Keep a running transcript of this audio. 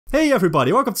Hey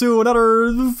everybody, welcome to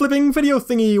another flipping video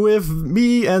thingy with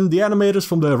me and the animators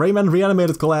from the Rayman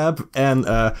Reanimated collab, and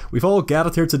we've all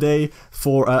gathered here today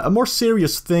for a more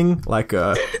serious thing, like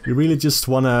we really just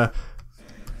wanna,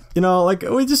 you know, like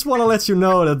we just wanna let you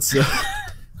know that...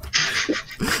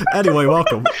 Anyway,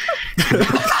 welcome.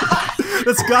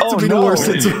 That's got to be the worst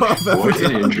intro I've ever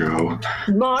done. Intro.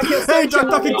 Hey,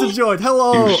 Ducking to join.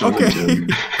 Hello. Okay.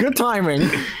 Good timing.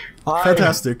 Hi.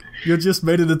 Fantastic. You just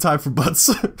made it in time for butts.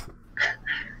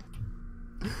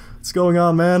 What's going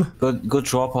on, man? Good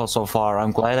dropout so far.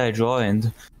 I'm glad I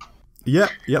joined.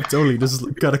 Yep, totally. This is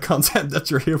the kind of content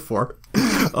that you're here for.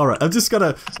 All right, I'm just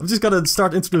gonna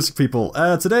start introducing people.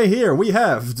 Today here we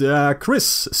have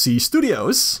Chris C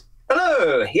Studios.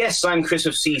 Hello. Yes, I'm Chris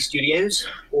of C Studios.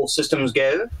 All systems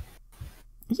go.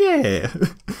 Yeah.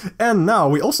 And now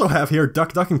we also have here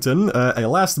Duck Duckington, a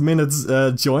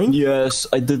last-minute join. Yes,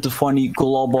 I did the funny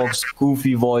Globox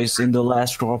goofy voice in the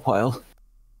last draw pile.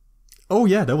 Oh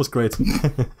yeah, that was great.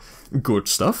 Good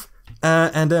stuff.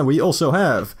 And then we also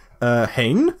have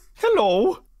Heyn.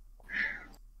 Hello.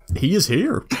 He is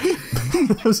here.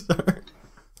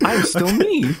 I'm still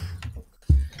me.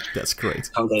 That's great.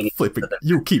 Flipping,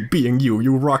 you keep being you.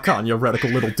 You rock on, you radical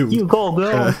little dude. You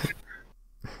go.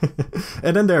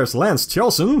 And then there's Lance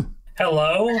Charlson.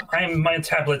 Hello, my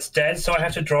tablet's dead, so I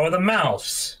have to draw the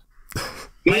mouse.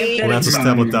 Lance's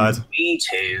tablet died. Me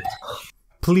too.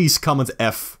 Please comment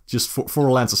F just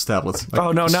for Lance's tablet. Like,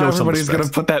 oh no, now everybody's gonna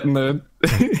put that in the...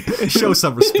 Show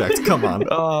some respect, come on.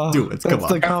 Do it, come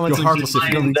on. You're heartless if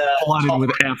you're plotted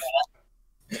with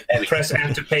F. Press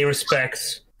F to pay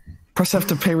respects. Press F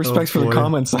to pay respects for the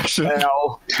comment section.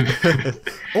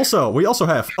 Also, we also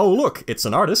have... Oh look, it's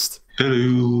an artist.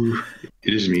 Hello,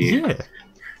 it is me. Yeah,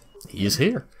 he is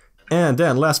here. And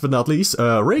then, last but not least,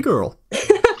 Ray Girl.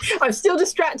 I'm still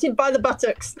distracted by the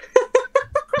buttocks.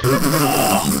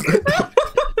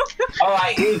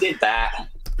 Alright, who did that?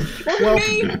 Well,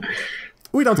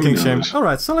 we don't kink shame.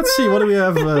 Alright, so let's see, what do we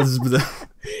have?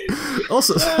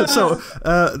 Also,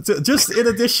 just in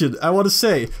addition, I want to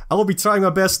say, I will be trying my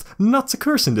best not to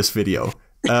curse in this video.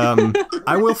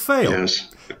 I will fail. Yes.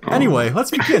 Anyway,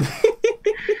 let's begin.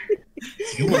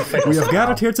 We have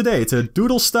gathered here today to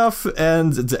doodle stuff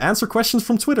and to answer questions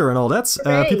from Twitter and all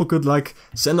that. People could like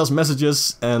send us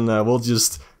messages, and we'll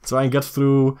just try and get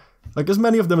through like as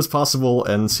many of them as possible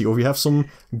and see if we have some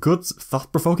good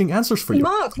thought-provoking answers for you.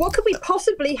 Mark, what could we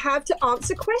possibly have to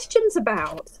answer questions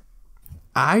about?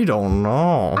 I don't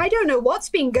know. I don't know what's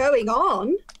been going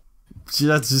on.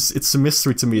 That's just, it's a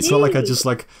mystery to me. It's not like I just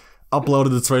like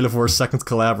uploaded the trailer for a second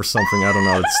collab or something. I don't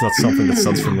know. It's not something that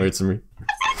sounds familiar to me.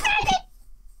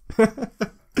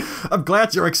 I'm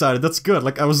glad you're excited. That's good.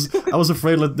 Like I was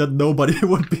afraid that nobody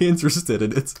would be interested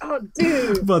in it. Oh,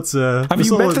 dude. But have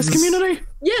you met this community?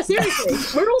 Yeah, seriously.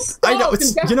 We're all starved. I know.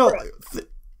 It's and you know.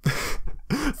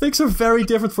 Things are very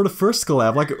different for the first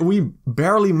collab. Like we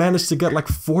barely managed to get like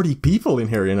 40 people in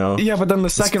here. You know. Yeah, but then the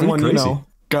second one, crazy. You know,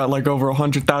 got like over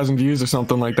 100,000 views or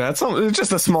something like that. It's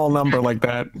just a small number like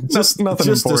that. Just nothing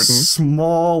just important. Just a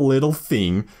small little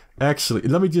thing. Actually,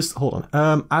 let me just hold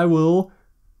on. I will.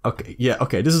 Okay, yeah,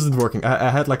 okay, this isn't working. I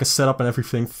had like a setup and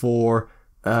everything for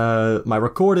my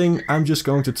recording. I'm just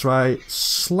going to try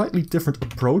slightly different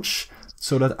approach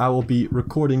so that I will be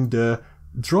recording the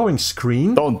drawing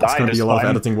screen. Don't die. It's going to be a lot of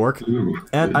editing work. Ooh,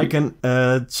 and I can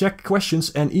check questions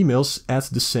and emails at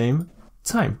the same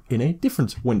time in a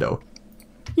different window.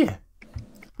 Yeah,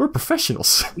 we're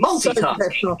professionals.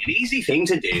 Multitasking, an easy thing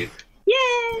to do.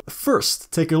 Yeah.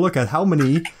 First, take a look at how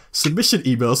many submission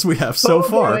emails we have so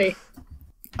far. Boy.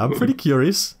 I'm pretty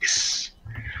curious. yes.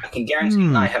 I can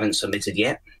guarantee I haven't submitted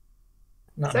yet.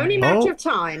 It's only a matter of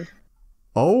time.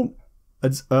 Oh,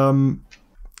 it's, so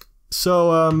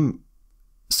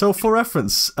for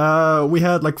reference, we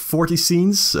had like 40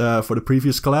 scenes for the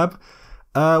previous collab.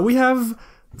 We have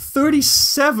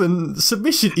 37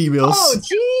 submission emails. Oh,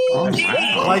 geez. Oh,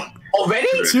 wow. Like Already?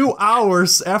 2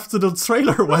 hours after the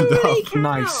trailer went Holy up. cow.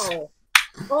 Nice.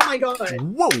 Oh my god.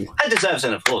 Whoa, That deserves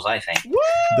an applause, I think. Woo!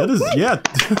 that is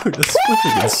dude, that's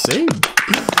fucking insane.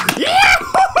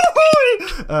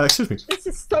 Yeah. Excuse me. This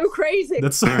is so crazy.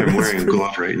 That's so. I'm wearing a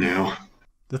glove right now.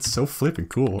 That's so flipping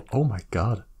cool. Oh my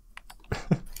god.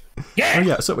 Yeah. Oh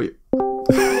yeah. So we. Oh,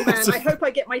 man, I hope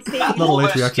I get my scene. Not a late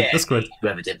Almost reaction. scared That's great. me,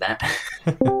 Whoever did that.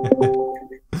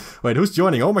 Wait, who's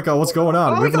joining? Oh my god, what's going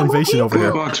on? Oh We have an my God, invasion over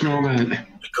here. Globox moment.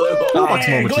 Globox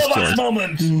moment just Globox joined.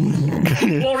 moment.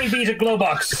 Glory be to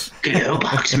Globox.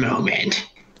 Globox moment.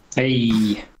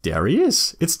 Hey, There he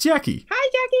is. It's Jackie. Hi,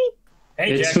 Jackie.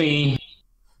 Hey, it's Jack. me.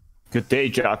 Good day,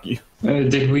 Jockey.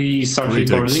 Did we start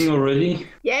recording already?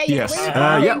 Yeah, Yes.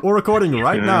 Yeah, we're recording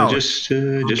right now. Just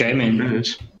Okay, man.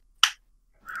 minutes.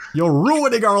 You're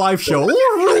ruining our live show.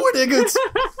 You're ruining it.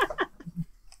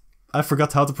 I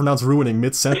forgot how to pronounce ruining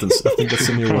mid-sentence. I think that's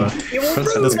a new.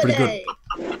 That's pretty good.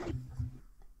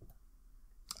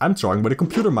 I'm drawing with a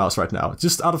computer mouse right now,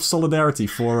 just out of solidarity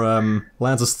for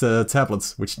Lance's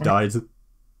tablet, which died.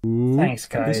 Ooh, Thanks,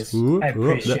 guys. I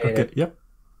appreciate it. Yep.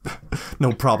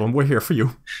 No problem. We're here for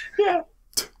you. Yeah.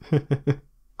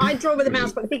 I draw with a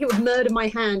mouse, but I think it would murder my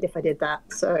hand if I did that.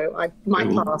 So I might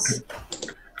pass.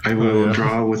 I will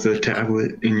draw with a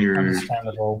tablet in your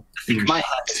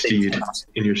stead.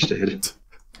 In your stead.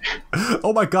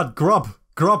 Oh my God, Grub!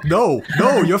 Grub, no!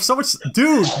 No! You have so much,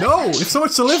 dude! No! You have so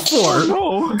much to live for!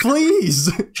 No! Please!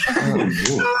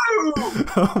 Oh,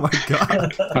 Oh my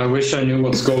God! I wish I knew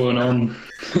what's going on.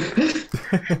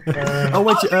 Oh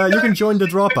wait, you can join the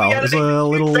dropout. There's a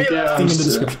little thing in the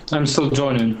description. I'm still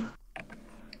joining.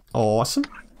 Awesome.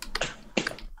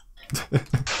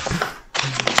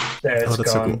 There, it's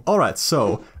That's so gone. cool. Alright,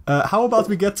 so, how about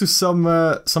we get to some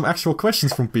actual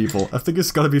questions from people? I think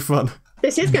it's gonna be fun.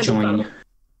 This is going to be fun.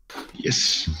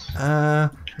 yes.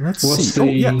 Let's What's see. Oh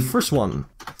the- yeah, first one.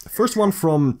 First one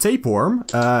from Tapeworm,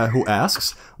 who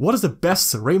asks, what is the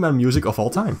best Rayman music of all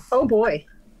time? Oh boy.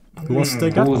 Who wants to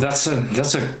take that Oh, one? that's a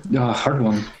hard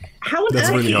one. How on That's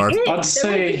earth really hard. is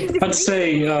it? I'd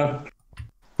say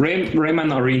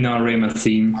Rayman Arena, Rayman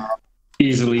theme,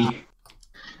 easily.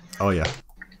 Oh yeah,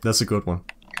 that's a good one.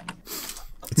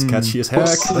 It's catchy as heck.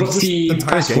 What's Like, this the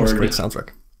entire game's password? great soundtrack.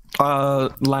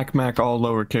 LACMAC all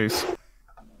lowercase.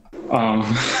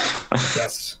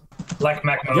 Yes. Like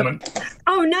Mac moment.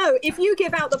 Oh no, if you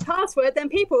give out the password, then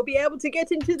people will be able to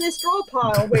get into this draw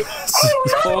pile, which...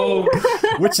 Oh,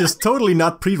 Which is totally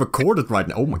not pre-recorded right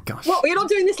now. Oh my gosh. What, you're not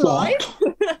doing this live?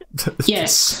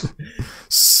 yes.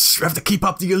 We have to keep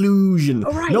up the illusion.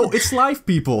 Alright. No, it's live,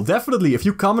 people. Definitely. If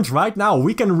you comment right now,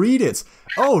 we can read it.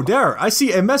 Oh, there. I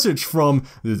see a message from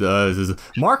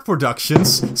Mark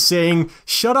Productions saying,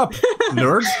 "Shut up,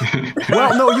 nerd."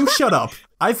 Well, no, you shut up.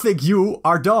 I think you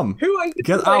are dumb. Who are you?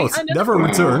 Get Wait, out. I know- Never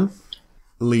return.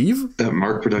 Leave. That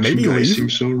Mark production Maybe guy leave.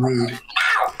 seems so rude.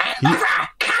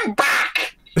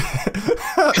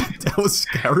 That was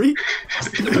scary.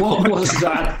 What was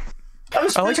that?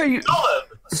 I like how you.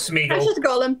 That's Smeagol. just a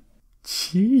golem.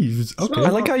 Jeez. Okay. I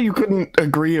like how you couldn't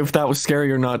agree if that was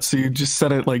scary or not, so you just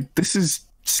said it like, "This is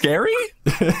scary."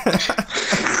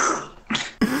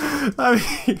 I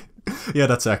mean, yeah,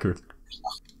 that's accurate.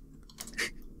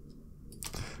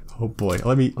 Oh boy,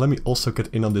 let me also get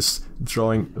in on this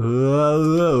drawing.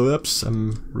 Oops,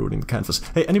 I'm ruining the canvas.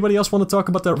 Hey, anybody else want to talk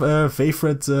about their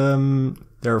favorite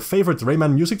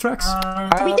Rayman music tracks?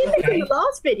 We did this in the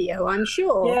last video, I'm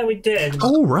sure. Yeah, we did.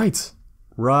 Oh right,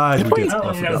 right. We did. I I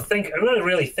don't forgot.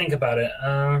 really think about it.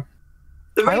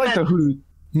 The I like the Rayman,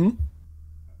 who.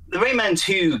 the Rayman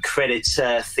 2 credits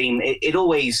theme. It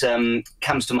always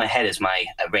comes to my head as my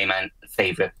Rayman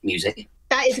favorite music.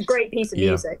 That is a great piece of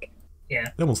music. Yeah.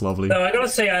 That one's lovely. No, I gotta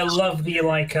say I love the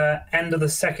end of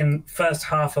the first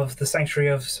half of the Sanctuary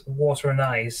of Water and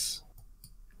Ice.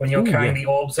 When you're carrying the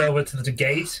orbs over to the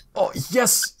gate. Oh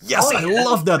yes, yes, Oh, I yeah.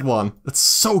 love that one. That's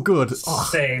so good. Oh.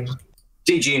 Same.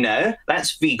 Did you know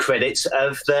that's the credits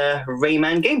of the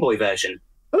Rayman Game Boy version?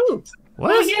 Ooh.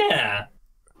 What? Oh yeah.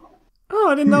 Oh,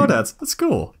 I didn't know that. That's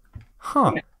cool.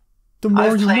 Huh. The more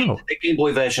I've you played know. the Game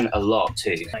Boy version a lot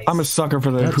too. I'm a sucker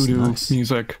for the That's hoodoo nice.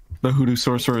 music, the hoodoo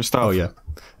sorcerer stuff. Oh yeah,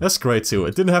 that's great too.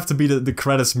 It didn't have to be the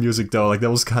credits music though. Like that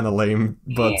was kind of lame,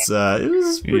 but it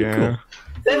was pretty cool.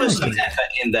 There was some effort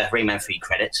in the Rayman 3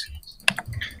 credits.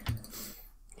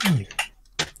 And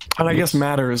I guess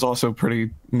Matter is also pretty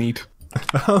neat.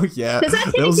 Oh yeah, Does that that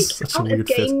technically was such a count as weird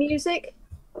game fit. music?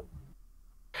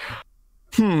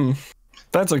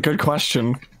 That's a good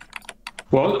question.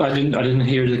 What? I didn't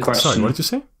hear the question. Sorry, what did you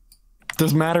say?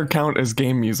 Does Matter count as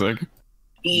game music?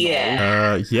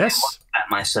 Yeah, Yes, that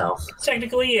myself.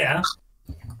 Technically, yeah.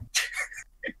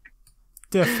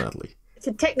 definitely. It's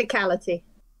a technicality.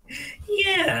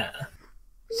 Yeah.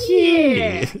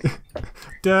 Yeah.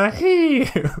 The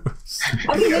heroes.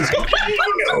 I mean, it's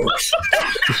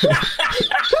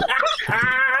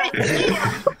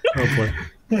Oh boy.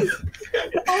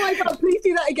 oh my god, please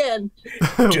do that again.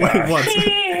 Wait, what?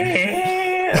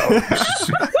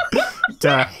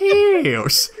 The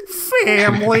heroes.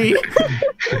 Family.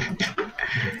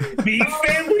 Me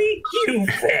family, you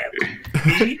family.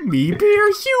 Me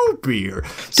beer, you beer.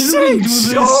 Didn't we Same do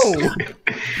this? show.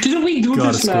 Didn't we do God,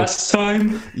 this it's good. last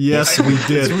time? Yes, we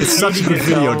did. It's such a good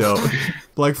video, though.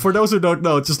 Like, for those who don't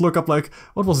know, just look up, like,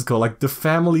 what was it called? Like, The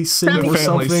Family Simp or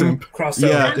Family something? Simp. Crossover.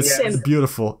 Yeah, it's Simp.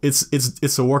 beautiful.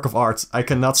 It's a work of art. I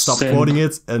cannot stop Simp. quoting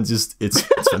it, and just it's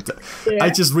fantastic. Yeah. I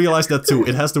just realized that too.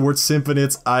 It has the word simp in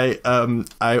it. Okay,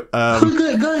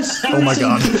 guys. Oh my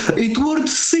God. It word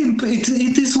simp. It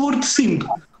is word simp.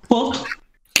 What?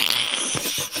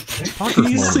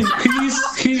 He is simp.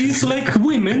 He is like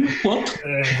women. What?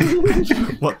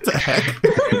 What the heck?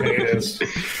 It is.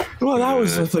 Well, that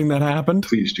was the thing that happened.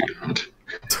 Please do not.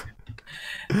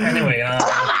 Anyway,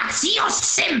 You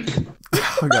simp.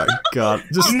 Oh my God!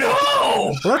 Just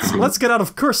no! let's get out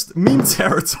of cursed meme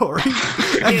territory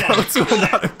and Yeah. go to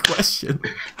another question.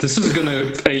 This is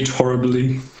gonna age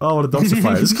horribly. Oh, what a dumpster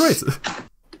fire! It's great.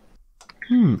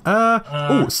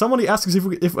 Oh, somebody asks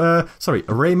sorry,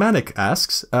 Raymanic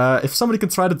asks if somebody can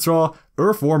try to draw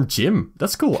Earthworm Jim.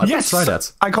 That's cool. I'd like to try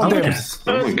that. I call like dibs.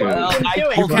 Oh my god.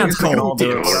 You can't call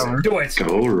dibs. Do it.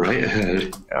 Go right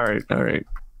ahead. All right.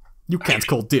 You can't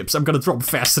call dibs. I'm gonna drop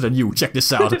faster than you. Check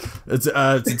this out.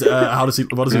 How does he?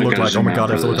 What does he look like? Oh my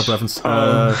god! I have to look up reference.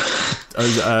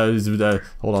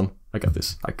 Hold on. I got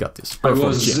this. I Earthworm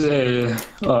was. Jim.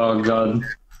 Oh god.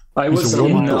 I He's was a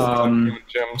in. robot.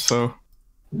 Jim, so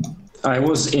I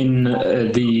was in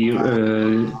the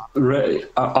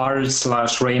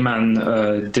r/Rayman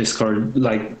Discord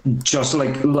just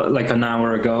like an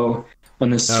hour ago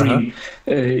on the stream,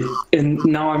 and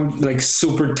now I'm like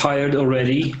super tired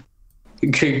already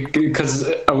because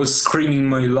I was screaming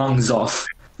my lungs off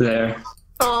there.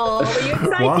 Oh, are you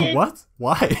excited? What?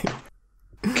 Why?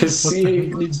 Because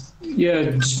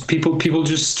just people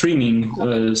just streaming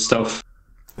stuff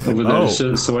over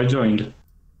there, so I joined.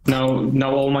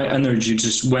 Now all my energy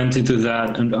just went into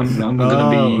that, and I'm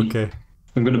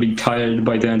gonna be tired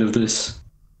by the end of this.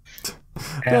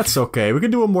 That's okay. We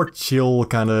can do a more chill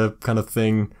kind of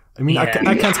thing. I mean,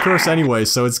 I can't curse anyway,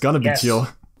 so it's gonna be chill.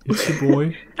 It's your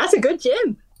boy. That's a good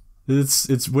gym.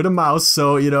 It's with a mouse,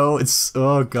 so you know it's.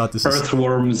 Oh god, this is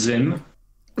Earthworm Jim?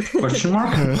 Question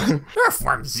mark?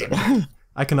 Earthworm Jim.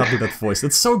 I cannot do that voice.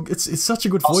 It's such a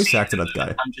good voice actor, that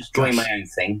guy. I'm just drawing my own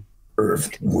thing.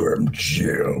 Earthworm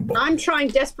Jim. I'm trying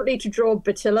desperately to draw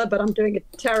Batilla, but I'm doing a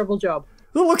terrible job.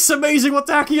 It looks amazing. What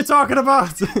the heck are you talking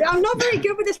about? I'm not very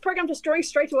good with this program, just drawing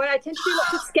straight away. I tend to do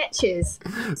lots of sketches.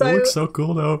 So It looks so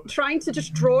cool, though. trying to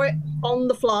just draw it on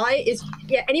the fly is,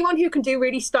 anyone who can do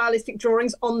really stylistic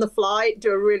drawings on the fly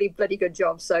do a really bloody good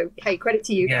job. So, hey, credit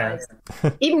to you guys.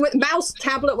 Even with mouse,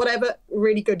 tablet, whatever,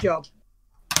 really good job.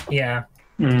 Yeah.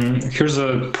 Here's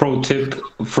a pro tip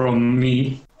from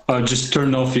me. Just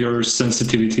turn off your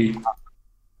sensitivity.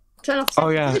 Turn off. Oh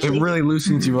yeah, it really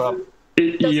loosens you up.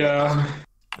 Yeah.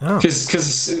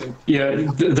 Because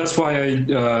that's why I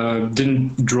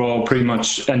didn't draw pretty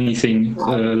much anything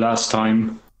last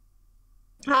time.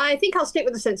 I think I'll stick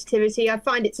with the sensitivity. I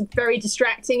find it's very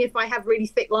distracting if I have really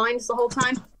thick lines the whole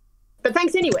time. But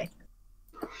thanks anyway.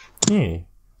 Yeah,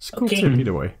 it's a cool tip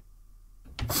either way.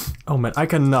 Oh man, I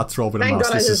cannot draw with a Thank mouse.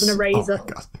 God This there's an eraser. Oh my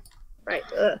god. Right.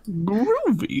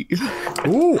 Groovy.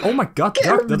 Ooh, oh my god,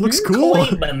 Doc, that looks cool.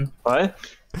 What?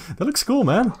 That looks cool,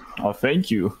 man. Oh, thank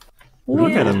you.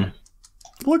 Look at him.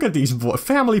 Look at these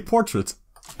family portraits.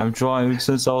 I'm drawing,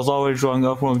 since I was already drawing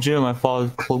Earthworm Jim, I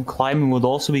thought climbing would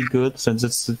also be good, since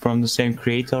it's from the same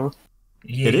creator.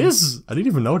 It is? I didn't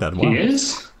even know that. Wow. He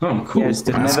is? Oh, cool. Yes,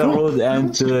 the Netherworld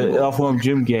and Earthworm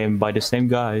Jim game by the same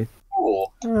guy.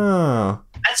 Oh.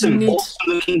 That's an awesome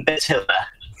looking Batilla.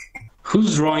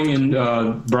 Who's drawing in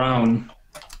brown?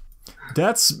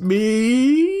 That's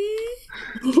me.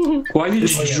 Why did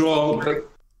you draw?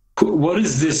 What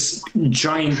is this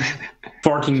giant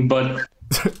farting butt?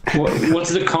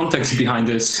 What's the context behind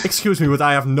this? Excuse me, but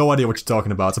I have no idea what you're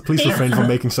talking about, so please refrain from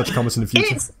making such comments in the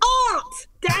future. It's art!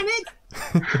 Damn it!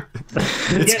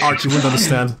 It's art, you wouldn't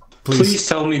understand. Please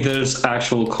tell me there's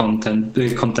actual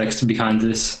context behind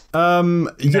this.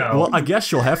 Yeah, well, I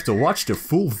guess you'll have to watch the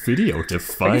full video to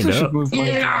find out.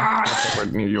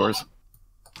 Near yours.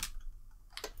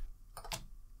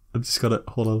 I'm just gotta,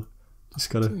 hold on. Just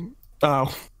gotta...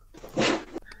 Oh.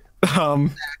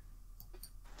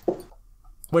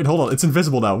 Wait, hold on, it's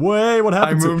invisible now. Wait, what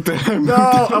happened? I moved it. No,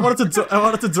 I wanted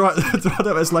to draw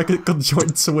them as like a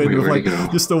conjoined swing with like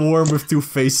just a worm with two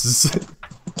faces.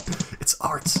 It's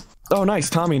art. Oh, nice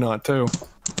Tommy knot too.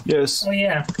 Yes. Oh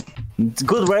yeah. It's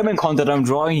good Rayman content I'm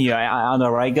drawing here, am I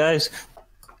right, guys?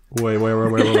 Wait, what?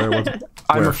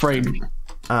 I'm afraid.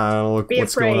 Look, Be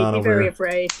what's afraid, going on be over very here?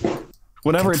 afraid.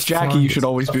 Whenever it's Jackie, you should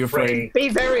always be afraid. Be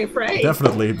very afraid.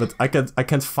 Definitely, but I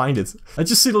can't find it. I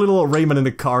just see the little Rayman in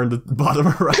the car in the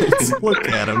bottom right. Look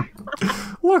at him.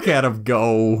 Look at him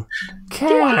go.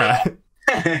 Car.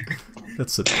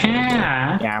 That's it.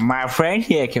 Yeah, my friend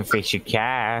here can fix your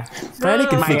car. Freddy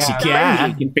can fix your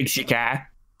car. Can fix your car.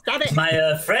 Stop it.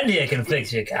 My friend here can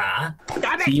fix your car.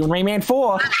 Stop See it. you in Rayman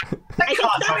 4. I can't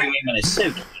tell Rayman is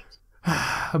so cute.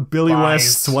 Billy Lies.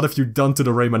 West, what have you done to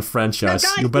the Rayman franchise? No,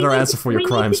 guys, You better we need answer for your we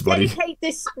crimes, need to buddy. dedicate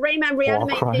this Rayman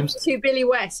Reanimated crimes. to Billy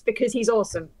West because he's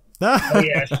awesome. Oh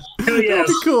yes. Oh That'd yes.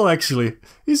 be cool, actually.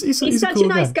 He's He's such cool a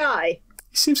nice guy. guy.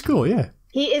 He seems cool, yeah.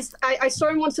 He is. I saw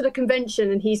him once at a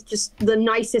convention, and he's just the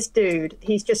nicest dude.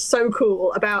 He's just so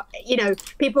cool about, you know,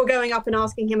 people going up and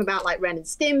asking him about like Ren and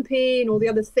Stimpy and all the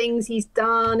other things he's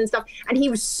done and stuff. And he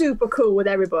was super cool with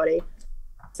everybody.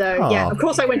 So yeah, Aw. of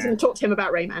course I went and talked to him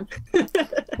about Rayman.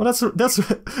 Well, that's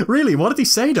really. What did he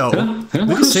say though? Did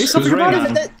he say something about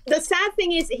Rayman? it? The sad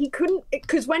thing is he couldn't,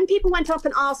 because when people went up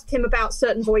and asked him about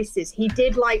certain voices, he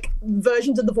did like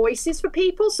versions of the voices for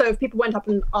people. So if people went up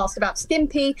and asked about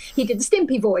Stimpy, he did the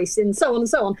Stimpy voice and so on and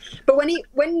so on. But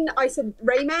when I said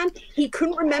Rayman, he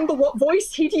couldn't remember what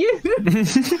voice he'd used.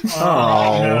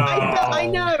 I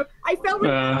know. I felt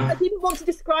really I didn't want to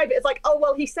describe it as like, oh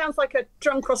well, he sounds like a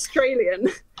drunk Australian,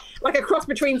 like a cross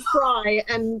between Fry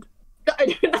and I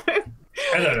don't know.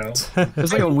 I don't know.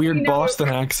 It's like a weird You know- Boston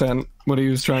accent, what he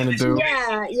was trying to do.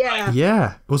 Yeah.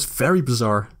 Yeah, it was very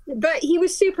bizarre. But he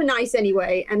was super nice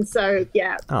anyway, and so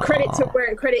yeah, credit to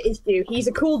where credit is due. He's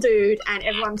a cool dude, and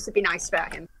everyone should be nice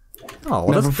about him. Oh,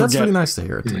 well, that's forget. really nice to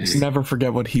hear. At least. Never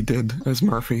forget what he did as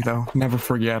Murphy, though. Never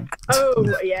forget. Oh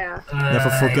yeah. Never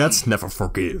forget, never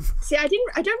forgive. See, I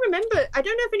don't remember. I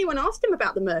don't know if anyone asked him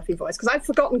about the Murphy voice because I've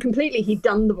forgotten completely he'd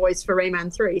done the voice for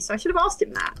Rayman 3. So I should have asked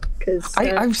him that because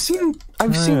I've seen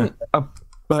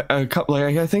a couple.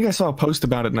 Like, I think I saw a post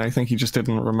about it, and I think he just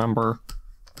didn't remember,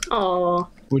 oh,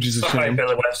 which is a Sorry, shame.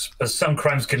 Billy West, but some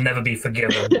crimes can never be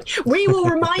forgiven. we will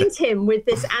remind him with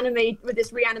this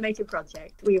reanimated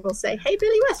project. We will say, "Hey,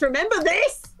 Billy West, remember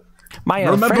this? My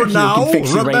Remember friend here now? can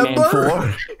fix your Remember?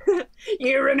 Rayman 4.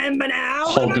 You remember now?"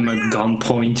 Hold him at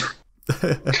gunpoint.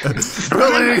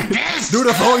 Billy, do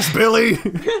the voice, Billy.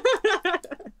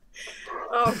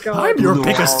 Oh god. I'm your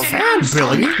biggest fan,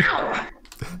 Billy.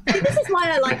 See, this is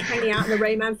why I like hanging out in the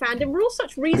Rayman fandom. We're all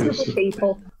such reasonable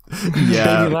people.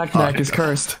 Yeah. Baby Lacknack is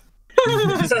cursed.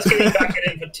 Just us getting back at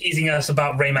him for teasing us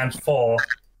about Rayman 4.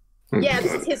 Yeah,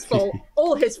 this is his fault.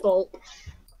 All his fault.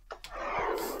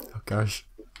 Oh gosh,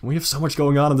 we have so much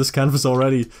going on this canvas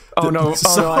already. Oh no!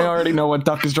 So- I already know what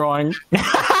Duck is drawing.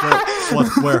 What?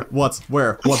 Where? What?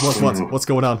 Where? What? What's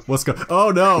going on?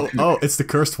 Oh no! Oh, it's the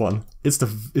cursed one. It's the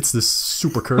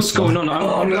super cursed What's one. going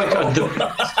on? I'm like at the.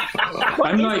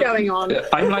 What is going on?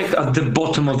 I'm like at the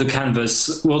bottom of the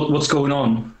canvas. What's going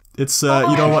on? It's you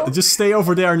know what? Just stay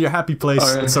over there in your happy place.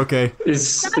 Alright. It's okay.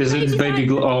 Is it baby?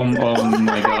 Oh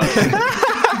my god!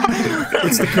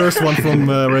 It's the cursed one from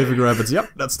Raven Rabbits. Yep,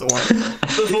 that's the one.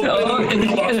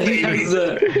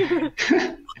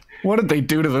 What did they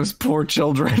do to those poor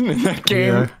children in that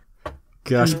game? Yeah.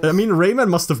 Gosh, I mean, Rayman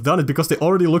must have done it because they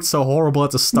already looked so horrible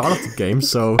at the start of the game.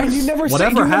 So And you never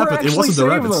whatever happened, it wasn't the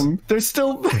rabbits. them. They're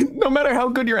still, no matter how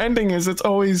good your ending is, it's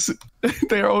always,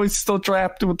 they're always still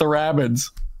trapped with the rabbits.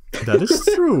 That is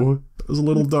true. It was a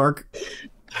little dark.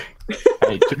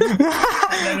 And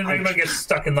then Rayman gets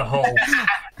stuck in the hole.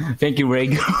 Thank you,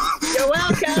 Reg. You're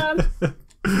welcome.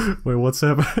 Wait, what's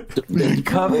happening?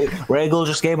 Regal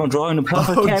just gave on drawing the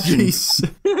perfect Oh caption. jeez.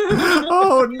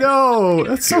 Oh no,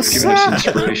 that's so Give us sad.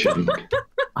 inspiration.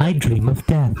 I dream of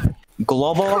death.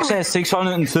 Globox has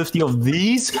 650 of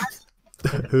these.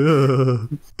 We're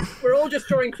all just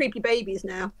drawing creepy babies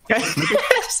now.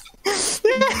 Yes.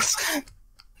 Yes.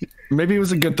 Maybe it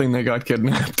was a good thing they got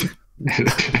kidnapped.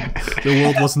 The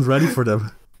world wasn't ready for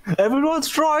them. Everyone's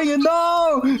drawing it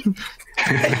now.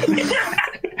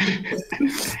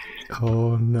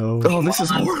 Oh no. Oh, this is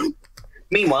horrible.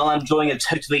 Meanwhile, I'm drawing a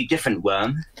totally different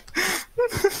worm.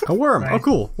 A worm. Oh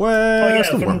cool. Oh Where's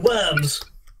yeah, the from worm? Worms.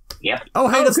 Yep. Oh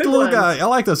hey, Oh, that's the good little ones. guy. I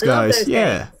like those I love guys. those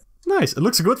Yeah. Nice. It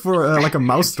looks good for like a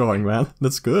mouse drawing, man.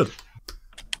 That's good.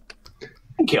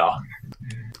 Thank you.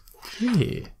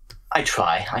 Yeah. I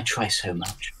try so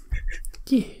much.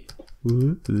 Yeah.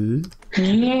 Ooh.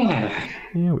 Yeah.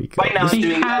 Here we go. Right now, I'm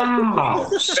doing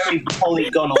House. very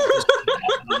polygonal.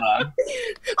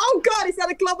 Oh god, is that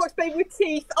a Globox baby with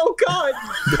teeth? Oh god.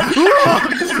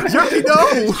 Jackie,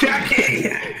 no! Jackie!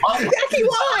 Jackie,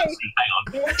 why? Hang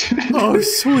on. Oh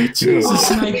sweet What Jesus.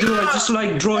 can I do? I just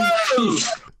like drawing teeth.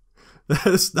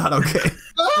 That's not okay.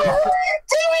 Oh, what are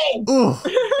you doing? Oh.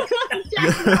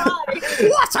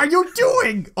 What are you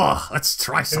doing? Oh, let's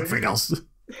try something else.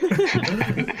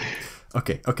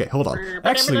 Okay, hold on.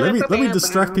 Actually, let me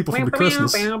distract people from the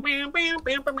curseness. I'm a Wario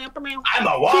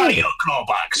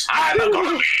Globox. I'm a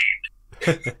Globox.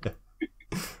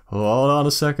 Hold on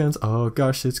a second. Oh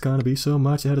gosh, it's gonna be so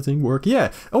much editing work.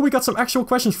 Yeah. Oh, we got some actual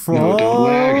questions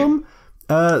from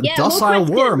Docile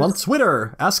Worm on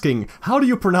Twitter asking, how do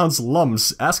you pronounce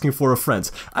lums? Asking for a friend.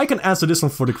 I can answer this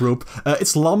one for the group.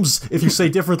 It's lums. If you say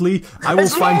differently, I will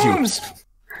find you.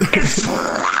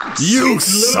 You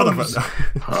son of a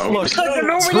Look,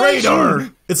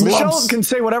 traitor! It's Michelle lums. can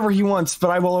say whatever he wants, but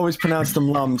I will always pronounce them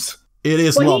lums. It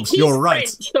is lums. You're right.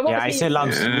 Yeah, I say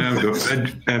lums. Yeah,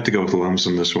 I have to go with lums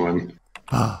on this one.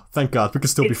 Ah, thank God, we can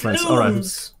still be friends. All right.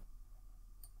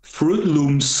 Fruit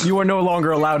Looms. You are no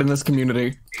longer allowed in this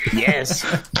community. Yes.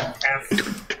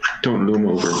 Don't loom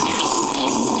over.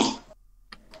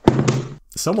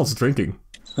 Someone's drinking.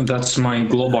 That's my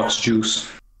Globox juice.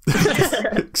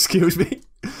 Excuse me.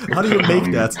 How do you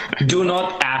make that? Do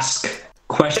not ask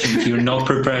questions you're not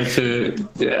prepared to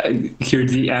hear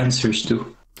the answers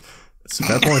to. It's a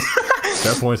fair point.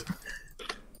 Fair point.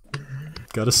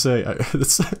 Gotta say,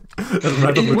 that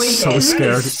random looks so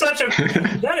scared.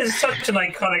 That is such an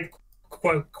iconic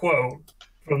quote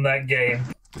from that game.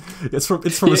 It's from a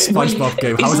SpongeBob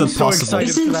game. How is that so possible?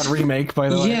 excited for that remake, by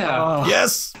the way. Yeah.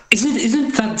 Yes.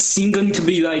 Isn't that scene going to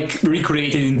be like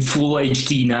recreated in full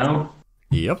HD now?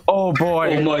 Yep. Oh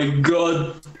boy. Oh my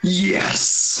god.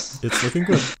 Yes. It's looking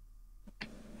good.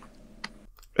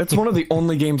 It's one of the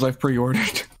only games I've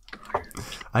pre-ordered.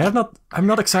 I'm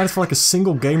not excited for like a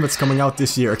single game that's coming out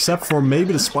this year, except for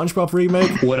maybe the SpongeBob remake.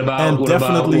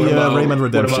 Definitely Rayman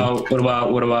Redemption. What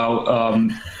about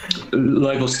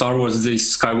Lego Star Wars: The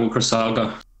Skywalker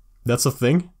Saga? That's a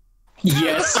thing.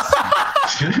 Yes.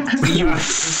 You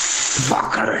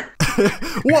fucker.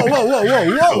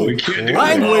 Whoa!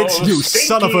 Language, you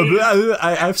son of a!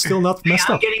 I've still not messed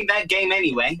I'm up. getting that game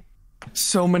anyway.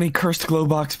 So many cursed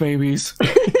Globox babies.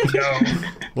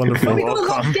 Wonderful. We've got a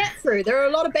lot to get through. There are a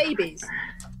lot of babies.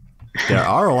 There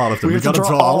are a lot of them. We We have to gotta draw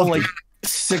draw all all of like them.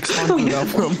 600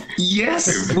 of them.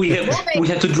 Yes, we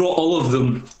had to draw all of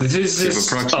them. This is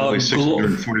approximately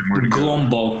 640 more to go.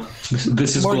 Glombo.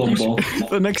 This is Glombo.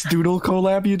 The next doodle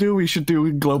collab you do, we should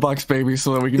do Globox babies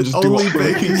so that we can just Only do all, we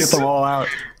can babies. get them all out.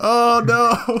 Oh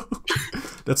no!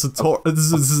 That's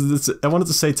I wanted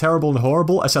to say terrible and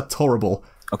horrible. I said torrible.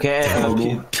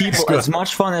 Okay, people, as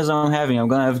much fun as I'm having, I'm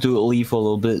gonna have to leave for a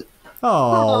little bit.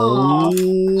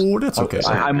 Oh, that's okay.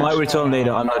 I might return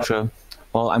later, I'm not sure.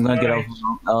 Well, I'm gonna get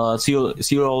off. See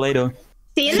you all later.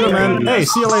 See you Sure, later. man. Hey,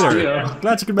 see you later. Yeah.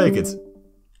 Glad you could make it.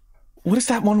 What is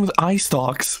that one with eye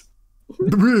stalks?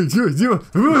 Where? The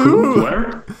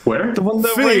one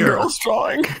that Fear. Ray Girl's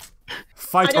drawing.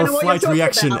 Fight I don't or know what flight you're talking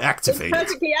reaction about. activated.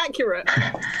 It's perfectly accurate.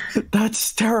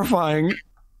 That's terrifying.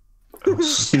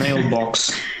 Snail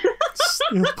box.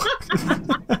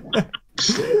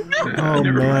 Oh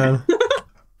man.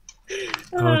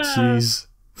 Oh jeez.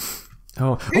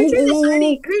 Oh. Who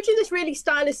drew this really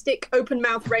stylistic open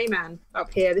mouth Rayman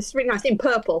up here? This is really nice in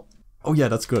purple. Oh yeah,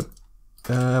 that's good.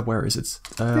 Where is it?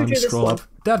 Let drew me this scroll one? up.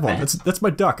 That one. That's my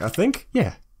duck, I think.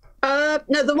 Yeah.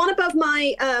 No, the one above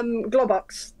my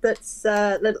Globox. That's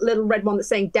the little red one that's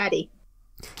saying "Daddy."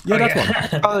 Yeah,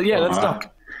 that one. Oh yeah, that's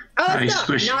duck. Oh, that's Nice duck.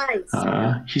 squish. Nice.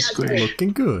 He's That's squished.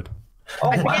 Looking good.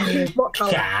 I forget what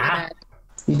colour. Yeah.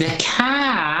 The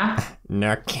car.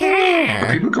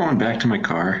 Are people going back to my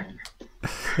car?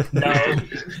 No,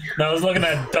 I was looking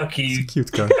at Ducky.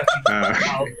 Cute guy.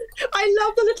 I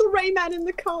love the little Rayman in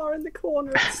the car in the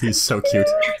corner. He's so cute.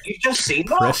 You've just seen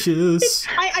that? Precious.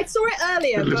 I saw it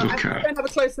earlier, The but little I'm cat. going to have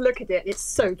a closer look at it. It's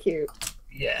so cute.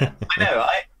 Yeah. I know,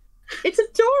 right? It's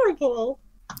adorable.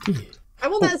 I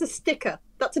want that as a sticker.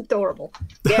 That's adorable.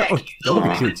 Yeah. Oh, that would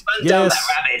be cute. Run down Yes. that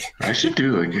rabbit. I should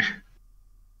do like.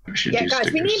 I should Yeah, do guys,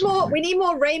 we stickers need more. somewhere. We need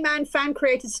more Rayman fan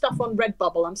created stuff on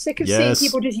Redbubble. I'm sick of Yes. seeing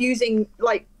people just using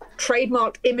like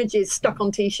trademarked images stuck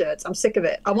on T-shirts. I'm sick of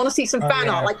it. I want to see some fan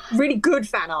yeah. art, like really good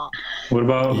fan art. What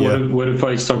about Yeah. what if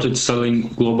I started selling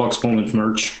Globox Moment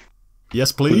merch?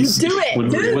 Yes, please. Do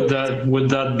it. Would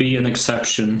that be an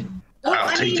exception? Well, I'll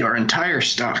I take mean, your entire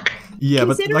stock. Yeah, but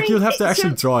like Considering you'd have to it's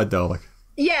actually draw it though. Like.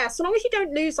 yeah, so long as you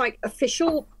don't lose like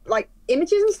official like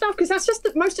images and stuff, because that's just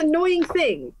the most annoying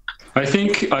thing. I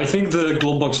think the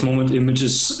Globox Moment image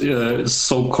is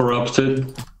so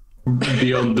corrupted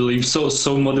beyond belief, so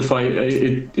modified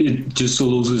it just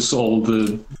loses all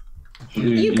the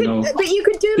You could, know. but you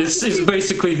could do. It's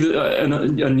basically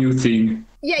a new thing.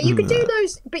 Yeah, you could do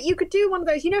those, but you could do one of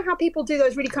those. You know how people do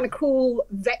those really kind of cool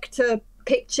vector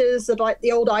pictures of like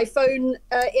the old iPhone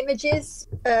images?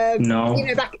 No. You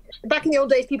know, back in the old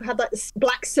days, people had like the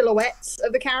black silhouettes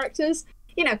of the characters.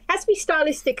 You know, it has to be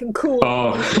stylistic and cool.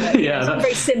 Oh, yeah. It's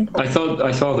very simple. I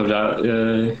thought of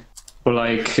that.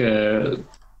 Like,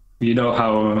 you know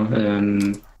how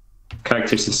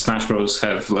characters in Smash Bros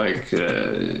have like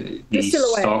these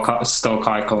stock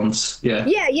icons. Yeah.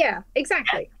 Yeah,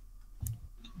 exactly.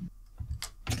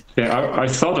 Yeah, I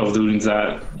thought of doing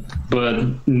that, but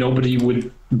nobody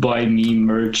would buy me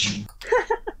merch.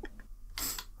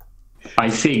 I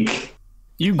think.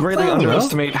 You greatly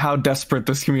underestimate how desperate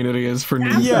this community is for new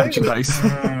merchandise.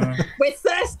 We're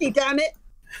thirsty, damn it.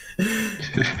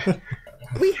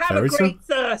 We have a great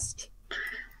thirst.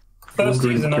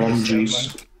 Thirsty is another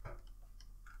juice.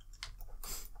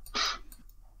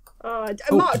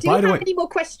 Mark, do you have any more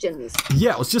questions?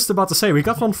 Yeah, I was just about to say, we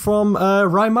got one from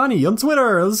Rayman on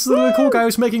Twitter. This is the cool guy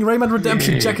who's making Rayman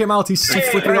Redemption. Check him out, he's so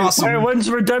freaking awesome. Hey, when's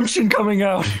Redemption coming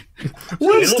out?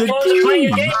 When's the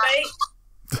game?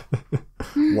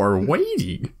 We're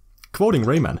waiting. Quoting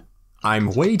Rayman,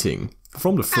 I'm waiting.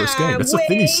 From the first game. That's the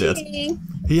thing he said.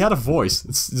 He had a voice.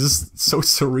 It's just so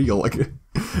surreal. Like,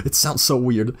 it sounds so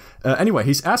weird. Anyway,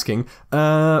 he's asking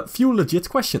a few legit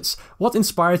questions. What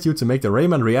inspired you to make the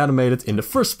Rayman Reanimated in the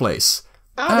first place?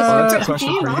 That's a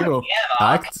question for you.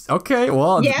 Okay,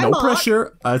 well, no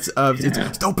pressure.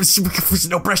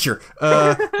 No pressure.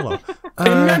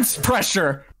 Immense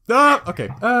pressure. Okay,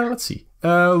 let's see.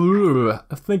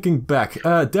 Thinking back,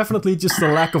 definitely just the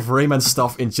lack of Rayman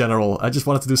stuff in general. I just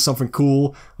wanted to do something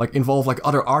cool, like involve like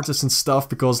other artists and stuff,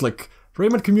 because like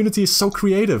Rayman community is so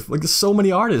creative. Like there's so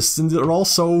many artists and they're all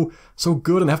so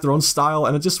good and have their own style,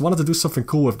 and I just wanted to do something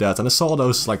cool with that. And I saw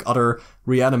those like other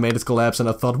Reanimated collabs and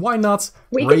I thought, why not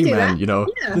Rayman, you know?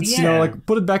 You know, like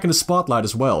put it back in the spotlight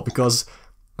as well, because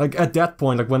like at that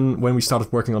point, like when we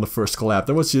started working on the first collab,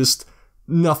 there was just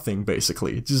nothing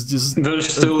basically, just there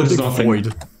still is nothing.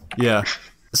 Void. Yeah,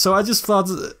 so I just thought,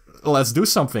 let's do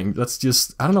something. Let's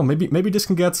just, I don't know, maybe this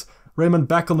can get Rayman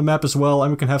back on the map as well,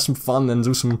 and we can have some fun and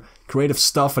do some creative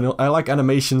stuff. And I like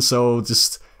animation, so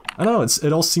just, I don't know,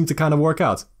 it all seemed to kind of work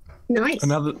out. Nice. And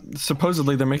now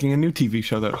supposedly they're making a new TV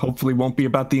show that hopefully won't be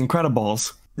about the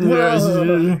Incredibles. Yeah,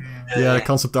 the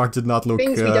concept art did not look.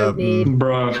 Things we don't need.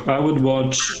 Bruh, I would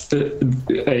watch a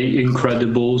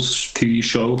Incredibles TV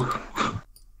show.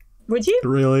 Would you?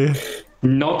 Really?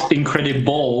 Not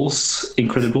Incredibles.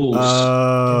 Incredibles.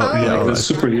 Yeah, the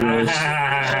superheroes.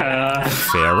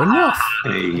 Fair enough.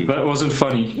 That wasn't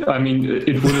funny. I mean,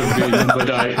 it would have been, but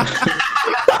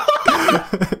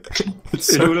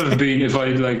it would have been if I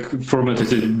like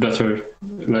formatted it better,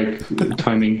 like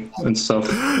timing and stuff.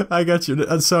 I got you.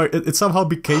 And so it somehow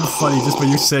became funny just by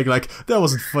you saying like that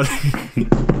wasn't funny.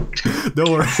 Don't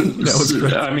worry, that was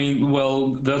great. I mean,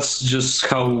 well, that's just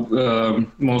how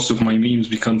most of my memes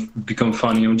become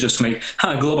funny. I'll just make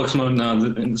Globox mode. No,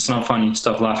 it's not funny.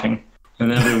 Stop laughing,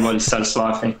 and then everybody starts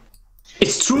laughing.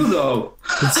 It's true though.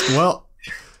 Well,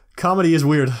 comedy is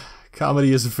weird.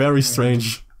 Comedy is very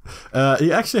strange.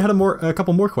 You actually had a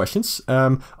couple more questions.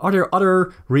 Are there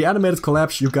other Reanimated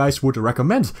collabs you guys would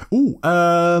recommend? Ooh,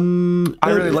 I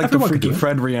really like the Freaky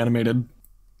Fred Reanimated.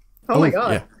 Oh my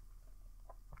god.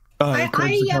 Yeah.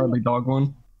 Courage the Cowardly Dog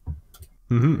one.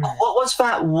 Mm-hmm. What's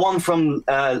that one from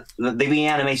the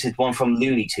Reanimated one from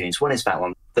Looney Tunes? What is that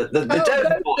one? The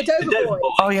Dover Boys.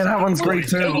 Oh yeah, that one's great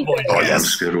too. Oh,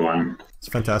 that's a good one. It's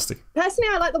fantastic. Personally,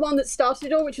 I like the one that started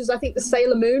it all, which was, I think, the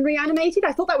Sailor Moon Reanimated.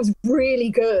 I thought that was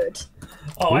really good.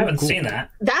 Oh, I haven't seen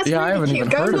that. That's I really haven't cute. even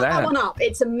Go heard look of that that one up.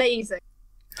 It's amazing.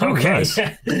 Okay. Nice.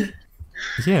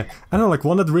 Yeah, I don't know. Like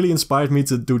one that really inspired me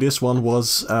to do this one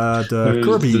was the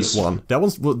KIRBEH one. That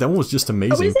one was just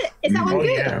amazing. Oh, is it? Is that one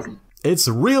good? Yeah. It's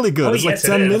really good. Oh, it's yes,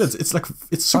 like 10 it is. minutes.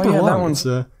 It's super long. That one's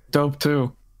dope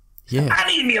too. Yeah. I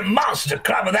need me a monster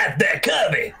club of that there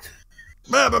Kirby.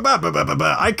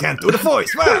 I can't do the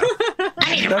voice.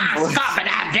 I need a monster club of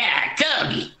that there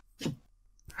Kirby.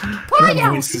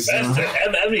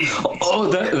 Oh,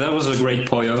 that was a great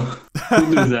Poyo. Who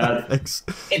knew that? Thanks.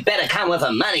 It better come with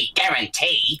a money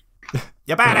guarantee.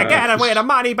 You better get it with a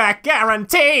money back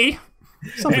guarantee.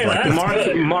 Something like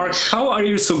that. Mark, how are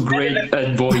you so great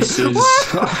at voices?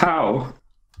 How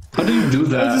do you do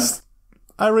that?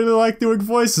 I really like doing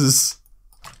voices.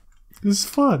 It's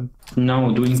fun.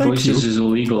 No, doing Thank voices you. is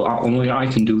illegal. Only I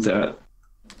can do that.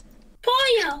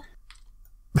 Poyo.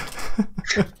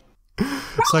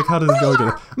 It's like, how does it go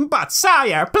again? But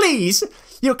sire, please,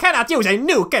 you cannot use a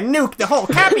nuke and nuke the whole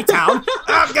capital.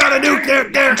 I'm gonna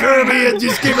nuke their Kirby and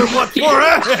just give it what for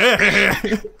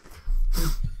it.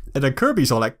 And then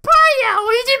Kirby's all like,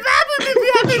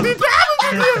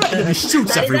 And he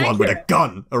shoots everyone with a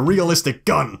gun. A realistic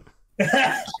gun.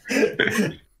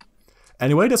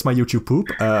 Anyway, that's my YouTube poop.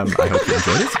 I hope you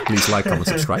enjoyed it. Please like, comment,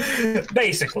 subscribe.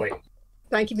 Basically.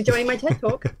 Thank you for joining my TED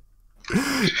Talk.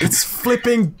 It's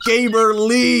flipping Gamer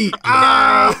Lee!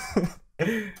 Ah!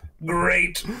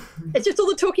 Great. It's just all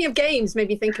the talking of games made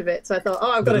me think of it, so I thought,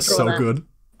 oh, I've got to draw so that. good.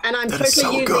 And I'm That totally is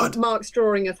so using good. Mark's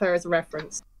drawing of her as a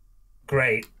reference.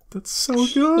 Great. That's so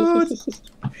good.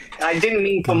 I didn't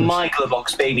mean for my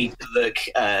Globox baby to look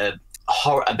a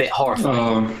bit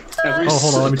horrifying.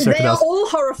 Hold on, let me check it They are out. all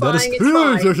horrifying, That is... it's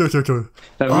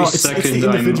fine. It's the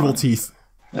individual teeth.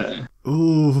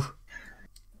 Ooh.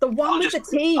 The one with the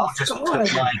teeth. I'll just God.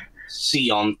 put my C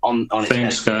on its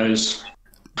Thanks, head. guys.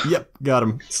 Yep, got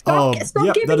him. Stop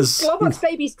Yep, giving that is... Globox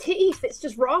babies teeth. It's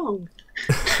just wrong.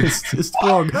 it's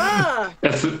wrong. Ah.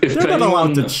 If They're not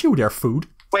allowed to chew their food.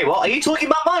 Wait, what? Are you talking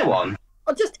about my one?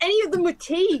 Or just any of them with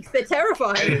teeth. They're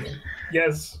terrifying.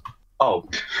 Yes. Oh.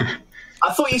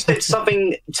 I thought you said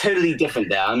something totally different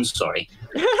there. I'm sorry.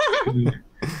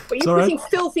 Were you putting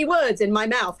filthy words in my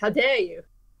mouth? How dare you?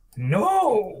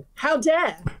 No. How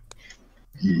dare?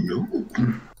 No.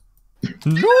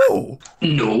 No!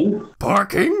 No.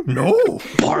 Parking? No!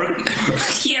 Park.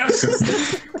 Yes.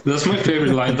 That's my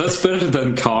favorite line. That's better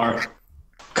than car.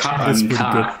 Car That's and pretty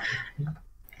car.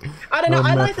 I don't know.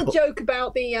 I like the joke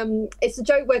about the. It's a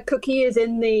joke where Cookie is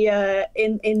in the.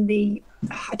 In the.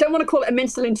 I don't want to call it a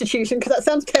mental institution because that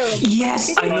sounds terrible.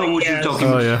 Yes, I know what you're talking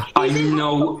about. Yeah. I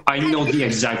know the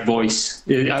exact voice,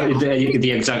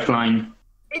 the exact line.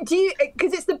 Do you?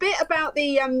 Because it's the bit about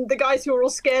the guys who are all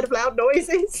scared of loud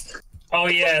noises. Oh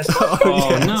yes.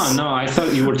 Yes. No, I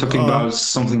thought you were talking about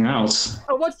something else.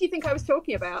 Oh, what do you think I was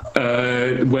talking about?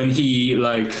 When he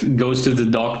goes to the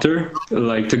doctor,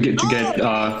 to get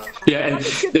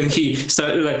and he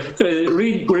started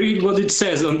read what it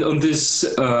says on this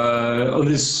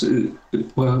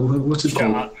what's it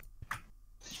called?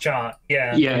 Chart.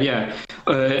 Yeah. Yeah.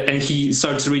 And he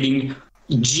starts reading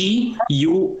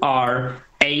GURAQT,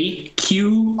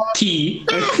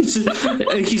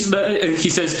 and he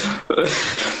says,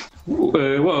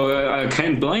 "Well, I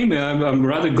can't blame him. I'm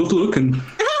rather good looking."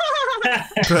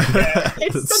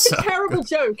 It's such a terrible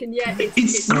joke, and yet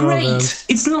it's great.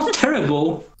 It's not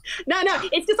terrible. No,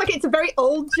 it's just it's a very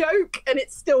old joke, and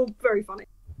it's still very funny.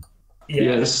 Yeah.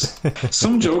 Yes,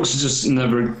 some jokes just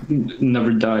never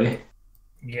die.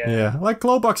 Yeah, like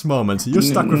Globox moments. You're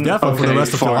stuck with that one for the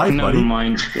rest of your life, never buddy.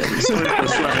 mind.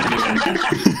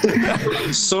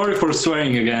 Sorry for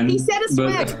swearing again. He said a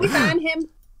swear. Can we ban him?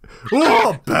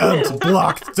 Oh, banned,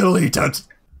 blocked, deleted.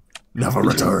 Never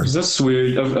return. That's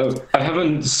weird. I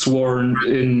haven't sworn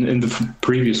in the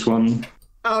previous one.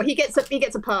 Oh, he gets a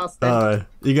pass then. Alright,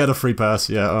 you get a free pass.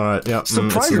 Yeah, alright, yeah.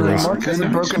 Surprisingly, Mark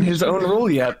hasn't broken his own rule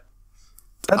yet.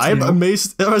 I'm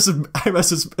amazed. I'm as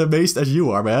amazed as you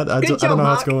are, man. I don't know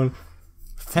how it's going.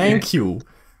 Thank you.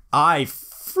 I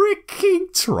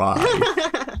freaking tried.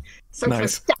 So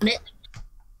nice. Damn it.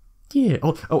 Yeah.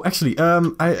 Oh, actually,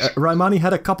 Raimani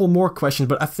had a couple more questions,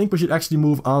 but I think we should actually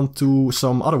move on to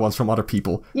some other ones from other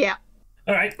people. Yeah.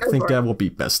 All right. I think that will be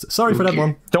best. Sorry for that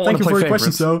one. Don't Thank you for your favorites.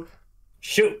 questions, though.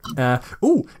 Shoot.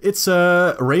 It's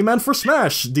Rayman for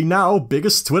Smash, the now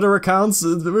biggest Twitter account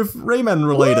with Rayman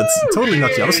related. Totally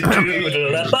not jealous.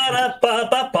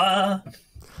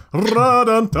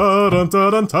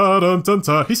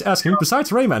 He's asking, besides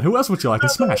Rayman, who else would you like in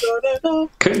Smash?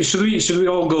 Okay, should we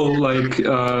all go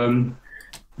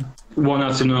one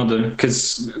after another?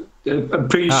 Because I'm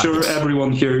pretty sure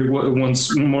everyone here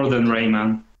wants more than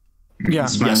Rayman. Yeah.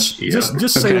 Smash.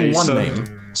 Just say one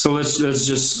name. So let's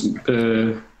just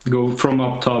go from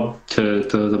up top to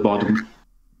the bottom.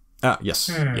 Yes.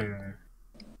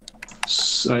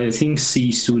 I think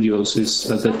C Studios is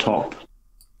at the top.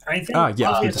 I think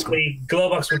yeah, obviously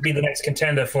Globox would be the next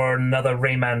contender for another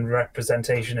Rayman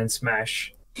representation in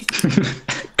Smash.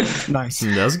 Nice.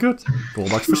 That's good.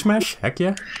 Globox for Smash. Heck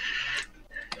yeah.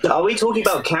 Are we talking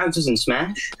about characters in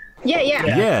Smash? Yeah.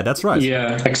 Yeah, that's right.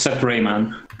 Yeah, except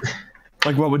Rayman.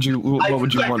 Like, what would you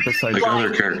want besides Like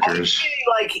other characters.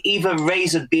 Either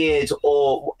Razorbeard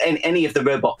or any of the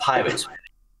robot pirates.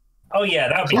 Oh yeah,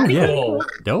 that would be cool.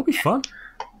 That would be fun.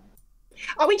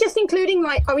 Are we just including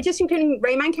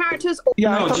Rayman characters? Or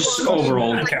No, just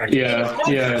overall. Yeah,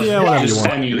 whatever just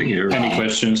you want. any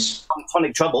questions.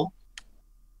 Sonic Trouble.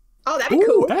 Oh, that'd be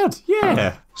cool. Ed,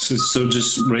 yeah. So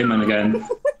just Rayman again.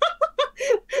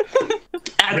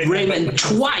 Add Rayman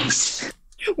twice.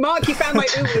 Mark, you found my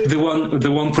uwu.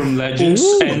 The one from Legends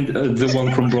and the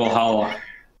one from Brawlhalla.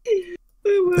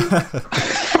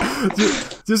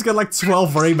 Just got like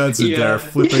 12 Raymans in there,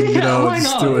 flipping, why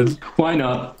just not? doing. Why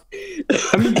not?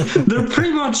 I mean, they're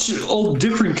pretty much all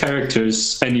different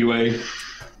characters anyway.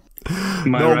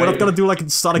 No, we're not gonna do like a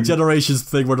Sonic Generations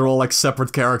thing where they're all like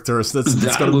separate characters.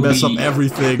 That's gonna mess up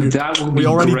everything. We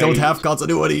already don't have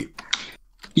continuity.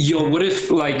 Yo, what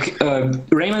if like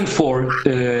Rayman 4?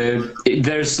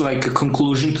 There's like a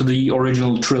conclusion to the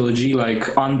original trilogy,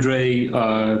 like Andre,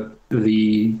 the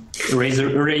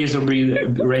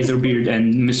Razorbeard,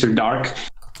 and Mr. Dark,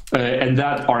 and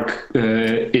that arc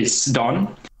is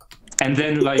done, and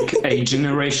then like a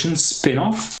generation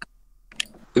spin-off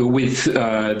with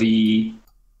the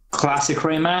classic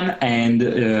Rayman and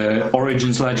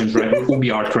Origins Legends Ubi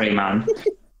Art Rayman.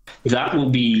 That will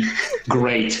be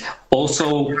great.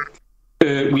 Also,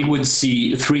 we would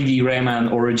see 3D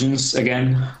Rayman Origins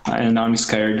again, and I'm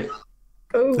scared.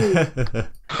 Ooh.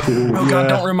 Oh god,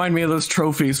 don't remind me of those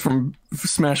trophies from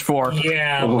Smash 4.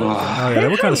 Yeah. Oh yeah, they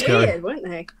were kind of scary. Weird, weren't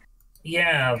they?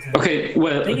 Yeah. Okay,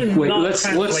 well, They did wait, not let's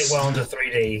translate well into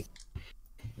 3D.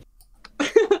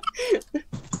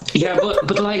 yeah,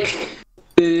 but like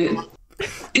the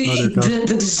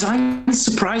design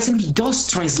surprisingly does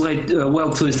translate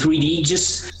well to 3D.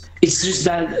 It's just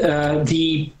that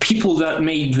the people that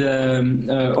made the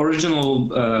original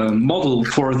model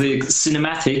for the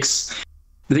cinematics,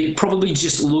 they probably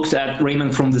just looked at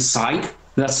Rayman from the side.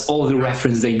 That's all the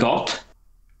reference they got.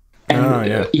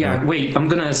 And yeah, wait, I'm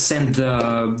gonna send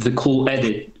the cool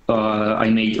edit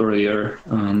I made earlier.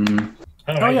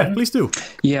 Oh yeah, please do.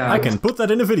 Yeah, I can put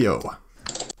that in a video.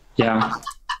 Yeah.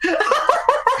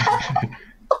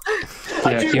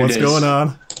 What's going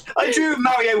on? I drew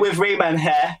Mario with Rayman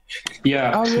hair.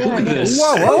 Yeah. Oh, yeah. Look at this.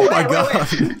 Whoa! Oh my god!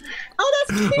 Oh,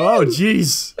 that's cute. Oh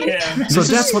jeez! Yeah. So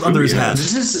that's what under his hat.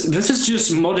 This is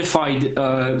just modified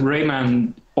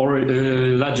Rayman or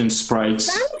Legend sprites.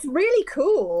 Sounds really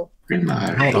cool. Hold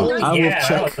on, I will Yeah, that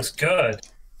check. looks good.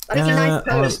 That is a nice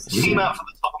pose. Came out from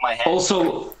the top of my head.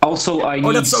 Also, I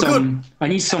need that's so good. I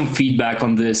need some feedback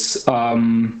on this. I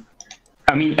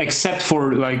mean, except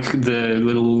for like the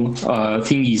little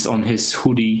thingies on his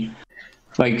hoodie,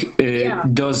 like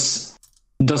does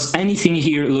anything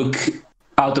here look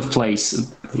out of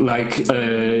place? Like,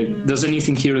 does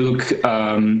anything here look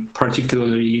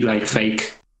particularly like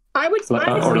fake? I would Like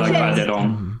suggest, added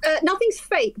on? nothing's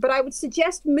fake, but I would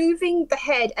suggest moving the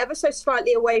head ever so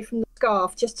slightly away from the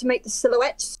scarf just to make the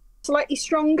silhouette slightly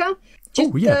stronger.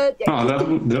 Just,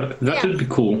 that would be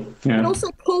cool. Yeah. And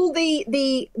also pull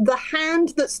the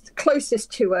hand that's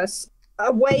closest to us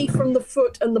away from the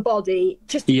foot and the body.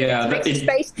 Just to make some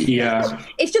space. Yeah.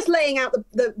 It's just laying out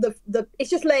the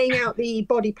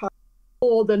body part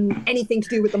more than anything to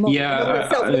do with the model. Yeah,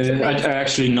 I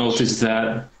actually noticed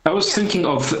that. I was thinking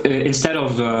of instead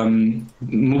of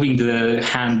moving the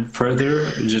hand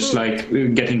further, just like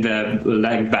getting the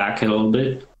leg back a little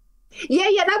bit.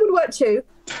 Yeah, that would work too.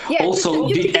 Yeah, also,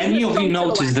 just did any of you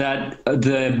notice that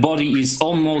the body is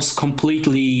almost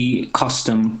completely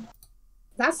custom?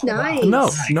 That's nice.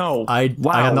 No. I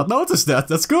had not noticed that.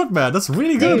 That's good, man. That's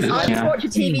really good. Dude, I just watched a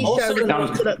TV show that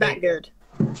looked that good.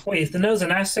 Wait, is the nose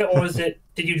an asset, or is it?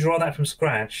 Did you draw that from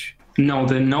scratch? No,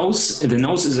 the nose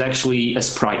is actually a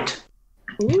sprite.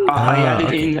 I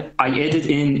added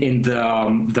in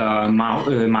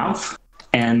the mouth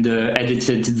and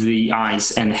edited the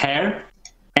eyes and hair,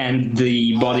 and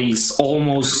the body is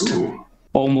almost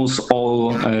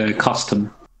all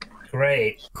custom.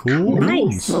 Great. Cool.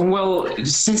 Nice. Well,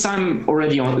 since I'm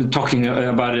already talking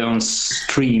about it on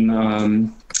stream,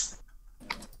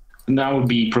 that would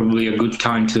be probably a good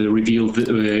time to reveal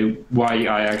why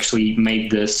I actually made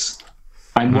this.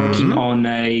 I'm working on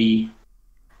a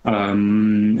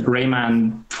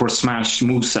Rayman for Smash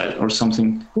moveset or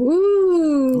something.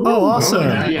 Ooh. Oh,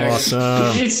 awesome! Yeah.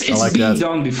 Awesome. It's like been that.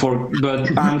 done before,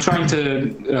 but I'm trying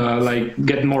to like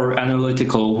get more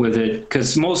analytical with it,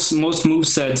 because most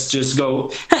movesets just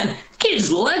go, here's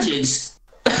Legends,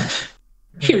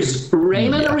 here's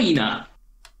Rayman Arena.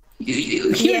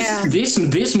 Here's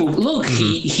this move. Look,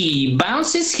 he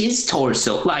bounces his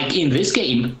torso like in this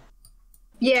game.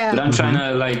 Yeah. But I'm trying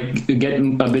to like get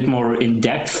a bit more in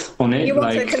depth on it. You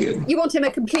want him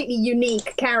a completely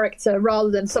unique character rather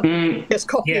than something just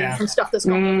copying from stuff that's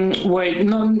got. Wait,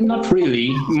 no, not really.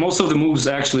 Most of the moves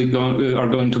actually are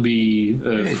going to be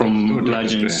from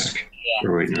Legends.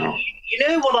 Right now. You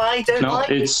know what I don't like?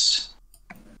 It's.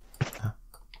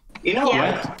 You know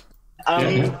what?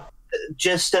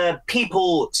 Just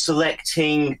people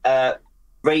selecting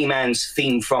Rayman's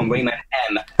theme from Rayman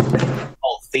M,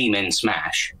 old theme in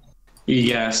Smash.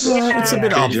 Yes. It's a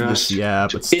bit obvious,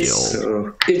 but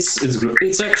still.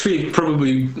 It's actually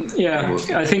probably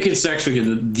I think it's actually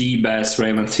the best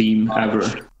Rayman theme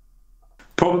ever.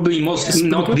 probably not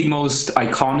the most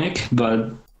iconic, but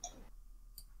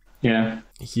yeah.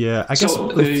 Yeah, I guess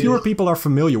fewer people are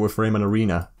familiar with Rayman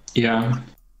Arena. Yeah,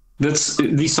 the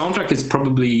soundtrack is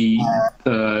probably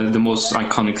the most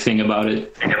iconic thing about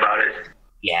it.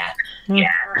 Yeah.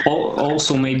 Yeah.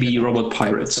 Also, maybe Robot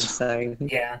Pirates.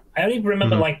 Yeah, I only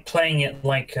remember like playing it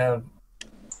like at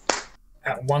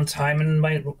one time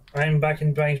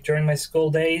during my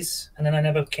school days, and then I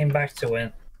never came back to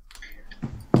it.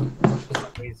 For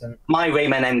some reason. My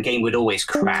Rayman M game would always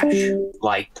crash.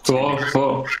 Like.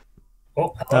 Oh,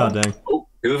 dang. Oh,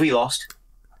 who have we lost?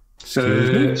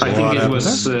 I think it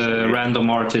was Random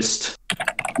Artist.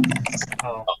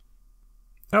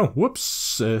 Oh,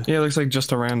 whoops. Yeah, it looks like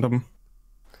just a random.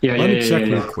 Yeah, Let me check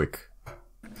real quick.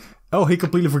 Oh, he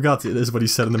completely forgot. This is what he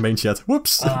said in the main chat.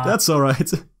 Whoops, that's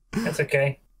alright. That's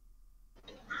okay.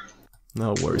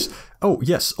 No worries. Oh,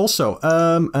 yes, also,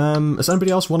 does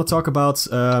anybody else want to talk about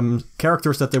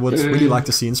characters that they would really like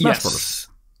to see in Smash Bros?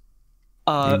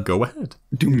 Go ahead.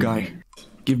 Doom Guy.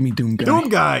 Give me Doom Guy. Doom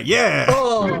Guy, yeah!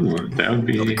 Oh, that would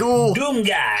be cool. Doom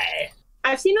Guy!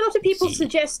 I've seen a lot of people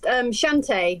suggest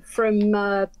Shantae from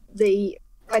the...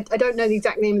 I don't know the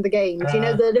exact name of the game. Do you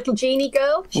know the little genie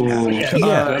girl? Shantae.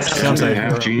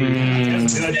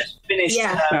 Just finished.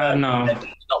 No.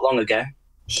 Not long ago.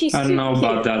 She's I don't know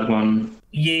about that one.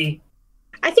 Yeah.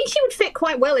 I think she would fit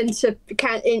quite well into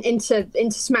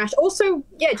Smash. Also,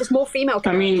 yeah, just more female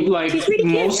characters. I mean, like really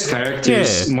most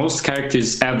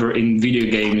characters ever in video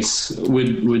games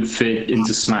would fit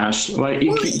into Smash. Like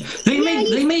they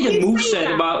made a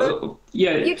moveset about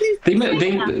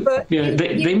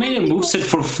they made a moveset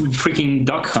for freaking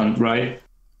Duck Hunt, right?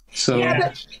 So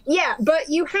but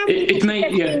you have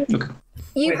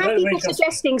You have people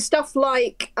suggesting stuff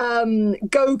like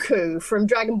Goku from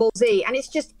Dragon Ball Z, and it's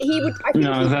just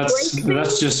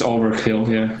that's just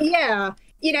overkill. Yeah,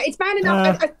 you know, it's bad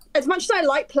enough. As much as I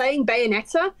like playing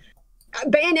Bayonetta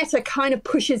kind of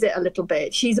pushes it a little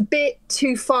bit. She's a bit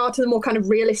too far to the more kind of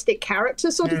realistic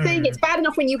character sort of thing. It's bad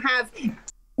enough when you have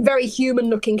very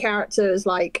human-looking characters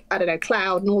like, I don't know,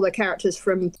 Cloud and all the characters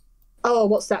from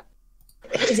what's that?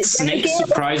 Is it Snake?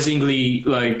 Surprisingly,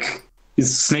 like.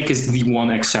 Snake is the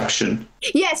one exception.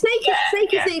 Yeah, Snake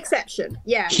is the exception.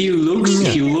 Yeah. He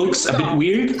looks a bit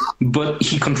weird, but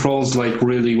he controls like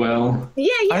really well.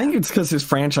 Yeah. I think it's because his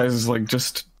franchise is like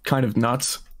just kind of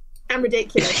nuts and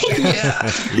ridiculous.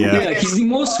 Yeah. He's the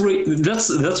most.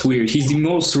 That's weird. He's the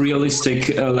most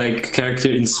realistic like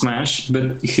character in Smash,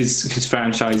 but his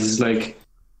franchise is like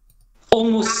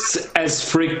almost as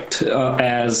freaked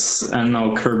as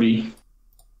Kirby.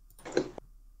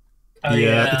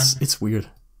 It's weird.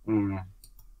 Mark,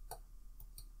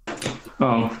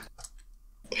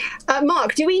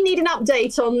 do we need an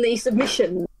update on the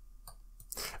submission?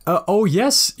 Oh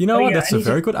yes, you know what? That's a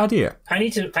very good idea. I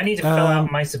need to fill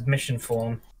out my submission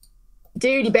form.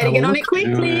 Dude, you better get on it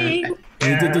quickly.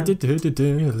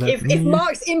 If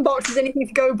Mark's inbox is anything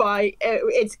to go by,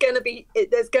 it's gonna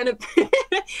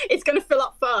fill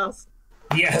up fast.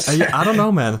 Yes. I don't know,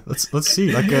 man. Let's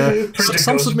see. Like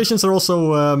some submissions are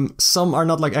also some are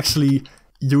not like actually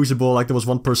usable. Like there was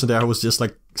one person there who was just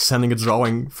like sending a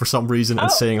drawing for some reason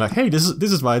and saying like, "Hey, this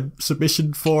is my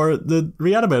submission for the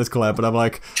Reanimated collab." But I'm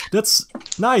like, "That's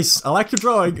nice. I like your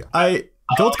drawing. I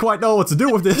don't quite know what to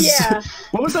do with this." Yeah.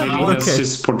 What was that? Maybe that's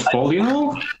his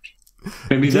portfolio.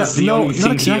 Maybe that's the only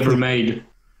thing he ever made.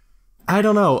 I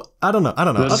don't know. I'll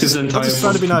just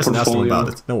try to be nice and ask him about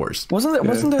it. No worries.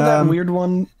 Wasn't there that weird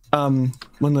one when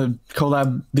the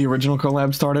original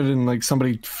collab started and like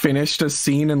somebody finished a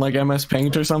scene in like MS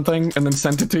Paint or something and then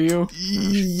sent it to you?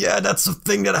 Yeah, that's a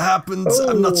thing that happened.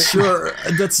 I'm not sure.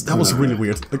 That was really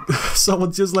weird. Like,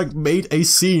 someone just like made a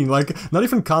scene, like not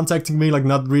even contacting me, like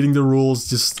not reading the rules,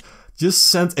 just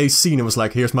sent a scene and was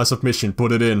like, "Here's my submission,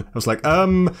 put it in." I was like,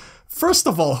 first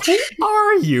of all, who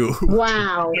are you?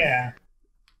 Wow. Yeah.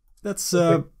 That's,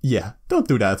 yeah, don't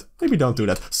do that. Maybe don't do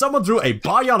that. Someone drew a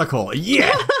Bionicle!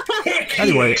 Yeah!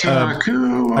 Anyway, I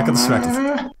got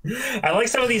distracted. I like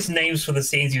some of these names for the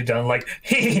scenes you've done, like,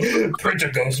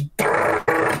 printer goes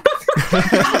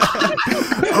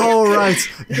Oh, right.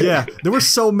 Yeah, there were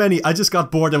so many. I just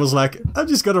got bored and was like, I'm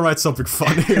just gonna write something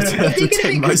funny to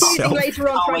entertain myself. Later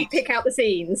on, trying to pick out the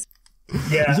scenes.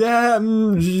 Yeah.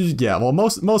 Well,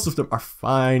 most of them are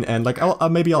fine, and like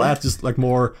maybe I'll add just like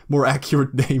more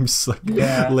accurate names like,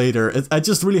 later. I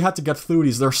just really had to get through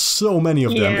these. There's so many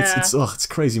of them. It's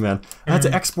crazy, man. I had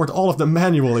to export all of them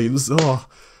manually. It was,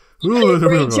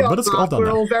 Great job, but it's all done.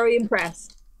 We're all very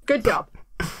impressed. Good job.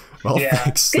 Well,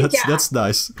 thanks. That's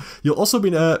nice. You'll also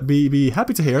be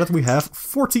happy to hear that we have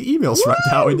 40 emails right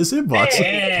now in this inbox.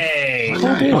 Hey! Oh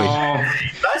boy.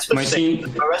 That's for that's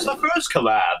the first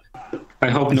collab. I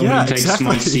hope nobody takes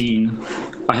my scene.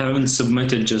 I haven't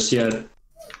submitted just yet.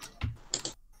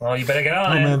 Well, you better get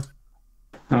on it. Man.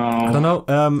 I don't know.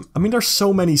 I mean, there's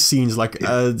so many scenes. Like,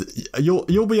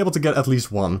 you'll be able to get at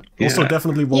least one. Also,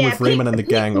 definitely one with Rayman and the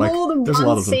gang. Like, there's a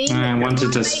lot of them. I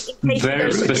wanted a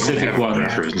very specific one.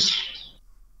 So,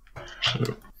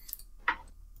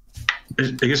 I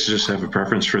guess you just have a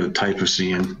preference for the type of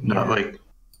scene, not like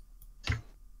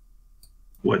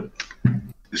what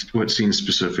scene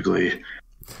specifically.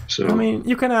 So I mean,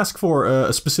 you can ask for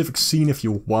a specific scene if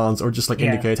you want, or just like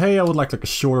indicate, hey, I would like a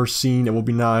shorter scene. It would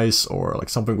be nice, or like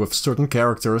something with certain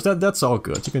characters. That's all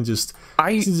good. You can just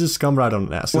come right on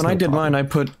and ask. When I did mine, I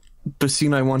put the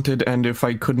scene I wanted, and if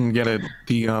I couldn't get it,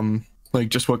 the like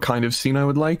just what kind of scene I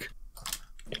would like.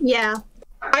 Yeah.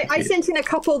 I sent in a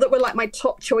couple that were like my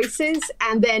top choices,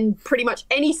 and then pretty much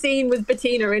any scene with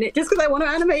Bettina in it, just because I want to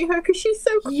animate her because she's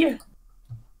so cool. Yeah.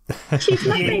 She's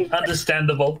lovely.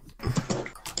 Understandable.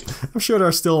 I'm sure there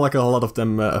are still like a lot of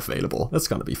them available. That's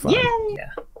gonna be fun. Yeah.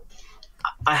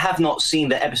 I have not seen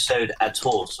the episode at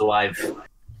all, so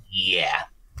Yeah,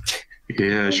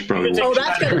 I should probably watch. Oh,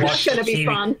 that's gonna be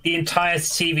fun. The entire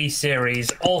TV series,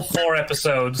 all 4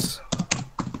 episodes.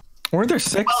 Weren't there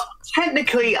 6? Well,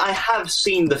 technically, I have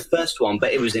seen the first one,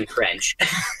 but it was in French.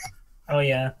 Oh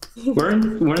yeah.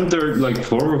 Weren't there like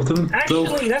 4 of them?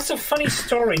 Actually, that's a funny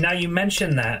story. Now you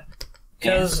mention that,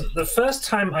 because the first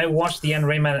time I watched the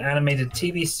Rayman animated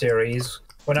TV series,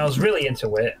 when I was really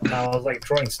into it, I was like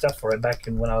drawing stuff for it back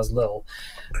when I was little.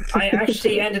 I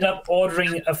actually ended up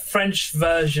ordering a French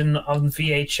version on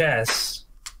VHS.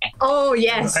 Oh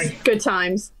yes, good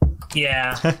times.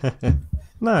 Yeah.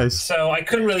 Nice. So I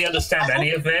couldn't really understand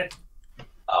any of it,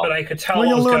 but I could tell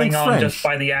what was going on just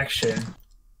by the action.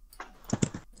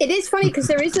 It is funny because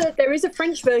there is a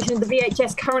French version of the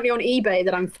VHS currently on eBay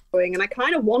that I'm following, and I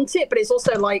kind of want it, but it's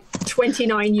also like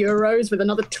 €29 with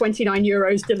another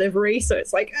 €29 delivery, so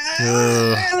it's like.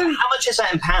 How much is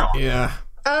that in pounds? Yeah.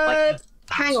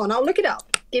 Hang on, I'll look it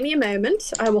up. Give me a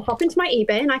moment. I will hop into my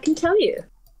eBay and I can tell you.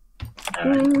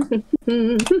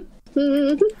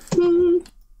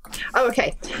 Oh,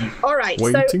 okay. All right.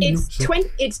 So it's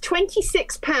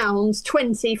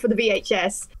 £26.20 for the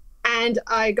VHS. And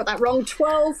I got that wrong.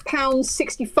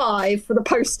 £12.65 for the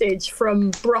postage from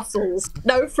Brussels.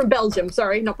 No, from Belgium.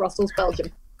 Sorry, not Brussels,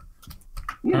 Belgium.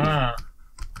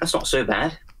 That's not so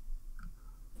bad.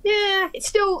 Yeah, it's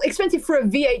still expensive for a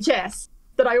VHS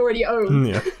that I already own.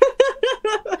 Yeah.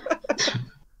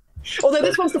 Although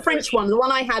this one's the French one. The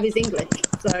one I have is English,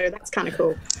 so that's kind of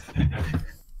cool.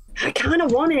 I kind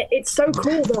of want it. It's so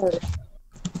cool, though.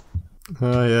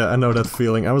 Yeah, I know that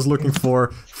feeling. I was looking for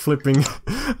a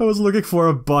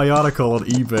Bionicle on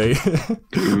eBay.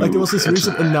 Like, there was this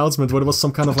recent announcement where there was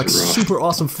some kind of like super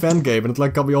awesome fan game, and it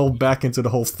like got me all back into the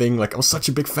whole thing. Like, I was such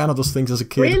a big fan of those things as a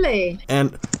kid. Really?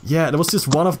 And yeah, there was just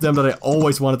one of them that I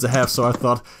always wanted to have, so I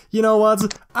thought, you know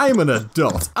what? I'm an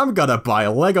adult. I'm gonna buy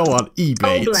a Lego on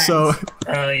eBay. So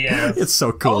yeah. It's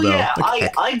so cool though. Yeah,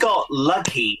 like, I got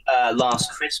lucky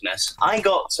last Christmas. I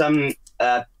got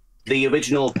the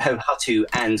original Pohatu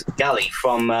and Galley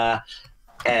from a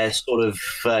sort of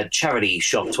charity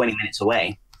shop 20 minutes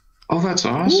away. Oh, that's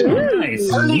awesome.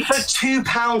 Nice. Only for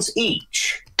 £2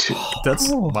 each. That's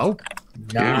wow.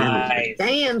 Nice.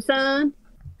 Damn, son.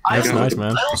 That's nice,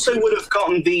 man. I also would have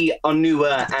gotten the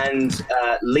Onua and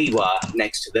Liwa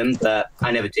next to them, but I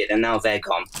never did, and now they're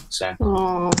gone. So.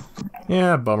 Aww.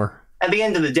 Yeah, bummer. At the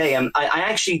end of the day, I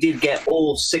actually did get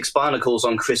all 6 barnacles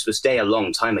on Christmas Day a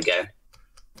long time ago.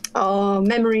 Oh,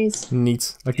 memories.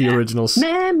 Neat, like the originals.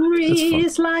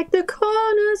 Memories like the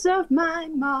corners of my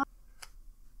mind.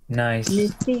 Nice.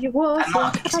 Misty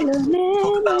watercolor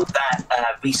about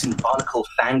that recent Barnacle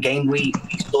fan game we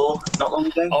saw not long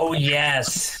ago. Oh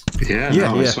yes. Yeah.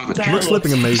 I saw the it looks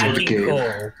flipping amazing.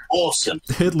 Cool. Awesome.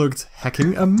 It looked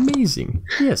hecking amazing.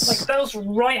 Yes. Like, that was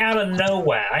right out of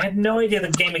nowhere. I had no idea the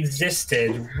game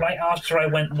existed. Right after I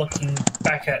went looking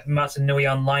back at Matanui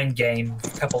Online game a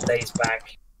couple days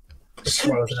back.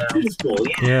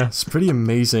 Yeah, it's pretty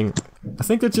amazing. I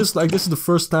think that just like this is the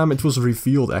first time it was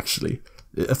revealed actually.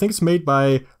 I think it's made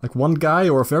by like one guy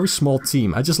or a very small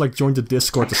team. I just like joined the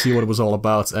Discord to see what it was all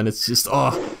about, and it's just it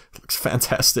looks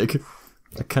fantastic.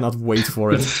 I cannot wait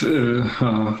for it.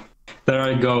 There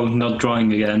I go, not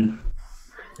drawing again.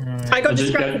 I got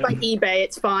distracted by eBay.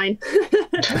 It's fine.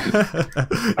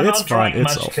 I'm not drawing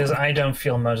much because I don't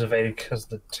feel motivated because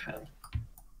the town.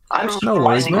 I'm no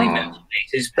worries, man.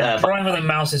 Drawing with a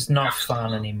mouse is not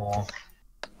fun anymore.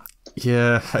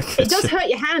 Yeah, I It get does you. hurt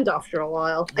your hand after a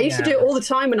while. I used to do it all the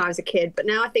time when I was a kid, but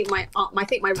now I think my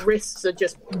wrists are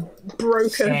just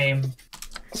broken.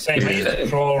 Same. I used to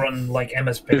draw on like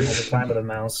MS Paint all the time with a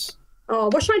mouse. Oh,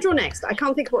 what should I draw next? I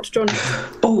can't think of what to draw next.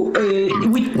 Oh,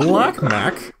 Black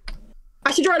Mac.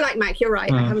 I should draw a like Mac. You're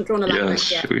right. I haven't drawn a like Mac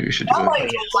Yes, yet. we should do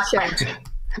that.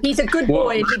 He's a good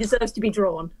boy and he deserves to be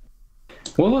drawn.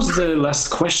 What was the last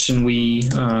question we?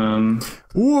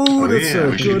 Ooh, that's yeah, a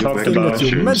we should good talk thing about that you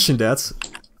shoes. mentioned that.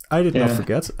 I did not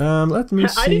forget. Let me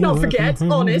see. I did not forget,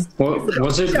 honest.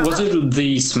 Was it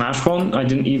the Smash one? I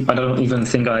don't even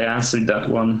think I answered that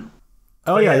one.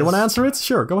 Oh yeah, you want to answer it?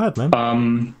 Sure, go ahead,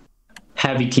 man.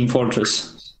 Heavy Team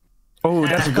Fortress. Oh,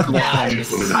 that's a good one.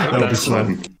 That would be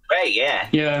fun. Great, yeah.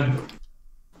 Yeah.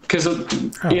 Because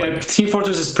Team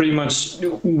Fortress is pretty much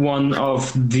one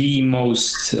of the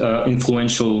most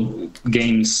influential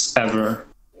games ever.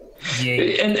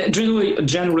 Yeah. And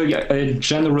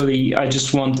generally, I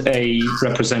just want a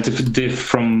representative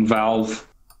from Valve.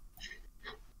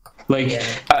 Like,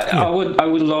 I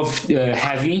would love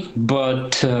Heavy,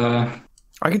 but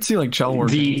I could see like Shell work.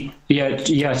 Shell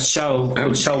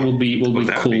will be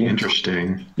That'd cool. be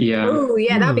interesting. Yeah. Oh,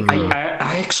 yeah, that'd be cool.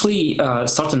 I actually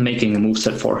started making a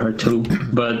moveset for her too,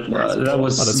 but that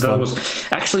was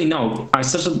actually no. I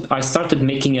started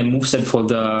making a moveset for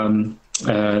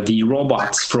the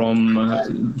robots from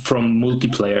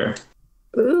multiplayer.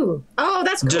 Ooh. Oh,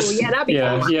 that's cool. Yeah, that'd be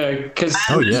cool. Yeah, because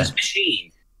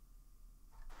Machine.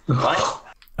 What?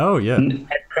 Oh yeah. The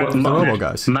Robo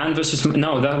guys. Man versus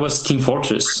that was Team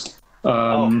Fortress.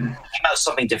 About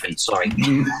something different. Sorry.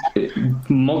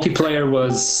 Multiplayer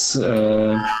was.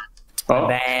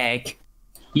 Back.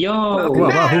 Yo.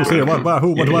 Wow, who's here?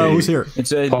 Who's here? It's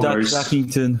Duck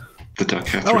Duckington. The duck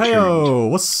have Oh heyo,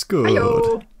 what's good?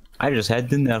 Heyo. I just had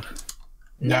dinner.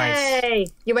 Nice. Yay!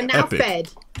 You are now Epic. fed.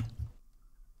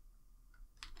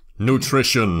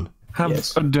 Nutrition.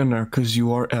 Have a dinner, cause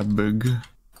you are a big.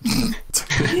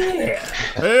 Hey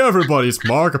everybody, it's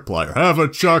Markiplier. Have a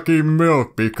Chucky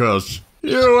milk because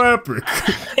you're epic.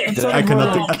 I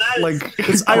cannot think. Like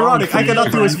It's ironic. I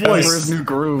cannot do his For voice. his new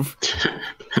groove.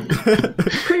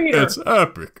 It's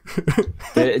epic.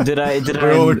 Did I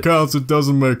By all accounts, it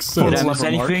doesn't make sense. Did I miss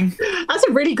anything? That's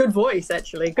a really good voice,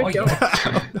 actually. Good job.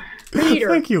 Peter.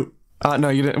 Thank you. No,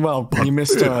 you didn't. Well, you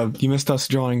missed us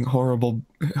drawing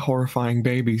horrifying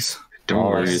babies. Don't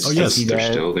worry, yes.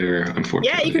 they're still there, unfortunately.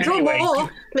 Yeah, you can draw more.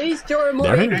 Please draw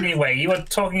more. There. Anyway, you were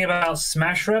talking about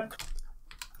Smash Rep?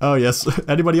 Oh yes.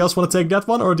 Anybody else want to take that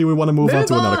one, or do we want to move on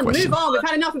to another question? Move on. We've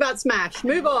had enough about Smash.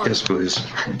 Move on. Yes, please.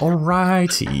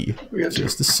 Alrighty.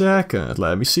 Just a second.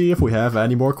 Let me see if we have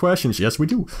any more questions. Yes, we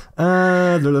do.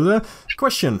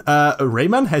 Question.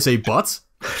 Rayman has a butt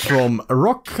from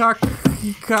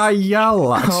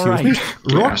Rockakayala. Alright.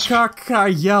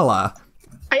 Rockakayala.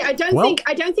 I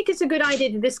don't think it's a good idea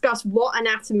to discuss what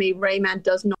anatomy Rayman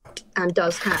does not and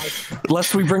does have.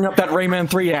 Lest we bring up that Rayman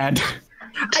 3 ad.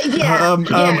 We are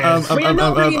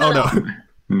not bringing that up.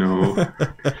 No,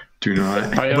 do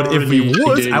not. But if we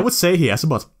would, I would say he has a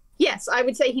butt. Yes, I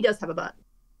would say he does have a butt.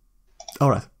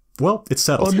 Alright. Well, it's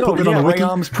settled. Oh no, Put it on the wiki.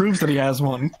 Ray proves that he has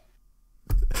one.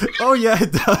 Oh yeah,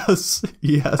 it does.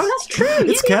 Yes. Oh, that's true.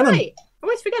 It's You're canon. right. I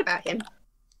always forget about him.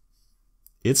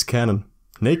 It's canon.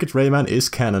 Naked Rayman is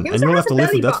canon, He and also you'll has have to a live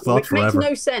belly with that button, thought which forever. makes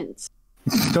no sense.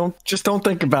 Don't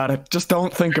think about it. Just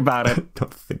don't think about it.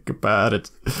 Don't think about it.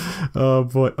 Oh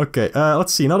boy. Okay.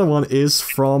 Let's see. Another one is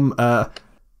from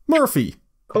Murphy.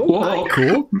 Whoa.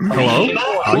 Cool.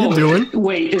 Hello. How you doing?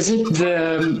 Wait, is it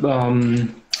the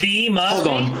Team Hold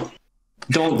on.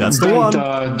 That's the one.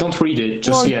 Don't read it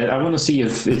just yet. I want to see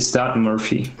if it's that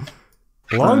Murphy.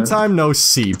 Long time no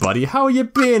see, buddy. How you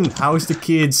been? How's the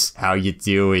kids? How you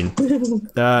doing?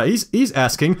 He's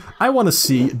asking, I want to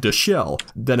see the shell.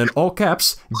 Then in all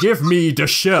caps, give me the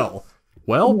shell.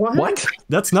 Well, What?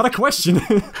 that's not a question.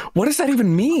 What does that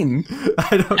even mean?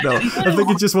 I don't know. I think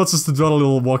it just wants us to draw a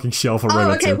little walking shell for Oh,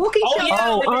 Rayman okay. too. Walking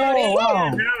shell.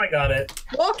 Now I got it.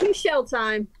 Walking shell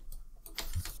time.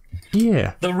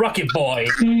 Yeah. The Rocket Boy.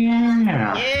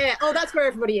 Yeah. Yeah. Oh, that's where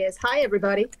everybody is. Hi,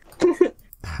 everybody.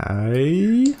 Hi. I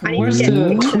need Where's to get the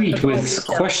picture tweet of the with walking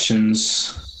shell.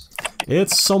 questions?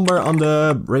 It's somewhere on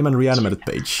the Rayman Reanimated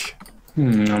page.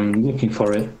 I'm looking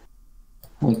for it.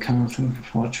 I can't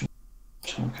watch.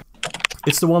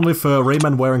 It's the one with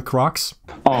Rayman wearing Crocs.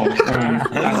 Oh,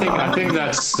 I think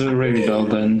that's really well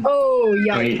then. Oh,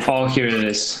 yeah. Wait, here it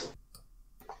is.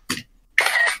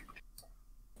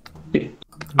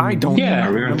 I don't Yeah.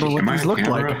 remember what Am I these on look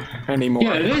camera? like anymore.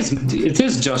 Yeah, it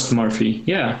is just Murphy.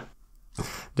 Yeah,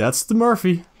 That's the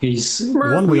Murphy. he's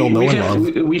One we all know and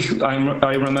love.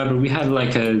 I remember we had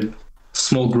like a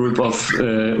small group of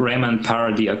Rayman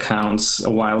parody accounts a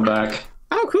while back.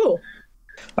 Oh, cool.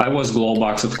 I was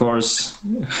Globox, of course.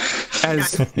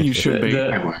 As you should be.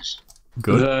 I was.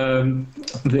 Good.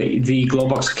 The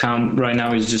Globox account right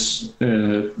now is just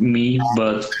me,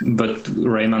 but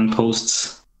Rayman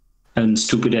posts and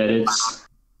stupid edits.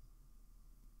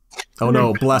 Oh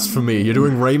no, blasphemy. You're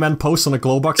doing Rayman posts on a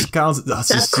Globox account?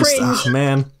 That's cringe.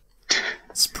 Man.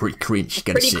 It's pretty cringe.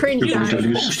 Gotta Pretty say. cringy. You're going to guys.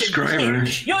 lose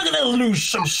subscribers. You're gonna lose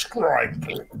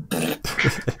subscribers.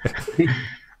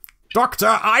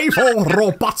 Dr. Ivo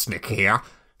Robotnik here.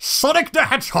 Sonic the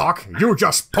Hedgehog, you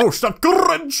just posted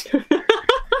cringe! You're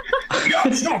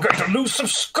going to lose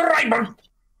subscribers.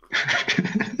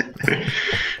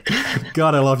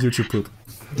 God, I love YouTube poop.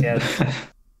 Yes.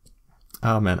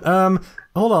 Oh man.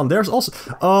 Hold on. There's also.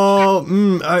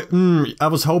 I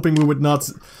was hoping we would not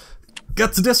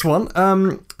get to this one.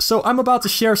 So I'm about to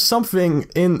share something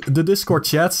in the Discord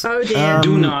chat. Oh dear.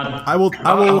 Do not. I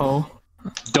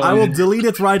will delete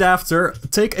it right after.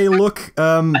 Take a look.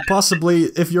 Possibly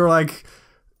if you're like.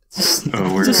 Just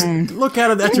look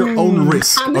at it at your own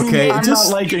risk. Okay. I'm just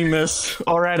not liking this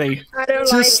already. I don't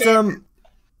just like it.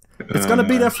 It's gonna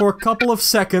be there for a couple of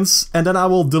seconds, and then I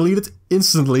will delete it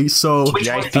instantly. So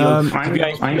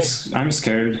I'm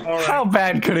scared. How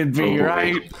bad could it be,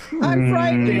 right? I'm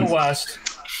frightened. The worst.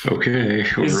 Okay.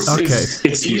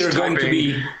 It's either going to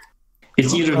be.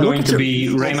 It's either going to be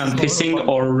Rayman pissing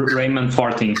or Rayman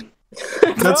farting.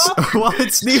 Well,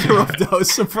 it's neither of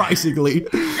those, surprisingly.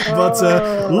 But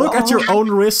look at your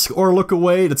own risk or look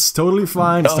away. That's totally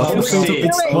fine. It's not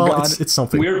it's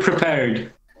something. We're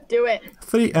prepared. Do it.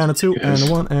 3 and a 2 and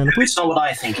a 1 and a 3. It's not what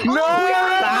I think.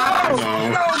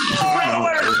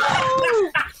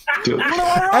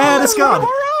 And it's gone.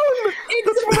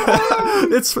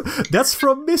 That's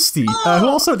from Misty, who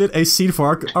also did a scene for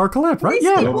our collab, right?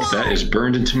 Yeah. Oh, that is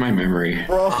burned into my memory.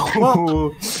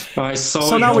 Well, I saw.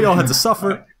 So now we all had to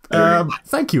suffer.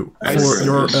 Thank you for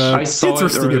your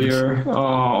interesting image.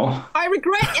 Oh. I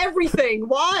regret everything.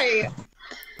 Why?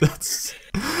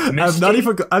 I'm just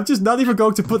not even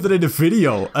going to put that in the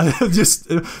video. Just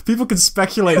people can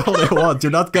speculate all they want.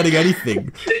 You're not getting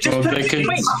anything. Just put a picture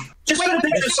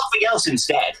of something else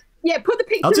instead. Yeah, put the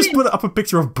picture. I'll just put up a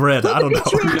picture of bread. I don't know.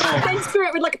 Censor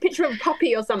it with like a picture of a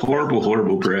puppy or something.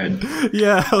 Horrible bread.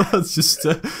 Yeah, let's just.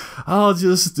 I'll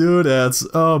just do that.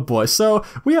 Oh boy. So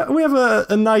we have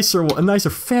a nicer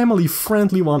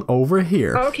family-friendly one over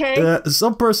here. Okay.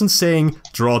 Some person saying,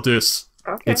 "Draw this."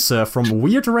 Okay. It's from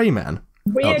Weird Rayman.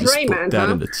 Weird Rayman, put that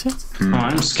in the chat. Oh,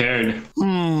 I'm scared.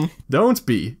 Don't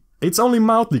be. It's only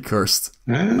mildly cursed.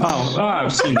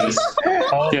 I've seen this.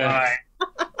 Yeah.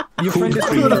 Your friend is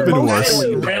could have been worse.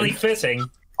 Really fitting.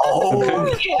 Oh,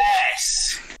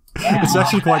 yes! It's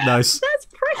actually quite nice. That's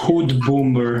pretty.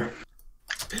 Hoodboomer.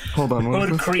 Hold on.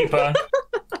 Hood creeper.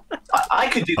 I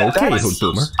could do that. Okay,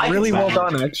 Hoodboomer. Really well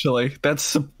done, actually.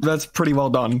 That's pretty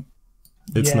well done.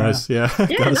 It's nice, yeah.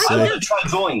 Gotta I'm say. going to try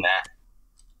drawing that.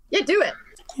 Yeah, do it.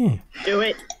 Yeah. Do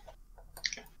it.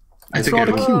 It's draw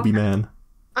the QB man.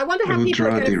 I wonder how people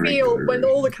are going to feel when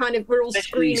all the we're all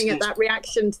screaming at that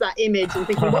reaction to that image and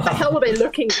thinking, what the hell are they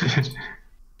looking at?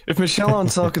 If Michelle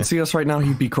Ancel could see us right now,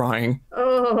 he'd be crying.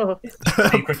 Oh.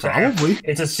 Probably.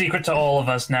 It's a secret to all of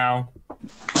us now.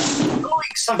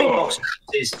 Drawing something boxes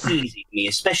is easy for me,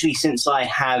 especially since I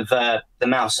have the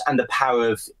mouse and the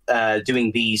power of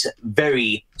doing these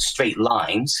very straight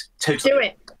lines. Totally. Do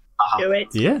it. Do it.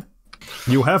 Yeah.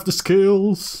 You have the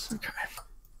skills.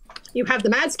 You have the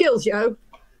mad skills, yo.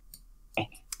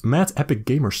 Mad epic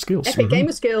gamer skills. Epic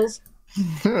gamer skills.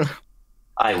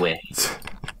 I win.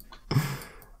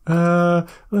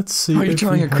 Let's see. Oh, you're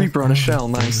drawing a creeper on a shell.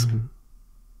 Nice.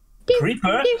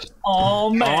 Creeper? Oh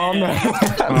man.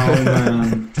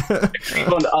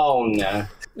 Oh no.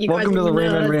 Welcome to the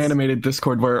Rayman Reanimated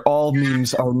Discord, where all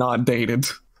memes are not dated.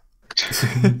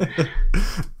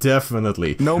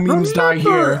 Definitely. No memes die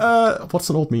here.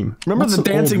 What's an old meme? Remember What's the an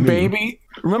old dancing meme? baby?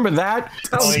 Remember that?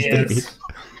 Oh yes.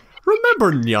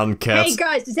 Remember Nyan Cat? Hey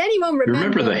guys, does anyone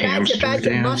remember the Badger hamster Badger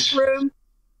dance? Mushroom?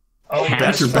 Oh,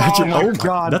 Badger. Oh my Oh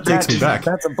god, that takes me back.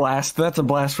 That's a blast. That's a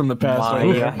blast from the past.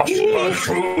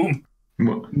 Mushroom.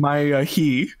 My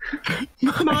he.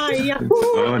 My.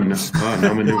 Oh no,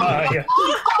 Yeah.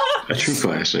 a true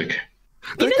classic.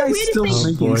 That guy's still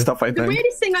making boy. stuff, I The think.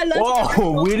 weirdest thing I learned.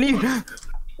 Whoa, really?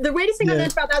 The weirdest thing I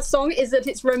learned about that song is that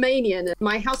it's Romanian.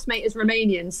 My housemate is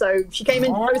Romanian, so she came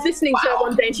in. I was listening to her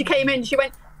one day, and she came in. And she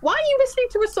went, "Why are you listening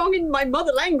to a song in my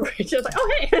mother language?" I was like, "Oh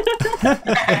hey."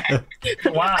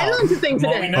 Wow. I learned a thing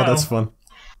Well, today. we know. Oh, that's fun.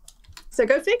 So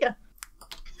go figure.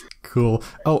 Cool.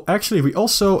 Oh, actually, we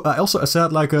also I also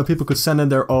said like people could send in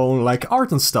their own like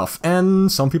art and stuff, and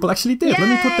some people actually did. Let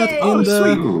me put that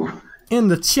in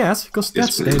the chat because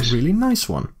that's a really nice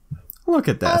one. Look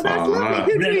at that. Oh, that's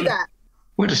lovely. Who drew that?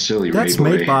 What a silly That's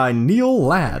Ray boy. made by Neil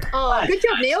Ladd. Oh, good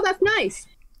job, Neil. That's nice.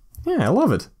 Yeah, I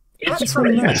love it. It's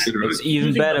really nice. It's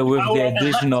even better with the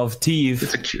addition of teeth.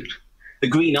 It's cute. The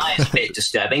green eye is a bit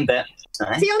disturbing, but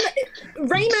See, on the,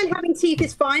 Rayman having teeth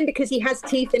is fine because he has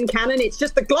teeth in canon. It's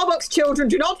just the Globox children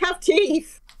do not have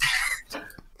teeth.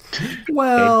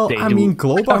 Well, I mean,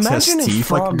 Globox has Imagine if teeth.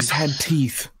 frogs had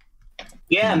teeth.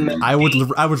 yeah, I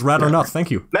would rather not.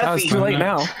 Thank you. It's too late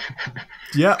now.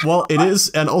 Yeah, well, it is,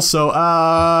 and also,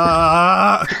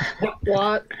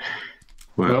 What?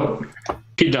 Well,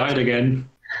 he died again.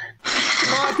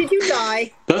 Oh, did you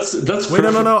die? That's wait,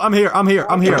 no, I'm here.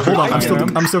 Hold on,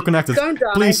 I'm still connected. Don't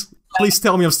die. Please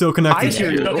tell me I'm still connected. I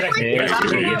hear you.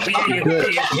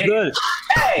 Good.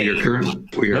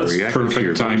 We are reacting to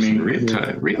your timing.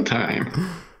 Real time.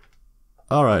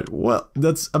 All right. Well,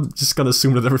 I'm just gonna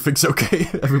assume that everything's okay.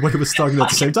 Everybody was talking at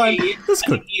the same time. That's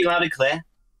good. You loud and clear.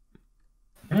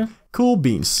 Cool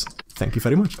beans. Thank you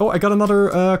very much. Oh, I got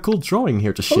another cool drawing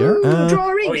here to share. Ooh,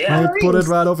 drawings. Oh, yeah. I put it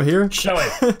right over here. Show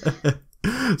it.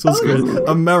 So it's good.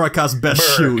 America's Best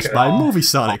Shoes by Movie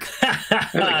Sonic.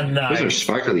 Those are Nice.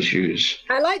 sparkly shoes.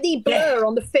 I like the blur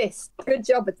on the fist. Good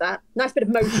job with that. Nice bit of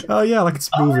motion. Oh yeah, like it's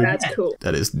moving. That's cool.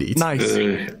 That is neat. Nice.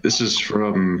 This is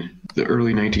from the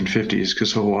early 1950s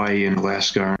because Hawaii and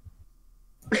Alaska.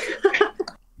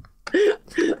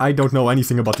 I don't know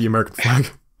anything about the American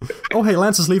flag. Oh hey,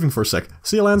 Lance is leaving for a sec.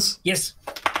 See you, Lance. Yes.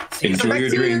 Enjoy your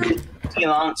drink. See you,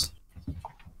 Lance.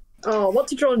 Oh, what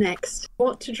to draw next?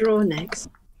 What to draw next?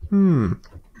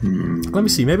 Let me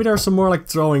see. Maybe there are some more like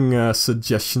drawing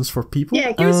suggestions for people.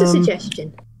 Yeah, give us a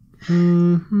suggestion.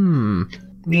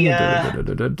 We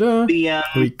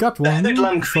got one The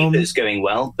Glum from... Creeper's going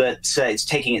well, but it's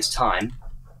taking its time.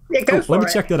 Yeah, go for let it.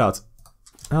 me check that out.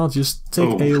 I'll just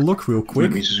take a look real quick.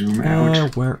 Let me zoom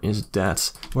out. Where is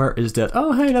that? Where is that?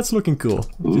 Oh, hey, that's looking cool.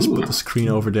 Just put the screen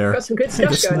over there. Got some good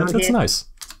stuff going on that's here. nice.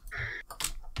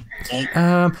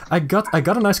 I got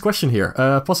a nice question here.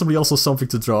 Possibly also something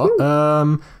to draw.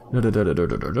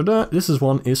 This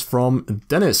one is from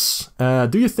Dennis.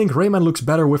 Do you think Rayman looks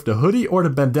better with the hoodie or the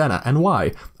bandana, and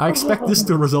why? I expect this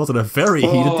to result in a very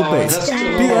heated debate.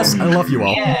 P.S. I love you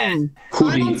all. I'm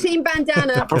on Team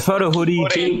Bandana. Prefer the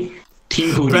hoodie.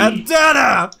 Team hoodie.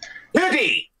 Bandana!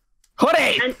 Hoodie!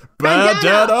 Hoodie! And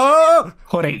Bandana!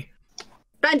 Hoodie.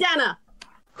 Bandana.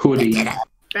 Hoodie.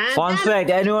 Fun fact,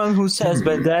 anyone who says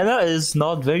bandana is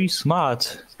not very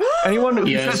smart. Anyone who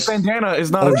says bandana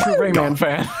is not a true Rayman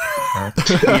fan.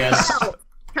 Yes.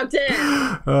 How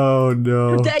dare! Oh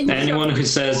no. How dare you? Anyone who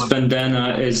says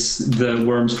bandana is the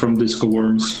worms from Disco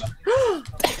Worms.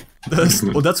 That's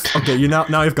okay.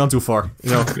 Now you've gone too far.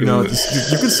 You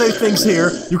can say things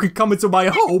here. You can come into my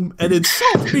home and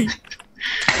insult me.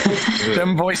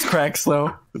 Them voice cracks,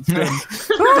 though. It's good. I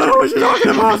don't know what you're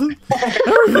talking about.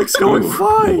 Everything's going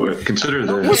fine. Consider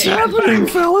this. What's happening,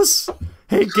 fellas?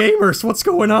 Hey, gamers, what's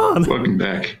going on? Welcome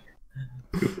back.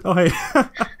 Oh, hey.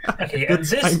 Okay, and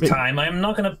this time I'm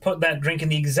not going to put that drink in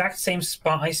the exact same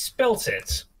spot I spilt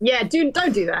it. Yeah, dude,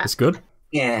 don't do that. That's good.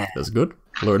 Yeah. That's good.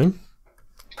 Learning.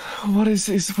 What is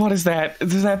that?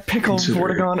 Is that Pickle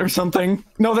Vortigon or something?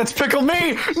 No, that's Pickle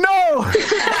me! No!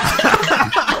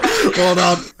 Hold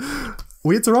on.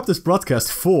 We interrupt this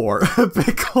broadcast for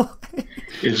Pickle.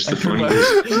 It's the funniest.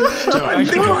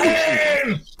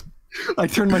 I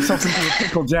turned myself into a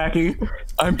pickle, Jackie.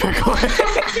 I'm Pickle.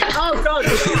 Oh god.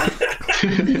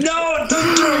 No,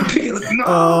 don't do it. No.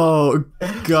 Oh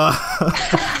god.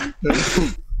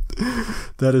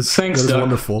 That is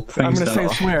wonderful. I'm gonna say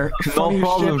swear. No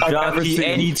problem, Jackie,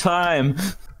 anytime.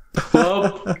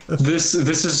 Well, this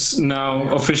is now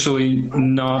officially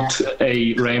not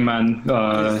a Rayman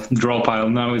draw pile.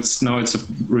 Now it's a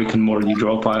Rick and Morty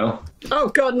draw pile. Oh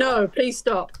god, no! Please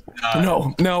stop.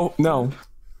 No.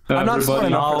 I'm not smart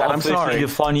enough for that. I'm sorry. The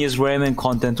funniest Rayman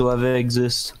content to ever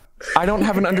exist. I don't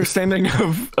have an understanding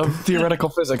of theoretical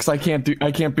physics. I can't be a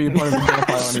part of the draw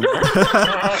pile anymore.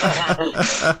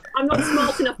 I'm not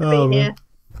smart enough to be here.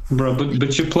 Bro,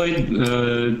 but you played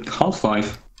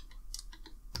Half-Life.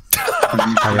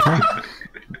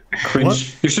 Cringe.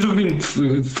 What? You should have been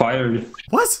fired.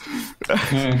 What?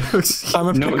 Yeah. I'm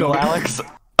a Pickle, Alex.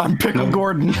 I'm Pickle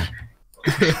Gordon.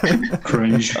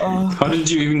 Cringe. How did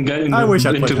you even get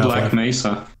into Black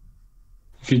Mesa?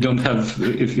 if you don't have,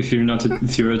 if you're not a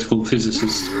theoretical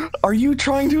physicist. Are you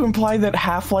trying to imply that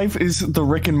Half-Life is the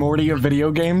Rick and Morty of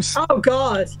video games? Oh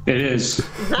God. It is.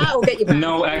 That'll get you back.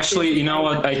 No, actually, you know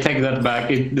what? I take that back.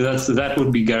 That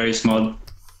would be Gary's mod.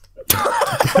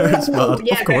 Gary's mod,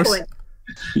 Yeah, of course.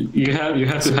 You have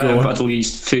to have at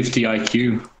least 50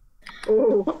 IQ.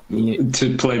 Ooh.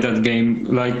 To play that game.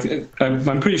 Like,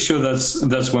 I'm pretty sure that's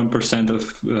 1%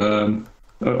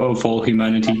 of all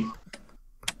humanity.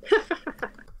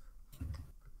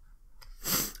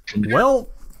 Well,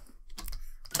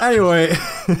 anyway.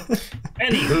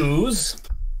 Anywho's.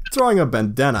 Throwing a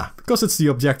bandana, because it's the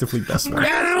objectively best one.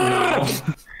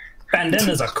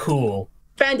 Bandanas are cool.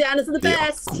 Bandanas are the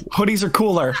best. Hoodies are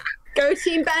cooler. Go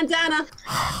team bandana.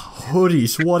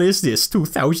 Hoodies, what is this?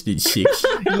 2006?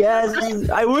 Yes,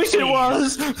 I wish it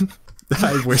was.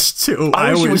 I wish too.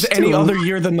 I wish it was any too. other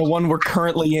year than the one we're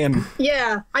currently in.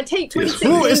 Yeah, I take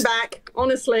 2016 back,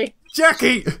 honestly.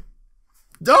 Jackie!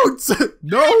 Don't!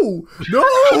 No!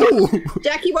 No!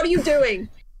 Jackie, what are you doing?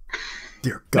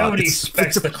 Dear God. Nobody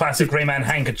expects the classic Rayman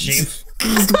handkerchief.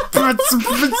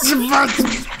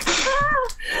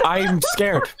 I'm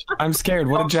scared. I'm scared.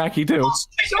 What did Jackie do?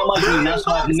 It's on my room now, so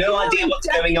I have no idea what's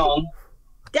going on.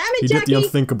 Damn it, He did Jackie! the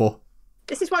unthinkable.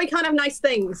 This is why we can't have nice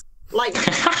things. Like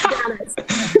bananas.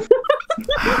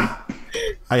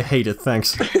 I hate it,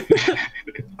 thanks.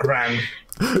 Grand.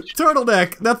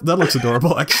 Turtleneck! That looks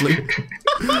adorable, actually.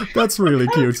 That's really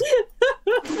cute.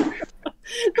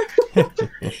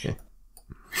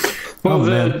 Well,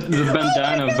 the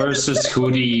bandana versus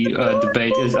hoodie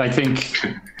debate is, I think,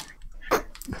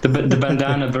 the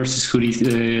bandana versus hoodie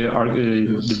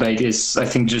debate is, I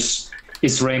think, just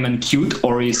is Rayman cute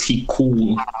or is he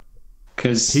cool?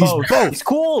 Because he's both. He's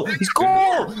cool. He's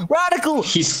cool. Radical.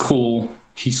 He's cool.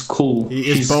 He's cool. He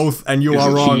is both, and you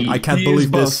are wrong. I can't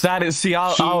believe this. That is. See,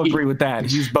 I'll agree with that.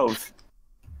 He's both.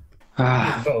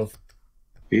 Both.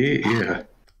 Yeah.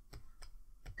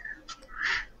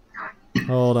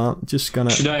 Hold on, just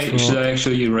gonna. Should I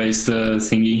actually erase the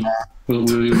thingy? Will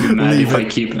you be mad if I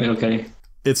keep? Okay.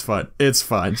 It's fine. It's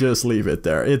fine. Just leave it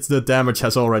there. It's the damage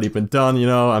has already been done. You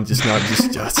know. I'm just not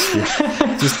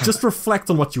just reflect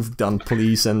on what you've done,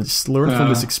 please, and just learn from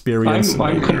this experience.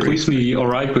 I'm completely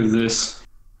alright with this.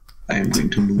 I am going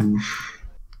to move.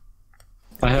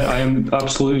 I am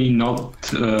absolutely not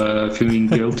feeling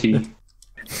guilty.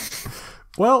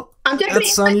 Well, I'm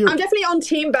definitely on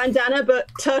team bandana, but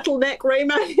turtleneck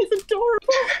Rayman is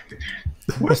adorable.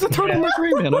 Where's the turtleneck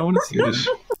Rayman? I want to see Yes.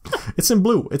 It's in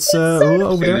blue. It's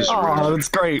over there. Oh, that's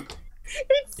great.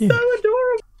 It's so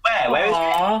adorable. Where is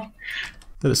it?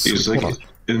 That is He's so like cool.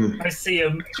 in, I see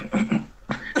him.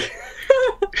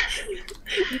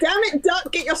 Damn it, Duck!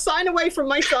 Get your sign away from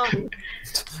my son.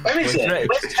 Where is it?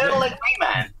 Where's Turtleneck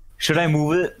Rayman? Should I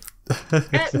move it?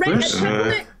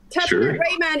 Turtleneck sure.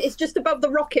 Rayman is just above the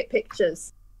rocket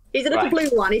pictures. He's a little blue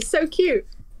one. He's so cute.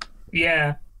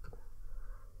 Yeah.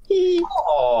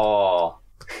 Oh.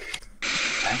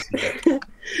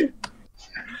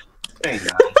 Very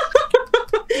nice.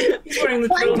 He's wearing the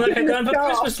turtleneck I got him for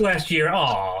Christmas last year.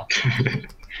 Aw.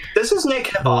 Does his neck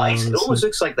have eyes? It almost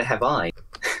looks like they have eyes.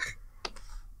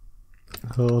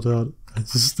 Hold on. I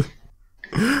just.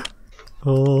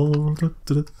 Oh.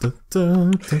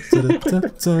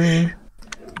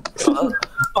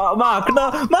 Mark,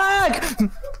 no, Mark!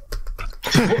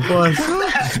 What?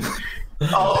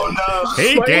 Oh no!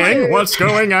 Hey gang, what's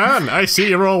going on? I see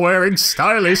you're all wearing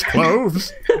stylish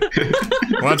clothes.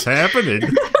 What's happening?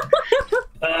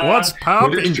 What's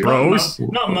popping, bros?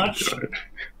 Not much.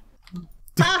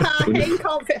 Haha, Hayn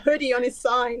can't fit hoodie on his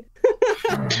sign.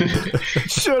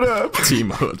 Shut up. Team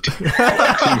Hood.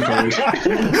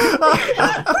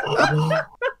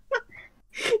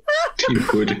 Team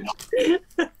Hood.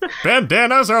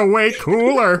 Bandanas are way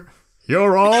cooler.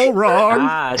 You're all wrong.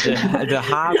 The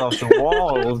heart of the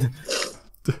world.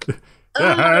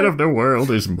 The heart of the world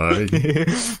is mine.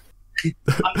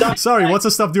 Sorry, once I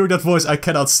stop doing that voice, I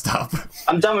cannot stop.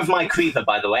 I'm done with my creeper,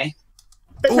 by the way.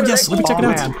 Oh yes, let me check it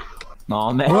out.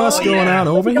 Oh man. What's going on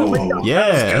over here?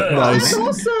 Yeah, nice.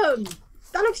 That's awesome.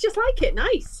 That looks just like it.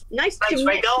 Nice. Nice Thanks,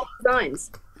 Rachel.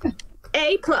 designs.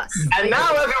 A+. And now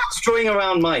everyone's drawing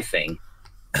around my thing.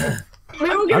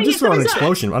 I'm just throwing an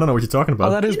explosion. I don't know what you're talking about.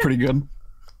 Oh, that is pretty good.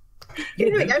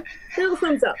 Here we go. Little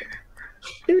thumbs up.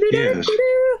 Yes.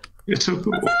 It's so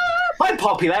cool. My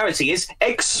popularity is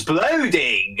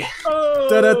exploding. Help.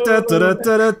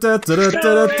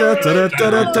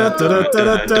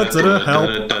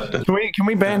 Can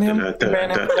we ban him?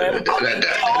 Ban him for that?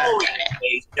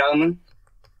 Ladies and gentlemen.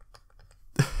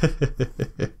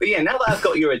 But yeah, now that I've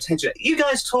got your attention, you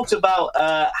guys talked about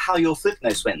how your flip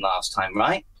notes went last time,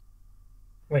 right?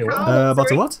 Wait, what? About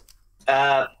the what?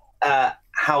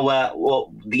 How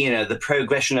well, the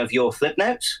progression of your flip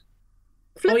notes.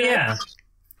 Oh yeah.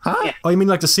 Huh? Yeah. Oh, you mean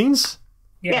like the scenes?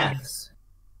 Yes.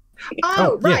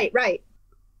 Oh, yeah. right.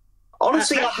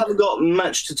 Honestly, I haven't got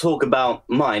much to talk about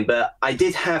mine, but I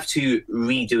did have to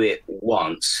redo it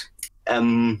once.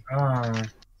 Ah.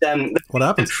 What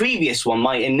happened? The previous one,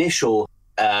 my initial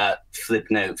flip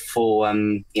note for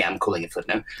I'm calling it flip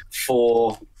note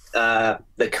for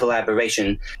the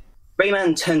collaboration,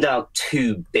 Rayman turned out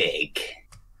too big,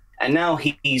 and now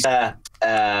he's a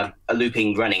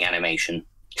looping running animation.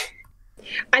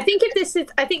 I think this is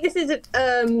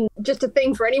just a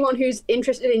thing for anyone who's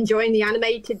interested in joining the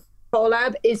animated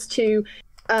collab is to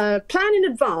plan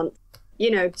in advance.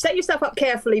 Set yourself up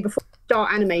carefully before you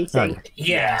start animating. Right.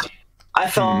 Yeah. I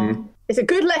found It's a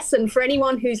good lesson for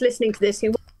anyone who's listening to this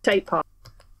who wants to take part.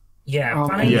 Yeah. Oh,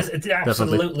 Planning yeah, is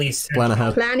absolutely essential. Plan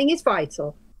ahead. Planning is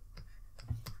vital.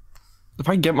 If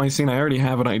I get my scene, I already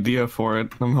have an idea for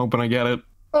it. I'm hoping I get it.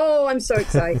 Oh, I'm so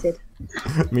excited.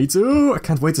 Me too. I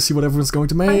can't wait to see what everyone's going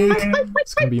to make.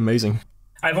 It's going to be amazing.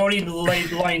 I've already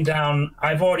lined down.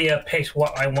 I've already picked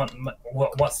what I want,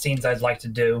 what scenes I'd like to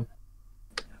do.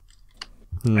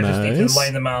 I just need to Nice.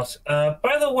 line them out.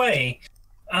 By the way,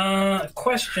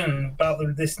 question about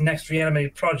this next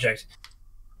Reanimated project.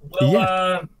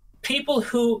 Will people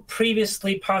who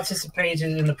previously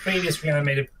participated in the previous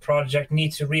Reanimated project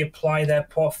need to reapply their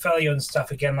portfolio and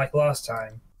stuff again like last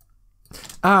time?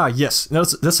 Ah, yes. No,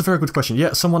 that's a very good question.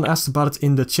 Yeah, someone asked about it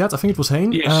in the chat. I think it was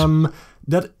Heyn. Yes.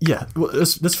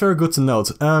 That's very good to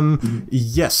note.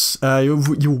 Yes,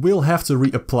 you will have to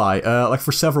reapply, like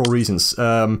for several reasons.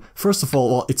 First of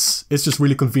all, well, it's just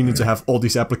really convenient to have all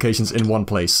these applications in one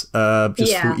place.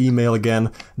 Through email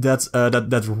again.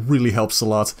 That really helps a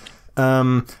lot.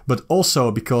 But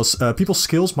also because people's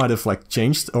skills might have like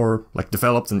changed or like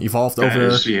developed and evolved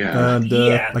over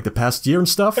the past year and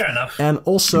stuff. Fair enough. And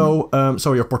also,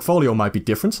 so your portfolio might be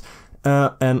different.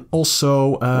 And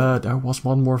also, there was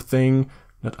one more thing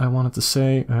that I wanted to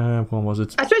say. What was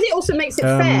it? I suppose it also makes it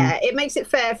fair. It makes it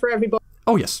fair for everybody.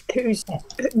 Oh yes. Who's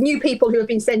new people who have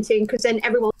been sent in, because then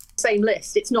everyone's on the same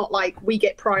list. It's not like we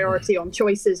get priority on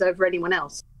choices over anyone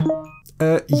else.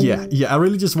 Yeah. I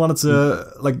really just wanted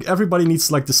to, like, everybody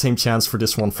needs like the same chance for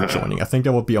this one for joining. I think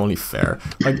that would be only fair.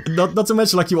 Like, not to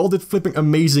mention, like, you all did flipping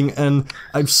amazing, and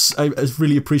I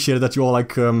really appreciated that you all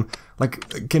like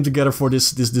came together for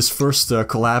this first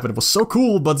collab, and it was so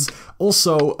cool. But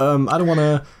also, I don't want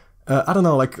to. I don't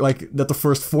know, like that the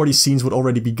first 40 scenes would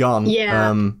already be gone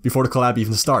before the collab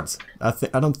even starts.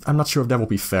 I'm not sure if that would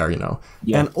be fair,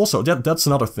 Yeah. And also, that's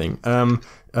another thing.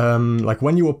 Like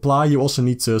when you apply, you also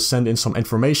need to send in some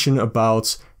information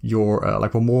about your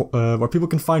where people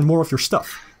can find more of your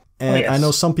stuff. And I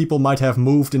know some people might have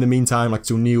moved in the meantime, like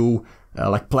to new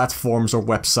like platforms or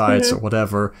websites or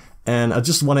whatever. And I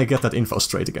just want to get that info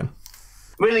straight again.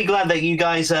 Really glad that you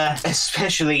guys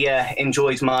especially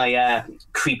enjoyed my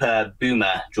creeper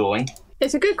boomer drawing.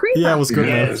 It's a good creeper. Yeah, it was good.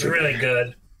 Yeah, Man. it's really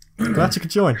good. Glad you could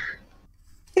join.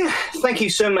 Yeah, thank you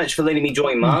so much for letting me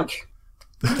join, Mark.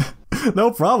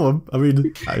 No problem. I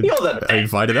mean, I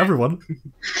invited everyone.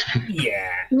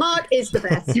 Yeah. Mark is the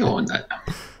best. You're not.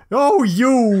 Oh,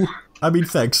 you! I mean,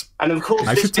 thanks. And of course,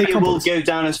 I this should take video will compliments.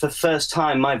 go down as the first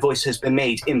time my voice has been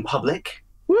made in public.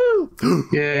 Woo!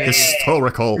 Yay.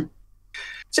 Historical.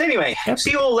 So anyway,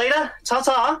 see you all later.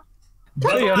 Ta-ta.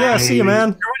 Yeah, see you,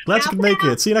 man. Glad you could make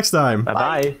it. See you next time.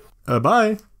 Bye-bye.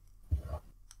 Bye.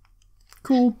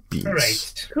 Cool beans.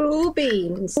 Great. Cool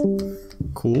beans.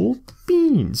 Cool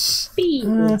beans.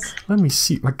 Beans. Let me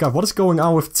see. My God, what is going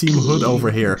on with Team Hood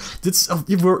over here?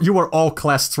 You were all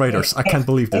class traitors. I can't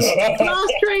believe this. Class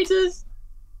traitors.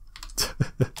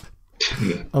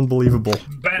 Unbelievable.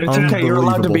 It's okay, you're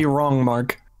allowed to be wrong,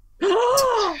 Mark.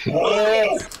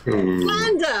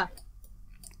 Slander.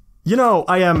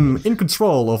 I am in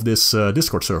control of this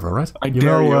Discord server, right? I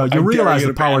dare you. You realize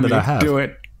the power that I have. Do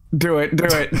it. Do it.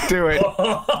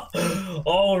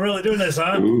 Oh, we're really doing this,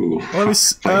 huh? Ooh. Let me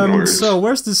so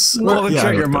where's this? Pull the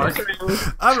trigger, Mark.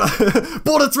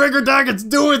 Pull the trigger, Daggett.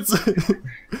 Do it,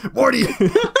 Morty.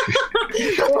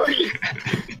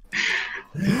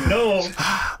 No.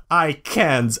 I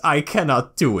can't. I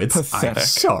cannot do it. Pathetic. I'm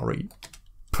sorry.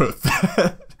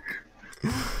 Pathetic.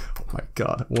 Oh my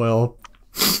God. Well,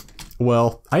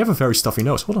 I have a very stuffy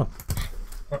nose. Hold on.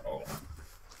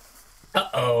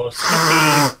 Uh-oh.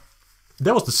 Stuffy.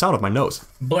 That was the sound of my nose.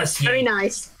 Bless you. Very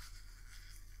nice.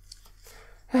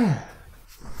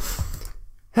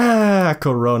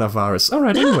 Coronavirus. All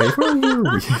right. Anyway, where were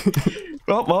we?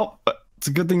 Well, It's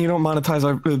a good thing you don't monetize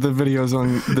the videos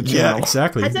on the channel. Yeah,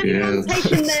 exactly. Has anyone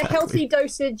taken their healthy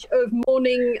dosage of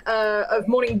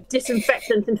morning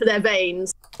disinfectant into their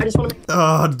veins? I just want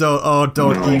to.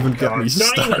 Don't even get me Don't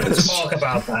started. even talk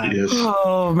about that. Yes.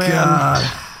 Oh man.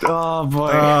 God. Oh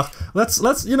boy. Let's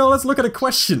look at a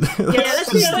question.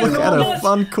 let's just do look at a let's-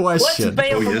 fun Let's question.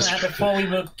 bail from yes. that before we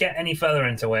will get any further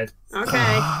into it.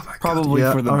 Okay. Probably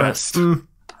Yeah, for the all right. best.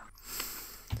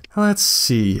 Let's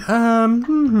see.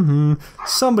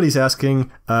 Somebody's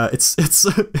asking.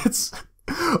 It's.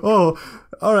 Oh,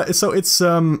 all right. So it's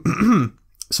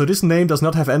So this name does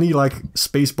not have any like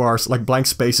space bars, like blank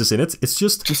spaces in it. It's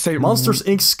just say Monsters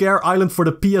Inc. Scare Island for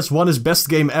the PS1 is best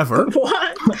game ever.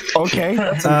 What? Okay.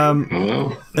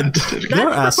 Oh, They're That's the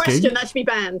asking. question. That should be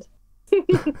banned.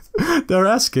 They're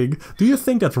asking. Do you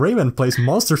think that Rayman plays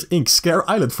Monsters Inc. Scare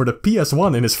Island for the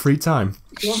PS1 in his free time?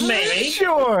 Maybe.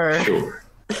 Sure. sure.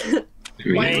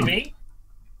 Maybe.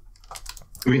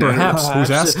 I mean, Perhaps. Who's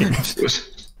asking?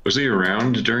 Was he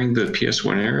around during the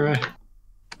PS1 era?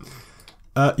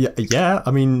 Yeah.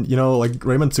 I mean, you know, like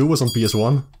Rayman 2 was on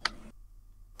PS1.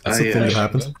 That's the thing that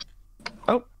happened.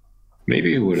 Oh.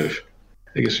 Maybe it would have.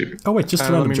 I guess you. Oh wait, just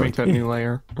Let random me join. make that new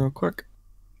layer real quick.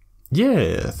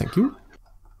 Yeah, thank you.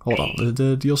 Hold on.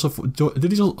 Did he also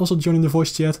join in the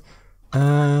voice chat?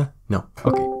 No.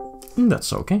 Okay.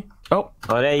 That's okay. Oh,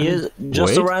 there he is.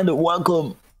 Just Wait. a random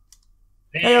welcome.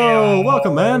 Heyo,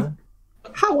 welcome, man.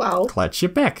 Hello. Glad you're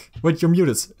back. Wait, you're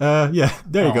muted. Yeah,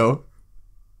 there you go.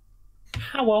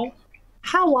 Hello.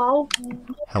 Hello.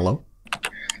 Hello.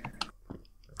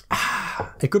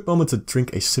 A good moment to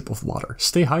drink a sip of water.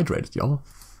 Stay hydrated, y'all.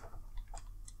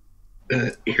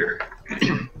 Here.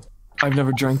 I've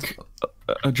never drank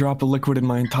a drop of liquid in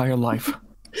my entire life.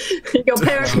 Your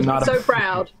parents would be Not a- so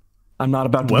proud. I'm not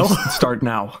about to Well. start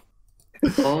now.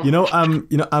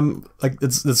 I'm like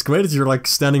it's great that you're like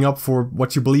standing up for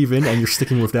what you believe in and you're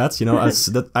sticking with that. You know,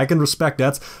 that I can respect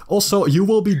that. Also, you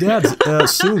will be dead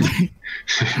soon.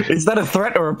 Is that a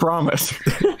threat or a promise?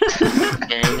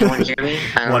 Can anyone hear me?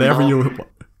 I don't Whatever know. you.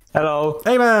 Hello.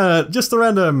 Hey man, just a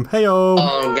random. Heyo.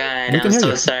 Oh god, We can I'm hear so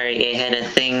you. sorry. It had a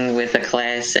thing with the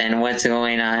class and what's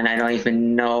going on. I don't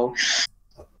even know.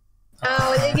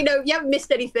 Oh, you know, you haven't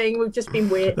missed anything. We've just been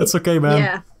weird. That's okay, man.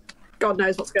 Yeah. God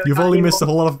knows what's going on. You've only anymore. missed a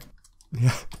whole lot of.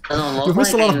 Yeah. Doesn't look You've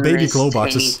missed a like lot I of baby missed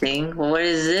Globoxes. anything. What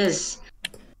is this?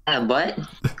 A butt?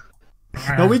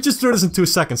 No, we just do this in 2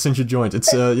 seconds since you joined.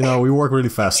 It's you know, we work really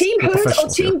fast. Team We're Hood or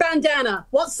professionals Team here. Bandana?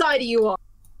 What side are you on?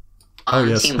 Oh,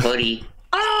 yes. Team Hoodie.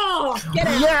 Oh, get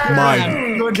it!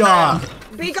 My God.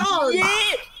 Be gone!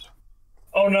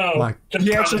 Oh no. My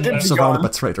You actually did I'm be surrounded gone.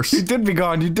 by traitors. You did be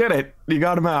gone. You did it. You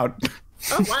got him out.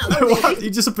 Oh wow! That was What? easy. He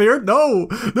disappeared? No!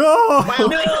 No! Wow, I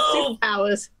got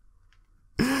superpowers.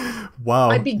 Wow.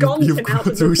 I'd be gone You've him out grown of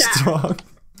the too chat. strong.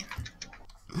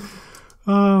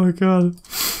 Oh my God.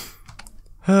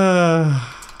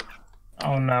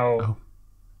 Oh no.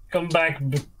 Come back.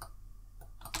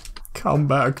 Come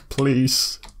back,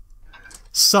 please.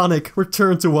 Sonic,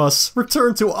 return to us.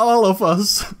 Return to all of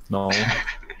us. No.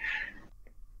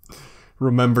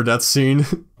 Remember that scene?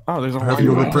 Oh, there's a Or have line.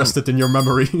 you repressed it in your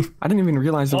memory? I didn't even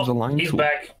realize there was a Oh, line he's tool.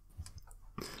 back.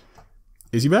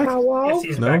 Is he back? Yes,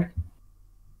 he's No. back.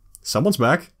 Someone's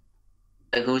back.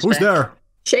 Who's Who's back? there?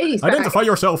 Shady's back. Identify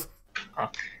yourself.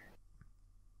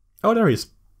 Oh, there he is.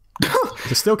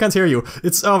 I still can't hear you.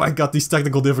 It's oh my God, these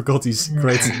technical difficulties.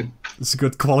 Great. It's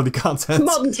good quality content.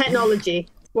 Modern technology.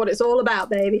 What it's all about,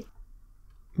 baby.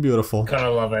 Beautiful. Gotta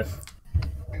love it.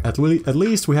 At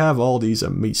least we have all these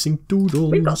amazing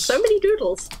doodles. We've got so many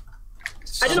doodles.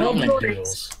 I don't know So what many your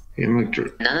doodles.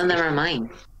 None of them are mine.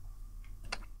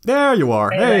 There you are.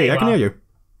 Hey, there Hey, you I can are. hear you.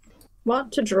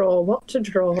 What to draw? What to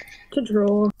draw? What to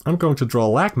draw? I'm going to draw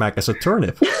Lacmac as a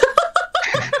turnip.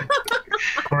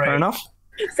 Fair enough.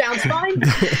 Sounds fine.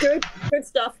 Good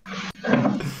stuff.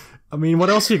 I mean, what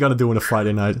else are you gonna do on a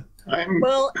Friday night?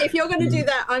 Well, if you're going to do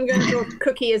that, I'm going to draw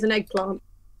Cookie as an eggplant.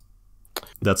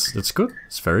 That's good.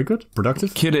 It's very good.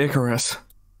 Productive. Kid Icarus.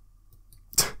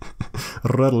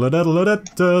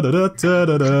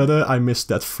 I missed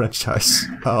that franchise.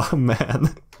 Oh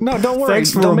man. No, don't worry.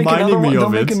 Thanks for They'll make reminding another me one. They'll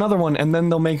of make it. another one, and then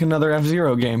they'll make another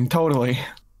F-Zero game. Totally.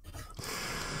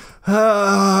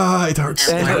 It hurts.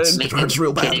 It And hurts. make It hurts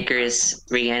real Kid bad. Icarus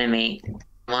reanimate.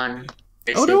 Come on.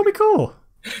 Oh, that would be cool.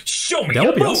 Show me That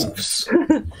your would be awesome. moves.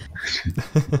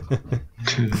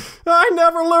 I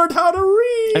never learned how to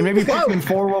read. And maybe Pikmin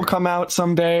 4 will come out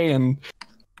someday, and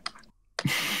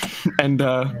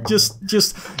just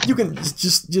you can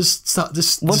just stop.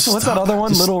 Just what's just that stop. other one?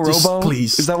 Just- Little just Robo?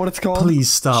 Please, Is that what it's called?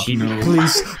 Please stop.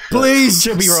 Please, please,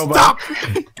 Chibi Robo. stop.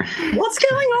 What's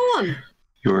going on?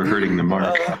 You are hurting the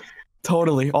mark.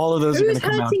 Totally. All of those are going to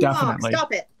come out, definitely.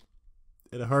 Stop it.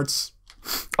 It hurts.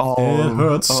 Oh, it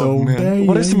hurts so bad.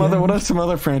 What are some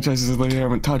other franchises that you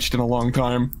haven't touched in a long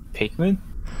time? Pikmin?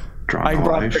 I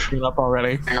brought Pikmin up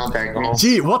already.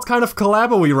 Gee, what kind of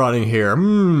collab are we running here?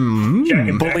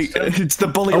 Bully, it's the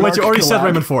Bully. Oh wait, you already collab. said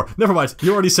Rayman 4. Never mind.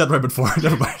 You already said Rayman 4.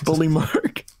 Never mind. Bully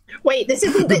Mark. Wait, this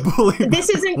isn't this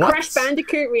isn't What? Crash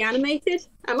Bandicoot Reanimated?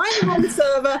 Am I on the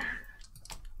server?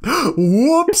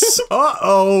 Whoops!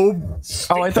 Uh-oh!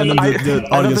 Oh, I thought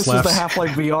this was the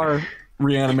Half-Life VR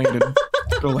Reanimated.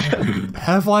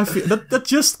 Half-Life... That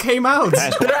just came out!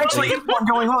 There actually is one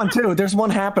going on, too. There's one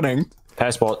happening.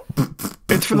 Passport.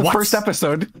 It's for the first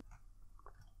episode.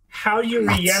 How do you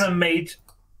reanimate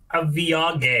a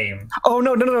VR game? Oh,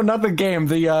 no, not the game.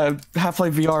 The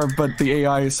Half-Life VR, but the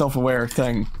AI is self-aware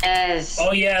thing. Yes.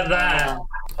 Oh, yeah, that.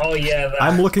 Oh, yeah, that.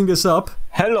 I'm looking this up.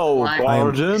 Hello,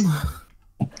 Gordon.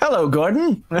 Hello,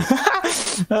 Gordon.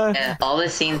 Yeah, all the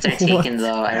scenes are taken,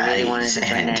 though. I really wanted to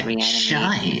try that Reanimated.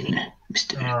 Shine,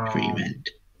 Mr. Freeman.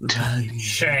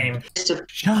 Shame.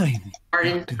 Shine.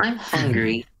 Gordon, I'm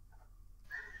hungry.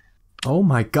 Oh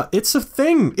my god, it's a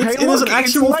thing! It is look, an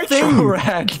actual it's thing!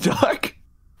 Rag, Duck.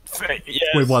 Yes.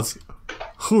 Wait, what?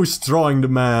 Who's drawing the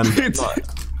man?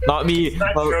 Not me.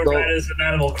 Nitro Rat is an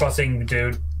Animal Crossing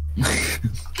dude.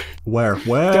 Where?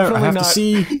 Definitely I have not. to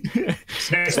see.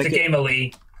 Next to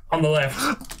Gamerly, on the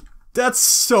left. That's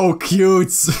so cute!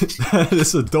 That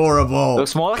is adorable. It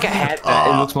looks more like a head.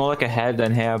 It looks more like a head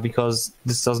than hair because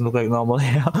this doesn't look like normal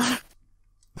hair.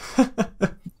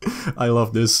 I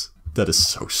love this. That is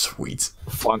so sweet.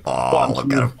 Fun. Oh,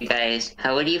 look at him. You guys,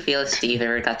 how would you feel if Steve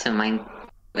ever got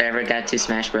to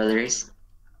Smash Brothers?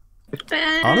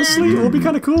 Honestly, it would be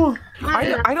kind of cool.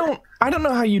 I don't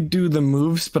know how you do the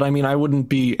moves, but I mean, I wouldn't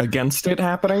be against it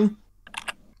happening.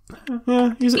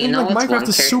 Yeah, You know like, what's Minecraft one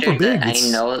is super character big. that I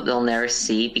It's- know they'll never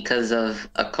see because of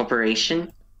a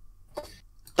corporation?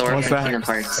 Thor What's from that? Kingdom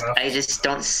Hearts. I just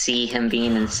don't see him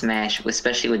being in Smash,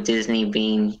 especially with Disney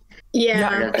being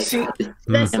part of see, the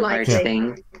that's Kingdom Hearts likely.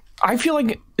 thing. I feel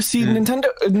like, see,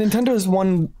 Nintendo's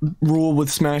one rule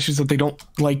with Smash is that they don't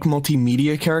like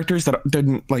multimedia characters that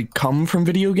didn't, like, come from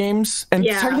video games. And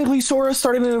Yeah. technically Sora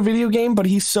started in a video game, but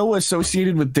he's so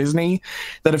associated with Disney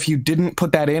that if you didn't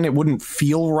put that in, it wouldn't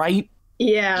feel right.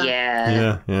 Yeah.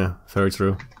 Yeah, very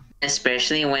true.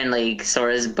 Especially when, like,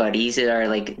 Sora's buddies are,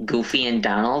 like, Goofy and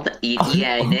Donald.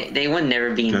 They would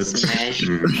never be in Smash.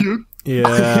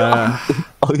 Yeah.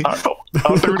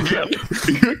 I'll do it again.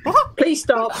 Please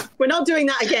stop. We're not doing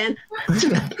that again.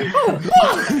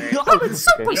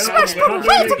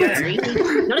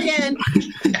 Not again.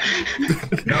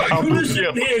 You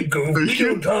listen here, Goof. We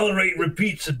don't tolerate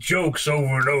repeats of jokes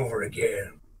over and over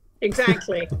again.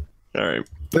 Exactly. All right.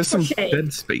 There's some Okay.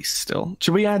 dead space still.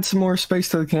 Should we add some more space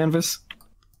to the canvas?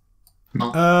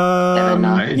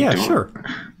 Yeah, sure.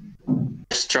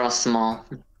 Just draw small.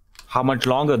 How much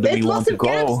longer do There's we want lots to of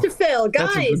gaps go? to fill,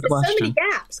 That's a guys. good There's so many question.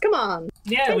 gaps. Come on.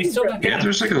 Yeah, we still got Yeah,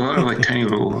 there's like a lot of like tiny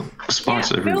little spots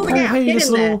Yeah, fill everywhere. the Oh, gap. hey, Get this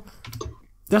in there.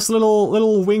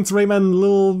 little winged Rayman,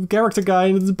 little character guy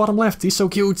in the bottom left. He's so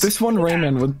cute. This one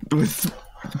Rayman with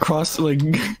cross, like,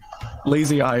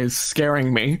 lazy eyes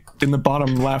scaring me in the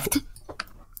bottom left.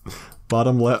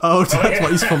 Bottom left. Oh, that's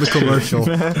why he's from the commercial.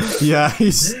 Yeah,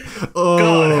 he's. Oh,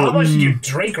 God, how much did you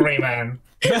drink, Rayman?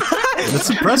 that's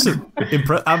impressive.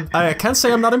 I can't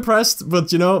say I'm not impressed,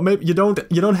 but you know, maybe you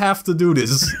don't have to do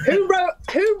this. Who wrote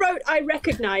I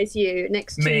recognize you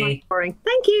next to Me. my drawing?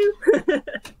 Thank you.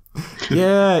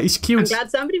 Yeah, he's I'm cute. glad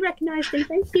somebody recognized me.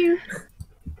 Thank you.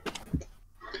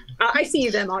 I see you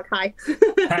there, Mark. Hi.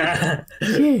 Yeah.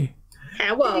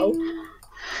 Hello.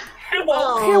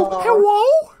 Hello. Hello,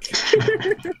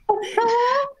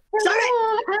 Sorry.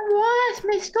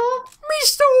 Mr.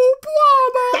 Mr.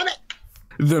 Obama.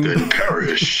 Damn it. The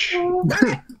Perish.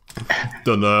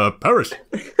 Then Paris.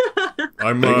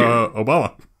 I'm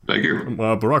Obama. Thank you. I'm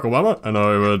Barack Obama, and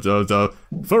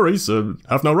furries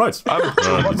have no rights.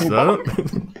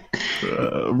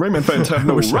 Rayman fans have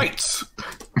no rights.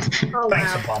 Oh,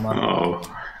 Thanks, wow. Obama. Oh,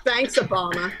 Thanks,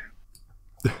 Obama.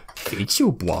 Thank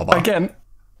you, Obama. Again,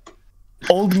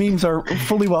 old memes are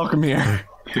fully welcome here.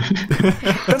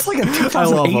 That's like a I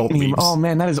love 2008 old meme. memes. Oh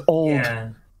man, that is old. Yeah.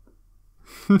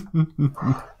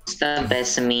 It's the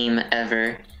best meme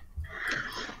ever.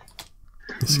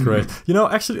 It's great. You know,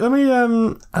 actually, let me.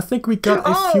 I think we got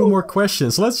a few more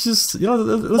questions. Let's just,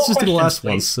 let's just do the last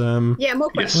questions, ones. Yeah, more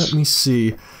questions. Let me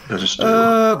see. just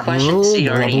Questions you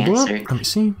already answered. Let me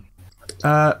see.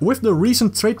 With the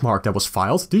recent trademark that was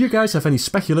filed, do you guys have any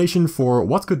speculation for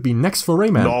what could be next for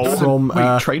Rayman? No. From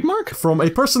Wait, trademark? from a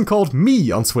person called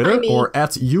me on Twitter Hi, me. or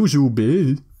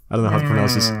 @Yuzube. I don't know how to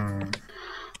pronounce this.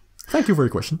 Thank you for your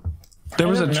question. There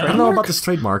was a I don't know trademark. about this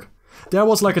trademark. There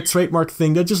was like a trademark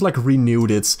thing. They just like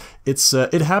renewed it.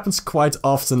 It happens quite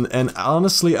often, and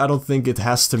honestly, I don't think it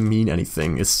has to mean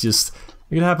anything. It's just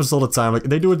it happens all the time. Like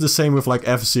they do it the same with like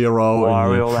F-Zero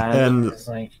Wario Land. and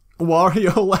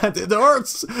Wario Land. It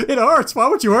hurts. It hurts. Why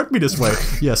would you hurt me this way?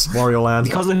 Yes, Wario Land.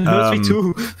 Because it hurts me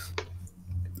too.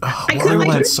 Oh, Wario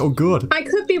Land's so good. I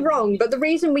could be wrong, but the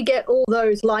reason we get all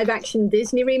those live-action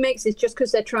Disney remakes is just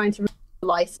because they're trying to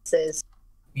licenses.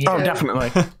 Oh,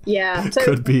 definitely. Yeah, so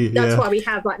Could be, that's yeah. why we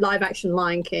have like live-action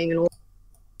Lion King and all.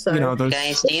 So You know, those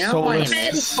Guys, do you know what I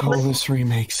miss? soulless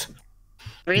remakes.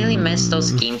 Really miss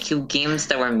those GameCube games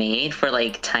that were made for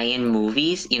like tie-in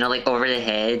movies. You know, like Over the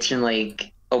Hedge and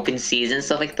like Open Season,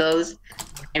 stuff like those.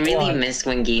 I really miss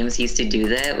when games used to do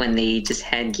that, when they just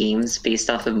had games based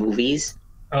off of movies.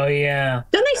 Oh yeah.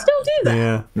 Don't they still do that?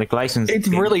 Yeah. Like license.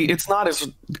 It's not as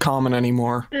common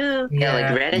anymore. Yeah, like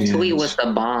Ratatouille was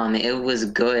the bomb. It was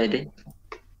good.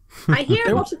 I hear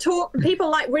a lot of talk.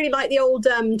 People really like the old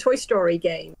Toy Story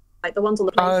game, like the ones on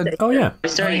the PlayStation. Oh yeah. Toy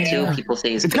Story 2, people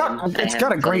say It's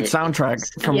got a great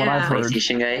soundtrack from what I've heard.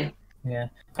 PlayStation guy. Yeah.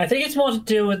 I think it's more to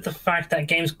do with the fact that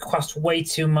games cost way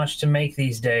too much to make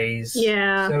these days.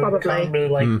 Yeah, so probably. You can't really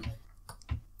like.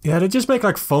 Yeah, they just make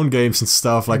like phone games and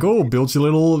stuff. Like, oh, build your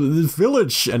little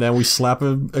village, and then we slap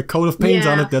a coat of paint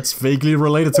on it that's vaguely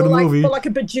related to the movie. Or like a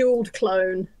Bejeweled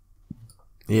clone.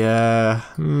 Yeah.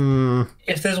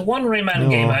 If there's one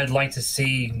Rayman game I'd like to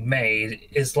see made,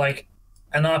 is like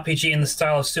an RPG in the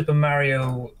style of Super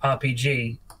Mario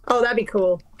RPG. Oh, that'd be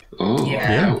cool. Oh,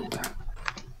 Yeah.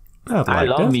 I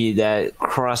love me that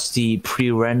crusty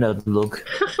pre-rendered look.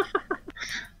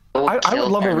 I would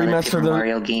love a remaster of the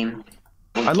Mario game.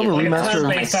 I'd love a remaster of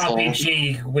Based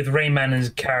RPG with Rayman as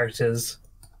characters.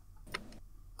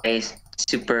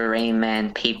 Super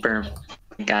Rayman Paper.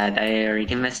 God, I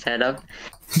already messed that up.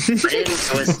 But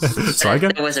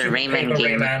it was a Rayman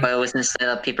game, but it was instead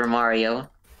of Paper Mario.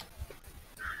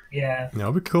 Yeah.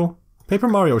 That'd be cool. Paper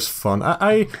Mario's fun.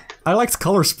 I liked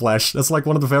Color Splash. That's like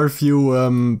one of the very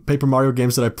few Paper Mario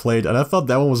games that I played, and I thought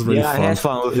that one was really fun. I had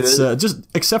fun with it's it. just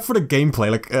except for the gameplay,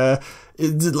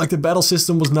 like the battle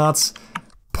system was not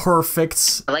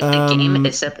perfect. I like the game,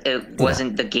 except it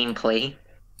wasn't the gameplay.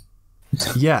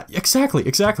 Yeah,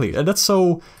 exactly. And that's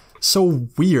so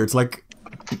weird. Like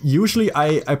usually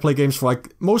I play games for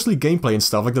like mostly gameplay and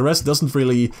stuff. Like the rest doesn't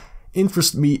really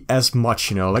interest me as much,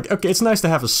 you know. Like, okay, it's nice to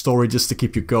have a story just to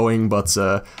keep you going, but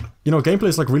you know, gameplay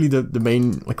is like really the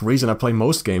main like reason I play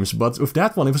most games. But with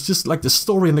that one, it was just like the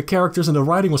story and the characters and the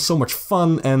writing was so much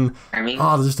fun, and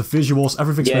just the visuals,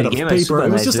 everything's made out of paper.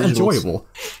 It was just enjoyable.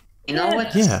 You know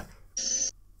what? Yeah.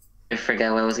 I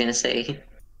forgot what I was gonna say.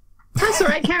 That's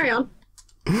alright, carry on.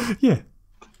 Yeah.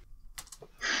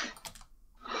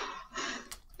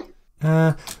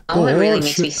 What really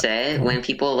makes me sad when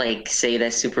people like say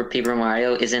that Super Paper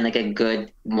Mario isn't like a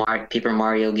good Paper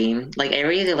Mario game. Like, I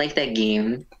really like that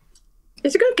game.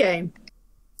 It's a good game.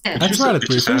 Yeah, It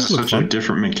just has such a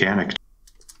different mechanic.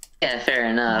 Yeah, fair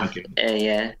enough.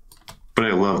 Yeah. But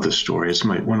I love the story. It's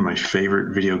one of my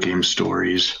favorite video game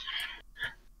stories.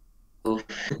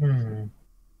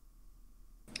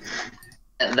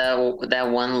 That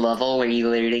one level where you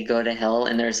literally go to hell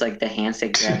and there's like the hands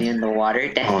that grab you in the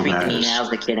water. That freaked me out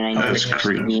as a kid, and I never touched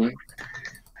the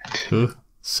game.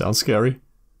 Sounds scary.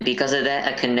 Because of that,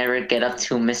 I could never get up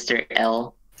to Mr.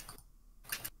 L.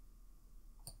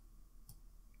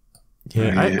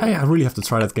 Yeah, I really have to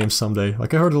try that game someday.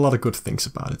 Like, I heard a lot of good things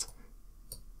about it.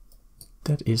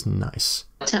 That is nice.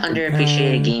 What's an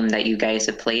underappreciated game that you guys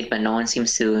have played but no one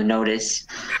seems to notice?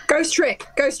 Ghost Trick,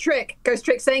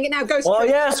 saying it now, Ghost Trick. Oh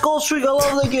yes, Ghost Trick, I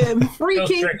love the game.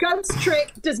 Freaking Ghost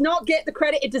Trick does not get the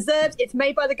credit it deserves. It's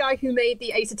made by the guy who made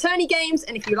the Ace Attorney games,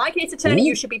 and if you like Ace Attorney,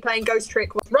 you should be playing Ghost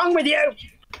Trick. What's wrong with you?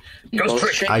 Ghost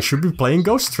Trick? I should be playing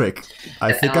Ghost Trick.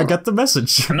 I think I get the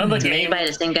message. It's made by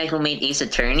the same guy who made Ace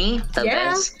Attorney, the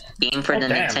best game for the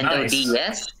Nintendo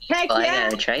DS. Heck I yeah.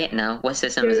 gotta try it now. What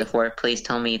system is it for? Please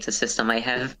tell me it's a system I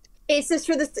have. It's just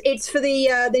for the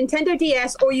Nintendo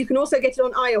DS, or you can also get it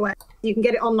on iOS. You can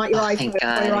get it on like your iPhone. Thank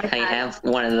God, I have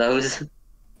one of those.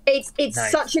 It's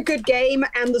nice. Such a good game,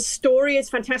 and the story is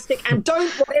fantastic. And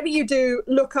don't, whatever you do,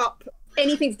 look up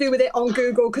anything to do with it on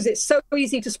Google, because it's so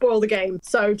easy to spoil the game.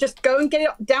 So just go and get it,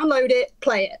 download it,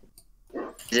 play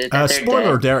it.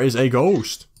 Spoiler: there is a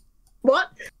ghost. What?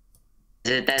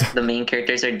 Is it that the main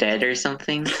characters are dead or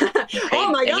something?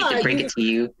 Oh my God! I need to break it to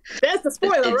you. There's the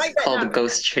spoiler right there. It's called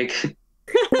Ghost Trick.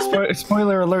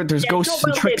 Spoiler alert, there's ghosts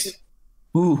and tricks.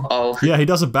 Ooh. Oh. Yeah, he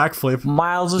does a backflip.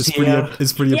 Miles is it's here.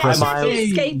 It's pretty impressive.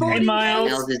 Skateboarding.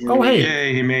 Miles. Oh, hey.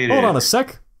 Yay, he made it. Hold on a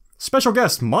sec. Special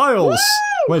guest, Miles!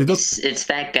 Woo! Wait, It's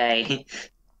that guy.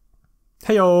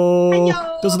 Heyo!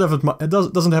 Heyo!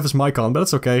 Doesn't have his mic on, but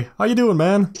it's okay. How you doing,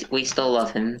 man? We still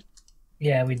love him.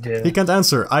 Yeah, we do. He can't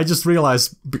answer. I just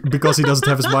realized because he doesn't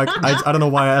have his mic. I don't know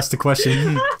why I asked the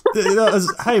question.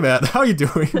 Hey, man, how you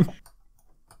doing?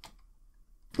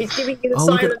 He's giving you the Oh,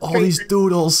 look at all these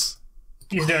doodles.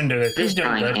 He's doing good. He's doing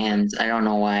Drawing good. hands. I don't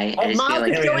know why. I just feel Miles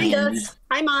like has drawing joined hands. us.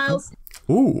 Hi, Miles.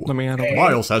 Ooh, Let me add a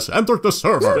Miles has entered the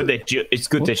server. It's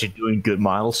good that you're doing good,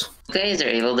 Miles. You guys are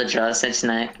able to draw such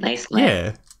nice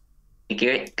Yeah. Like,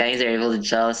 you guys are able to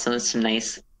draw some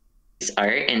nice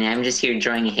art, and I'm just here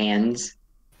drawing hands.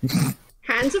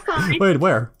 Hands are fine. Wait,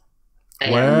 where? I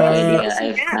Where? have no idea.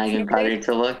 I've not even bothered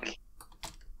to look.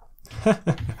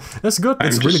 That's good.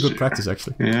 That's I'm really just- good practice,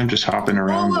 actually. Yeah, I'm just hopping Oh,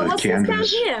 around well, the what's this down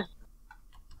canvas. here?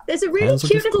 There's a really Hands are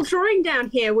cute little difficult. drawing down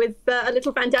here with a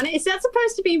little bandana. Is that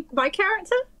supposed to be my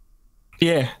character?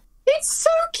 Yeah. It's so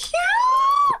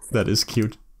cute! That is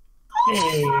cute.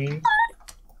 Hey.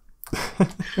 I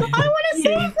want to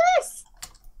see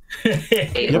this!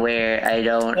 Hey, where I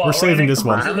don't. We're saving this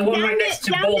one. The one right next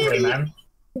to Baldwin, man.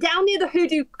 Down near the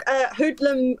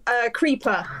hoodlum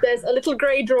creeper, there's a little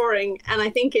grey drawing, and I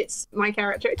think it's my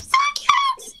character. It's so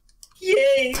cute!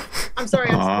 Yay! I'm sorry,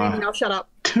 I'm Aw. screaming. I'll shut up.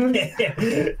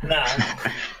 Nah.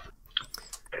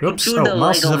 Oops. Do Oh, the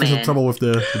Miles is Lego having some man. trouble with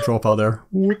the dropout there.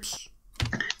 Whoops.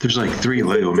 There's like 3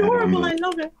 Lego men on Adorable, I the.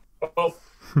 love it. Oh.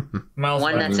 Miles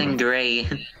One that's in gray.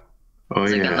 Oh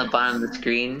It's like on yeah. the bottom of the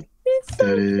screen. It's so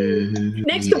That cute. is.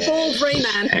 Next to Bald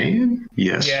Rayman. Hand?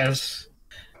 Yes. Yes.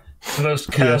 The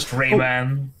most cursed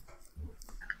Rayman.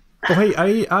 Oh,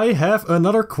 hey, I have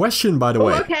another question, by the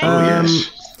way. okay. Oh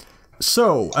yes.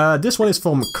 So, this one is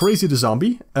from Crazy the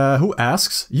Zombie, who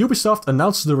asks, Ubisoft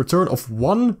announces the return of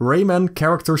one Rayman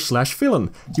character/villain.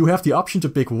 You have the option to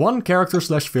pick one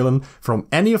character/villain from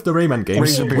any of the Rayman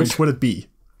games. Razorbeard. Which would it be?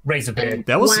 Razorbeard.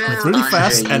 That was Wow. really Andre,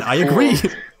 fast, and you I fool. agree.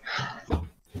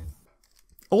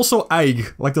 Also,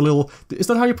 Eig, like the little... Is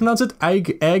that how you pronounce it?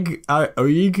 Eig?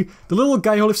 Eig? The little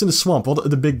guy who lives in the swamp, or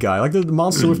the big guy. Like the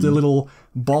monster with the little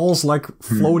balls, like,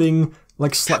 floating,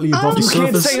 like, slightly above the you can't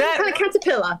surface. say that. Kind of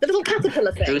caterpillar. The little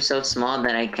caterpillar Grew thing. so small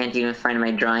that I can't even find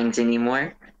my drawings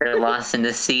anymore. They're lost in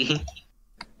the sea.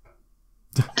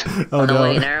 Oh, No,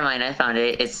 wait, no. never mind. I found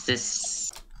it. It's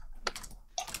this.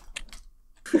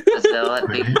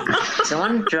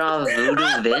 Someone draw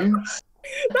Voodoo Vince?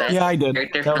 That Yeah, I did.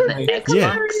 character That from was the me.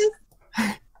 Xbox?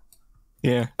 Yeah.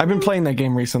 Yeah. I've been playing that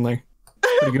game recently.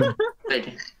 Pretty good.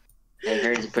 Good. I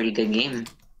heard it's a pretty good game.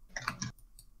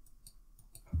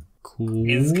 Cool.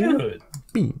 It's good.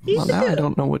 Bean. Well, now I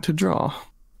don't know what to draw.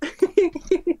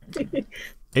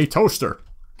 A toaster.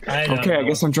 I don't Okay, I know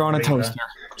guess I'm drawing a Rayman. toaster.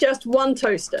 Just one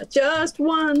toaster. Just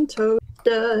one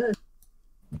toaster.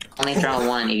 Only draw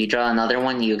one. If you draw another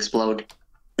one, you explode.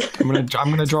 I'm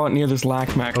gonna draw it near this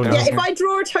LACMAC Oh, down no. Yeah, here. if I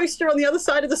draw a toaster on the other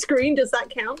side of the screen, does that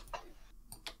count?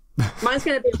 Mine's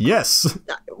going to be... Yes.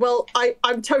 Well,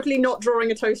 I'm totally not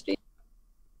drawing a toaster.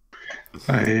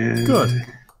 Good.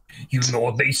 You know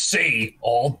what they say,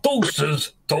 all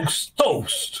toasters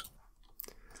toast.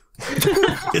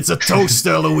 It's a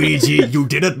toaster, Luigi. You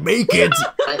didn't make it.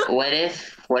 But what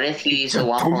if you use a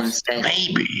waffle instead?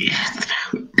 Maybe.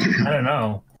 I don't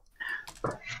know.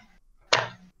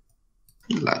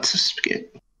 Lots of spaghetti.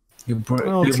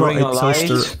 I'll you draw bring a a light?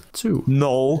 toaster too.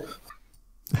 No.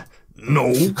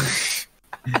 No.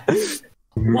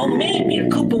 Well, maybe a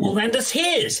Koopa will lend us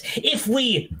his if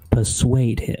we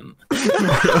persuade him.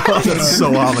 That's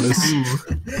so ominous.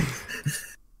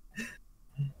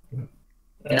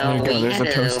 No, There you go, we there's had a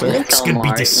a toaster. Looks Hotel can be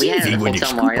Mario. We had a deceiving when you Hotel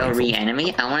scoop Mario rifle.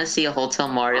 reanimate. I want to see a Hotel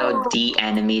Mario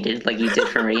de-animated like you did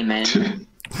for Rayman.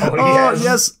 Oh,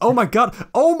 yes. Oh, my God.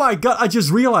 Oh, my God. I just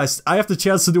realized I have the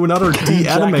chance to do another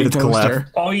de-animated Jackie collab.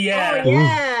 toaster. Oh yeah. Oh,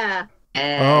 yeah.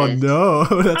 Oh, no.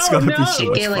 That's Oh, gonna no. be You so should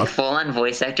much get like fun. full-on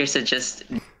voice actors to just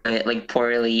do it like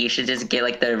poorly. You should just get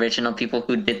like the original people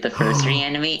who did the first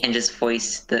reanimate and just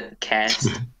voice the cast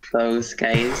those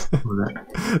guys.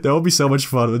 That would be so much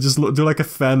fun. We'll just do like a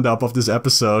fan-dub of this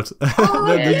episode. Oh,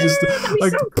 Then they yeah, just that'd be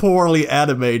like so poorly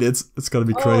animated. It's gonna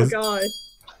be Oh, crazy. God.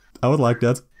 I would like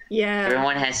that. Yeah.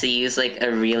 Everyone has to use like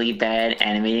a really bad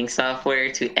animating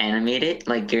software to animate it.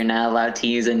 Like you're not allowed to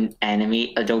use an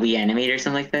Adobe Animate or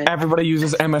something like that. Everybody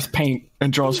uses MS Paint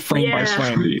and draws frame by Yeah.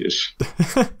 frame. Please.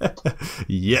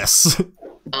 Yes.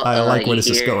 Well, I like where this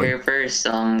is going. Here first,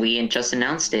 we just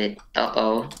announced it.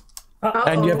 Uh-oh.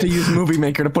 And you have to use Movie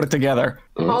Maker to put it together.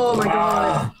 Oh, my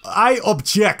God. I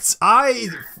object. I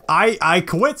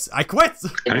quit. I quit.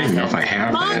 I don't even know if I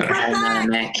have Mom, that. I'm not a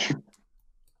Mac.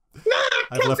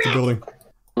 I've left the building.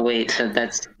 Wait, so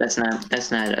that's not.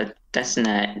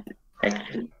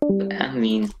 I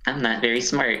mean, I'm not very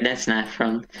smart. That's not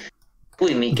from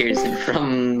Movie Makers and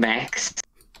from Macs.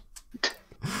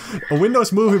 A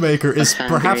Windows Movie Maker is found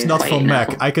perhaps very not white from now.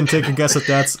 Mac. I can take a guess at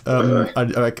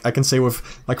that. I can say with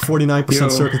like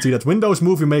 49% certainty that Windows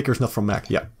Movie Maker is not from Mac.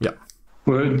 Yeah, yeah.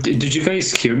 Well, did you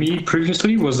guys hear me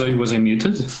previously? Was I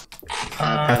muted?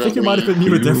 I think you might have been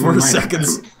muted there for a second.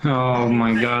 Oh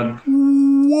my god.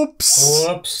 Whoops.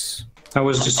 Whoops. I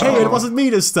was just. Hey, it wasn't me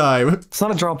this time. It's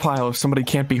not a draw pile if somebody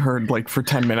can't be heard like for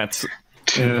 10 minutes.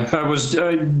 Yeah, I was.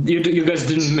 You guys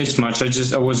didn't miss much.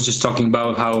 I was just talking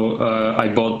about how I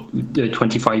bought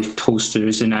 25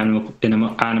 toasters in Animal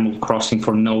Crossing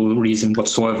for no reason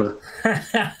whatsoever.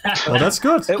 Well, that's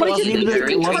good. It wasn't You're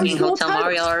even talking Hotel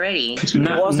Mario already. it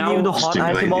wasn't even the hot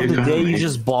item of the day. You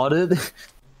just bought it.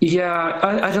 Yeah,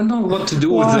 I don't know what to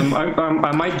do with them.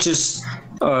 I might just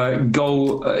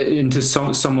go into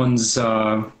someone's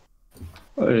island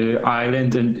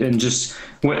and just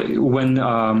when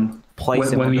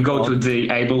we go to the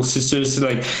Able Sisters,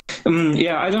 like,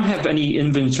 yeah, I don't have any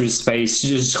inventory space.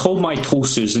 Just hold my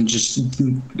toasters and just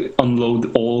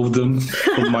unload all of them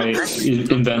from my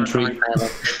inventory.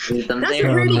 That's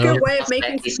a really good way of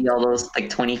making. You see all those like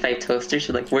 25 toasters.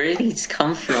 You're like, where did these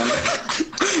come from?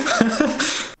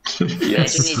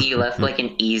 Imagine if you left like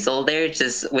an easel there,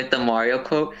 just with the Mario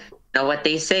quote. Know what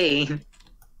they say?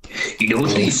 You know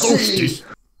what they say?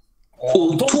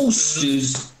 All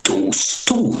toasters. Toast.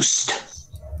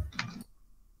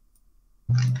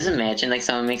 Just imagine like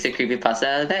someone makes a creepypasta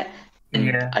out of that. And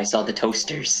Yeah. I saw the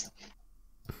toasters.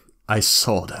 I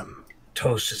saw them.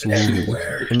 Toasters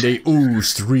everywhere. And they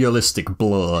oozed realistic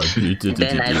blood.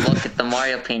 Then I looked at the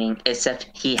Mario painting, except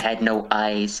he had no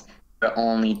eyes, or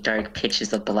only dark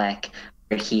pitches of black,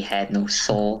 where he had no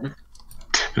soul.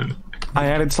 I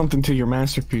added something to your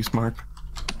masterpiece, Mark.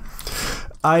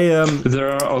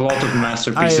 There are a lot of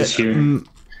masterpieces here.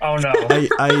 Oh no. The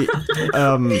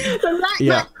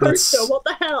Lack Coaster, what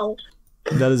the hell?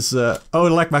 That is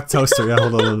Lack Toaster. Yeah,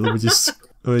 hold on. Let me just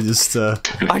I just saw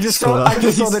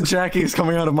that Jackie is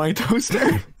coming out of my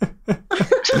toaster.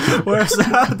 Where's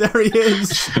that? There he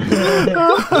is.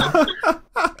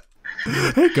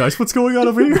 Hey guys, what's going on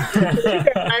over here?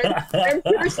 I'm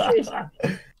thirsty.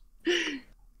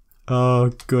 Oh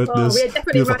goodness. We are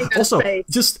definitely running out of Also, space.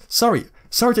 just sorry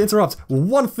to interrupt.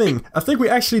 One thing. I think we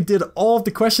actually did all of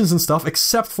the questions and stuff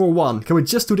except for one. Can we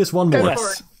just do this one more?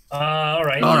 Yes.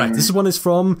 Alright. Alright, this one is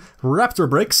from Raptor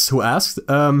Bricks, who asked,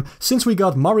 since we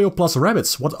got Mario plus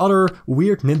Rabbids, what other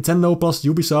weird Nintendo plus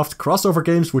Ubisoft crossover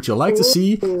games would you like to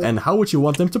see, and how would you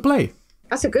want them to play?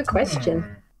 That's a good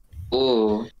question.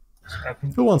 Ooh.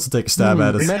 Who wants to take a stab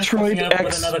at it? Metroid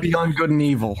X Beyond Good and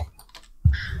Evil.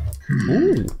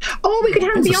 Ooh. Oh, we could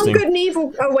have Beyond Interesting. Good and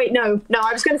Evil. Oh wait, no,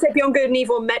 I was going to say Beyond Good and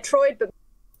Evil and Metroid, but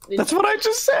That's what I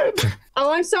just said.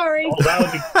 oh, I'm sorry. Oh, that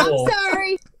would be cool. I'm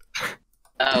sorry.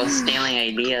 Oh, stealing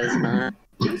ideas, huh?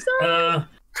 I'm sorry.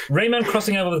 Rayman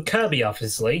crossing over with Kirby,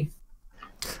 obviously.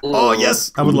 Ooh. Oh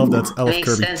yes, I would love that. I love Makes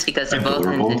Kirby. sense because they're both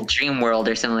in the dream world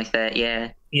or something like that,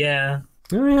 yeah. Yeah.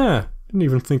 Oh yeah, didn't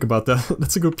even think about that.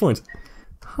 That's a good point.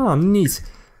 Huh, neat.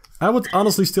 I would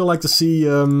honestly still like to see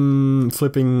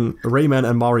flipping Rayman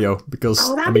and Mario because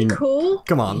Oh, that'd I mean, be cool.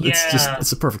 come on, Yeah.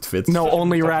 it's a perfect fit. No,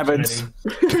 only rabbits.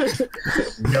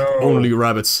 No. Only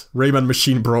rabbits. Rayman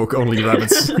machine broke. Only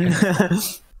rabbits.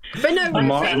 But no,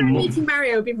 meeting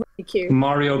Mario would be really cute.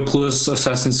 Mario plus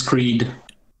Assassin's Creed.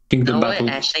 Kingdom Battle.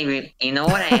 You know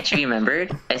what I actually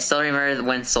remembered? I still remember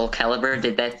when Soul Calibur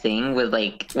did that thing with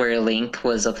like where Link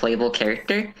was a playable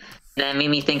character. That made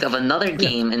me think of another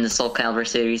game in the Soul Calibur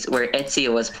series where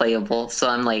Ezio was playable. So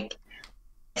I'm like,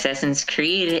 Assassin's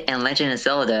Creed and Legend of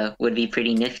Zelda would be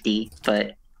pretty nifty,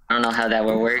 but I don't know how that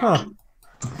would work. Huh.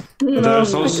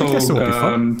 There's I also, guess it would be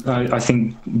fun. I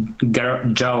think,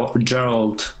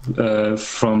 Geralt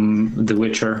from The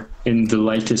Witcher in the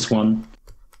latest one.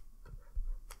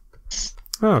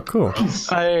 Oh, cool.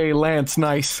 Hey, Lance,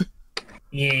 nice.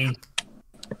 Yay.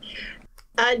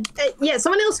 Yeah,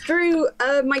 someone else drew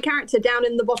my character down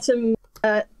in the bottom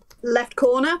left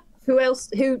corner. Who else?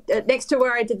 Who next to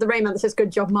where I did the Rayman that says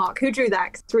 "Good job, Mark"? Who drew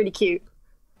that? 'Cause it's really cute.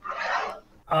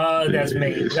 That's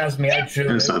me. That's me. I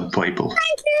drew It's it. unplayable.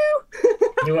 Thank you.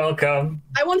 You're welcome.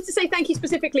 I wanted to say thank you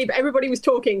specifically, but everybody was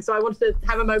talking, so I wanted to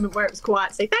have a moment where it was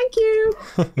quiet. Say thank you.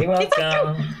 You're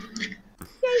welcome.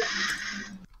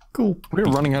 Cool. We're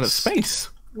running out of space.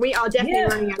 We are definitely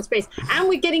running out of space, and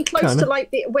we're getting close Kinda. to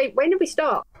like the. Wait, when did we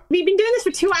start? We've been doing this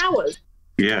for 2 hours.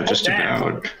 Yeah, just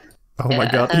about. Oh my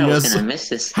god, I was yes. gonna miss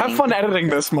this thing. Have fun editing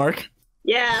this, Mark.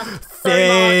 Yeah.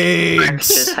 Sorry, Mark.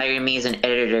 Just Thanks. hire me as an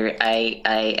editor.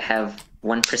 I have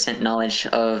 1% knowledge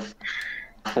of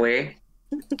software.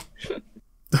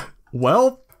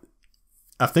 Well,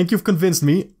 I think you've convinced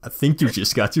me. I think you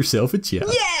just got yourself a job.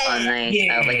 Oh, nice.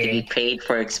 I would like to be paid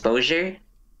for exposure.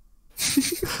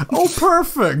 Oh,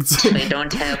 perfect. If I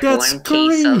don't have That's 1K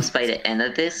great. subs by the end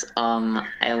of this,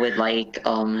 I would like,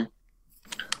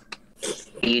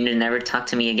 you to never talk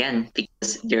to me again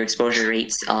because your exposure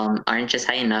rates, aren't just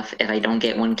high enough if I don't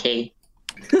get 1K.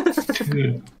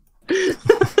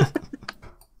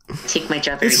 Take my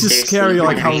job very It's just seriously. scary,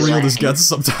 like, how real Anyway. this gets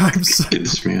sometimes. Get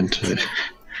this man to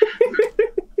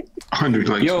 100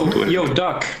 likes. Yo,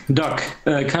 Duck,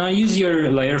 can I use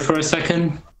your layer for a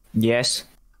second? Yes.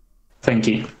 Thank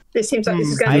you. This seems like this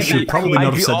is going I to should be probably not I'd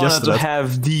have be said yes honored to to that.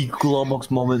 have the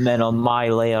Globox moment man on my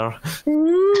layer.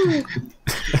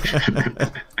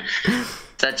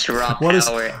 Such raw What is-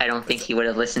 power. I don't think he would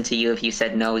have listened to you if you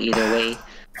said no either way.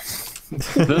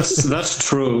 That's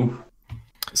true.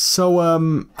 So,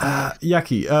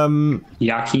 Yaki,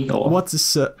 Yaki. Oh. what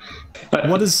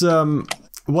is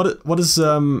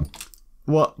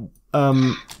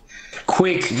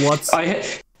Quick. What?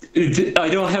 I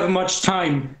don't have much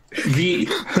time. The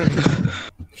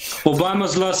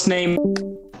Obama's last name.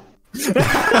 He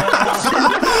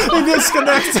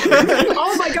disconnected.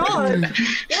 Oh my god!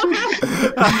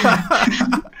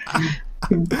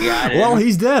 Got it. Well,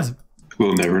 he's dead.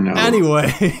 We'll never know.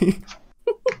 Anyway.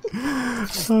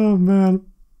 Oh man.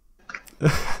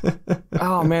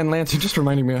 Oh man, Lance, you just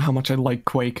reminded me of how much I like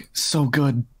Quake. So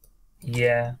good.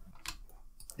 Yeah.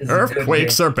 It's a good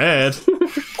Earthquakes game. are bad.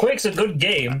 Quake's a good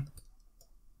game.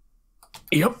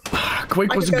 Yep.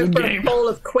 Quake I was could a go good for game. a bowl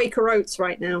of Quaker Oats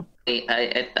right now. Wait,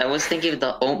 I was thinking of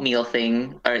the oatmeal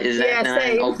thing. Or is that Yeah, not an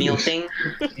same. oatmeal thing?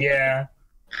 Yeah.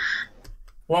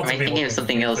 Am I thinking of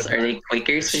something else? Are they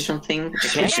Quakers or something?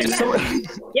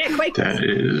 Yeah, Quake. That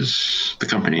is the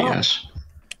company, yes.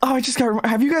 Oh, I just got.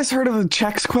 Have you guys heard of the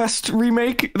Chex Quest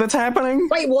remake that's happening?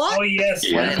 Wait, what? Oh yes.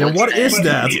 Yeah. Yeah, what is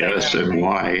that? Yes, and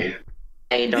why?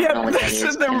 I don't know what that this is.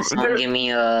 is the- Can someone they're- give me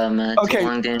too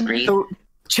long didn't read? So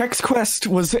Chex Quest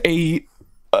was a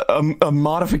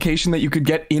modification that you could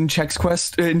get in Chex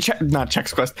Quest. Not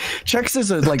Chex Quest. Chex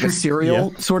is like a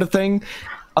cereal sort of thing,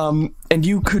 and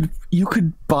you could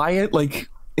buy it like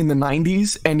in the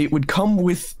 90s, and it would come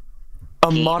with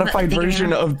a modified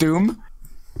version of Doom.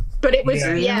 But it was,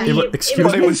 Yeah. Excuse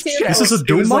But it was serious. Chex. This is a It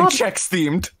Doom was like mod? Chex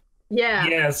themed, Yeah.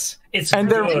 Yes. It's and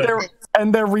good.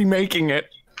 they're remaking it.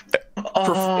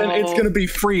 And it's gonna be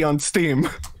free on Steam.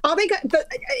 Are they? But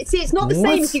see, it's not the What?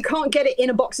 same as you can't get it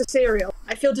in a box of cereal.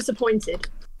 I feel disappointed.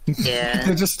 Yeah.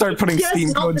 They just start putting Yes, Steam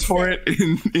not codes the for it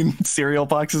in cereal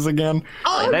boxes again.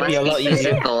 Oh, That'd be a lot easier.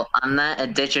 Physical. I'm not a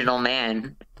digital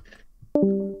man.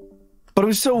 But it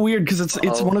was so weird because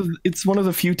it's one of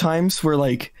the few times where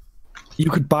like you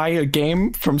could buy a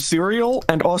game from cereal,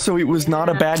 and also it was not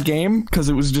a bad game because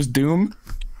it was just Doom.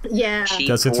 yeah. Cheap.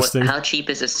 That's interesting. How cheap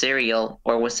is a cereal,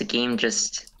 or was the game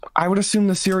just I would assume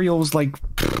the cereal was like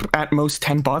at most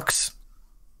 $10.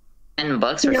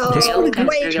 $10 for No, cereal? What kind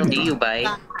of wait. cereal do you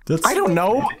buy? That's I don't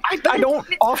know. I don't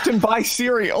often buy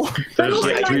cereal. There's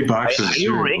also, like 3 boxes of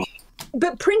cereal.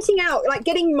 But printing out, like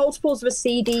getting multiples of a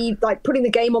CD, like putting the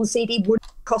game on CD wouldn't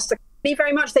cost the company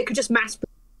very much. They could just mass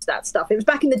produce that stuff. It was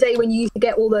back in the day when you used to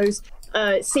get all those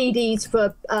CDs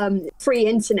for free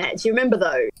internet. Do you remember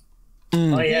those?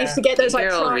 Oh You yeah. used to get those like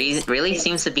Girl tracks. really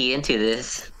seems to be into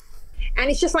this. And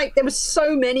it's just like there was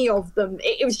so many of them.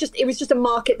 It was just a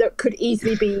market that could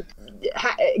easily be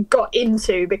got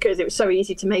into because it was so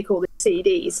easy to make all the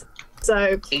CDs.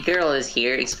 So A girl is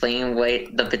here explaining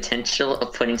what the potential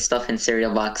of putting stuff in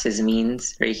cereal boxes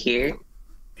means right here.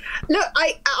 look,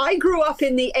 I grew up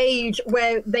in the age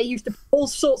where they used to put all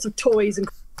sorts of toys and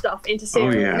stuff into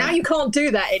cereal. yeah. Now you can't do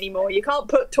that anymore. You can't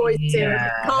put toys in cereal. Yeah,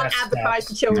 You can't that's advertise tough.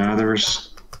 to children. No, there was.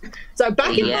 So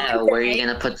back in Yeah, my where are you day,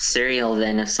 gonna put cereal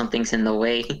then if something's in the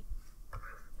way?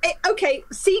 okay,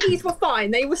 CDs were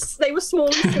fine. They were small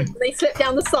and simple. They slipped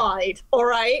down the side. All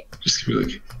right. Just gonna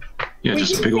be like, yeah, We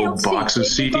just a didn't big sell old box of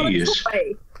we got a CDs.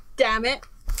 toy. Damn it.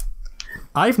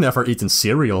 I've never eaten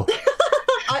cereal.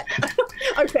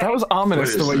 Okay. That was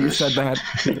ominous the What way is you this? said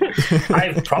that.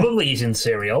 I've probably eaten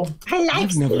cereal. I like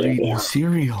I've never cereal. eaten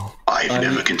cereal. I've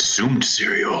never consumed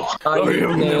cereal. I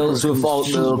eat nails without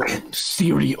milk.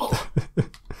 Cereal.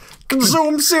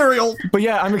 Zoom cereal. But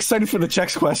yeah, I'm excited for the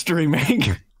Chex Quest remake.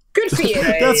 Good for you.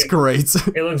 Hey, That's great.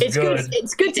 It looks It's good. good.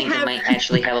 It's good to Think it have. might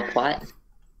actually have a plot?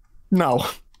 No.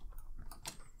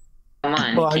 Come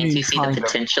on, Well, I can't mean, you see the kind of.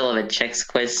 potential of a Chex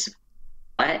Quest?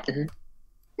 What?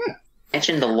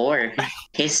 Mention the lore,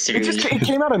 history. It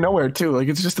came out of nowhere too. Like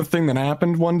it's just a thing that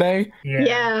happened one day. Yeah.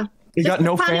 Yeah. It Just got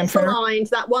no the planets fanfare. aligned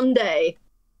that one day.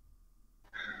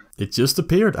 It just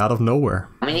appeared out of nowhere.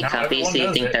 How many copies do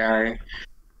you think there are?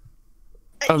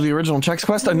 Of the original Chex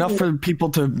Quest? Enough for people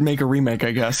to make a remake,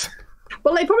 I guess.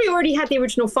 Well, they probably already had the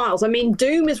original files. I mean,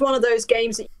 Doom is one of those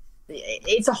games that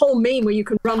it's a whole meme where you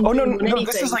can run. Oh no, Doom on anything,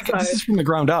 this is like so. this is from the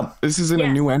ground up. This is in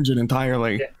a new engine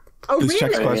entirely. Yeah. Oh, this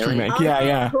really? Chex Quest remake. Oh,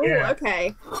 Yeah. Cool. Yeah.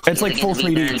 Okay. It's like full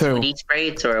 3D too. 2D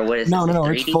sprites or what is No, this?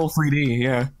 it's 3D? full 3D.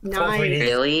 Yeah. Nice.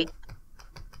 Really?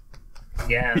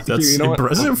 Yeah. That's You know what?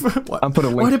 impressive. I'll put a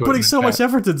link Why are they to it putting in so the much chat.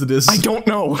 effort into this? I don't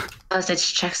know. Plus,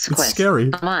 it's Chex It's Quest. scary.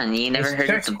 Come on, you never It's heard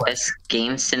of Chex the Quest. best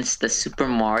game since the Super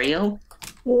Mario?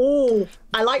 Oh,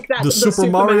 I like that. The Super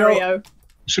Mario-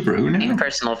 Super who My now?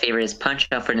 personal favorite is Punch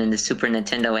Out for the Super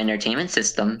Nintendo Entertainment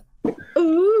System.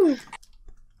 Ooh.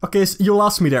 Okay, so you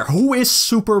lost me there. Who is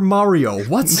Super Mario?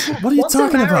 What are you What's a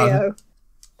talking about? Mario?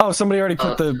 Oh, somebody already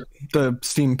put the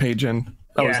Steam page in.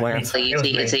 That was Yeah, Lance. So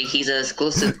he's a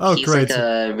exclusive. Oh, he's great.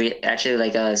 like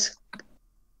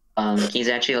he's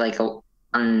actually like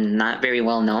not very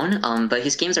well known. But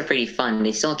his games are pretty fun.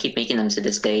 They still keep making them to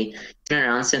this day. He's been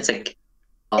around since like.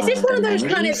 Is this one of the those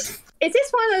 90s? kind of? Is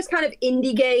this one of those kind of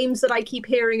indie games that I keep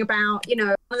hearing about? You know,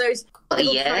 one of those.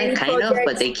 little Yeah, tiny kind of, projects?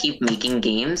 but they keep making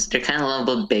games. They're kind of a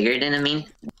little bit bigger than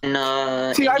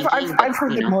See, I've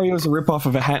heard that Mario's a ripoff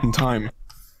of A Hat in Time.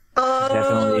 Oh,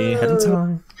 Definitely. Head in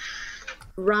time.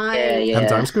 right. Yeah. Head in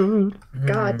time's good.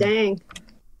 God dang.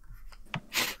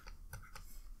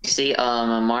 You see,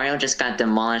 Mario just got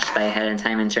demolished by Ahead in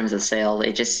Time in terms of sale.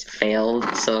 It just failed.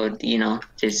 So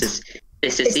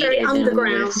It's very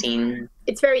underground.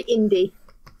 It's very indie.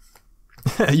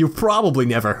 You probably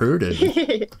never heard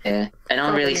it. Yeah, I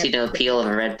don't really see the appeal of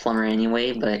a red plumber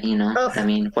anyway. But Ugh. I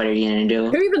mean, what are you gonna do?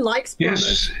 Who even likes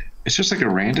plumbers? Yes, it's just like a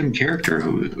random character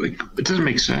who, like, it doesn't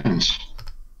make sense.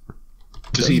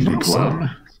 Does he even plumb?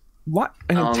 What?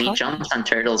 He jumps on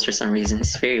turtles for some reason.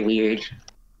 It's very weird.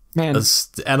 Man,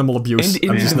 That's animal abuse. Indie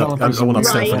I'm just not. I will not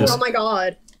stand Right. for this. Oh my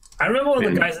god. I remember one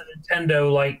of the guys at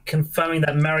Nintendo like confirming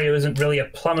that Mario isn't really a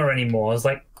plumber anymore. I was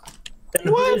like, then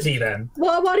who is he then?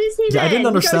 Well, what is he Yeah, I then? didn't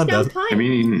understand He goes that. down I pipe.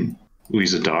 mean,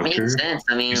 he's a doctor. Makes sense.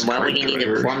 I mean, He's a why would cart he need to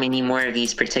driver. plumb anymore if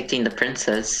he's protecting the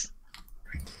princess?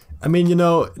 I mean, you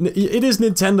know, it is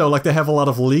Nintendo. Like they have a lot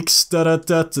of leaks. I'm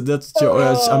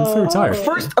very tired.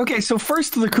 first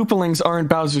the Koopalings aren't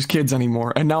Bowser's kids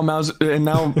anymore, and now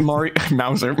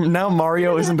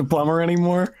Mario isn't a plumber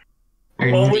anymore.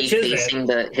 Well, Are which you is it? facing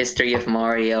the history of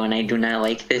Mario, and I do not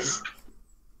like this.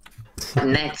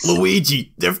 Next,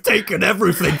 Luigi, they've taken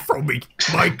everything from me.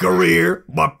 My career,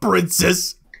 my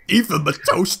princess, even my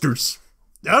toasters.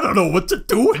 I don't know what to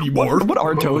do anymore. What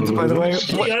are toads, by the way? I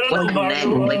don't know, what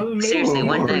Mario. next? Like, seriously,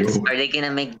 what next? Are they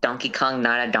gonna make Donkey Kong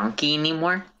not a donkey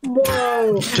anymore?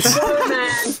 Whoa. Whoa,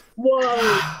 man.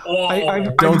 Whoa. Whoa.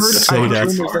 I've Don't heard, say I've heard that.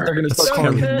 rumors that they're going to That's start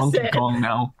calling scary. him Monkey Kong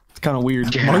now. It's kind of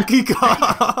weird. Monkey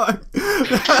Kong.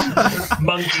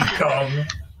 Monkey Kong.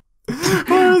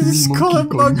 Why does this call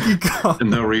it Monkey Monkey Kong?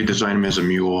 And they'll redesign him as a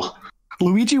mule.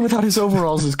 Luigi without his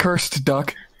overalls is cursed,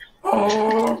 Duck.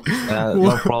 No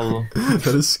problem.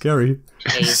 That is scary.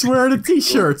 Hey, Just wearing a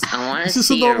t-shirt. I want He's to just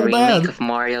a see a normal remake man. of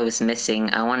Mario is Missing.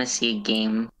 I want to see a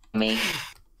game made.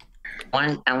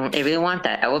 I really want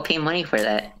that. I will pay money for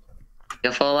that.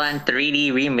 A full-on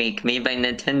 3D remake made by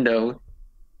Nintendo.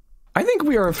 I think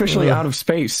we are officially out of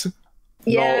space.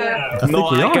 Yeah. I think No,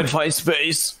 we I are. can find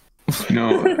space.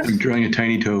 No, I'm drawing a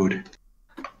tiny toad.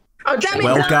 Oh, damn it,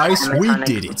 Well, Doc. guys, we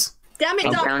did it. Damn it,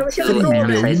 I'm Doc. down I to should've drawn it.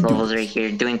 emphasize levels right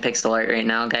here, doing pixel art right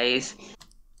now, guys.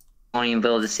 I won't even be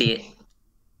able to see it.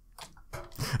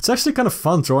 It's actually kind of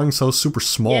fun drawing so super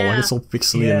small. Yeah. Like it's all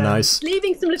pixely and nice.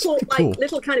 Leaving some little, pretty cool.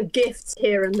 little kind of gifts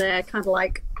here and there, kind of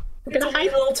like. We're It's gonna a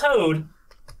hide. little toad.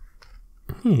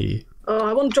 Hey, Oh,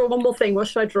 I want to draw one more thing. What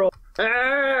should I draw?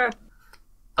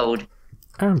 Toad.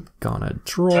 I'm gonna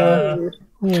draw. Oh.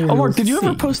 Oh, Mark, did you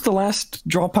ever post the last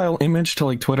draw pile image to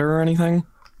like Twitter or anything?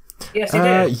 Yes, he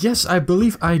did. Yes, I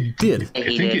believe I did. Yeah, I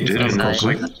think you did. Uh,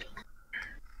 Like,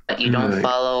 But you don't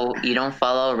follow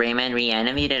Rayman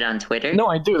Reanimated on Twitter? No,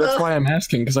 I do. That's why I'm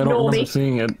asking, because I don't remember Normie.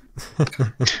 seeing it.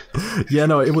 Yeah,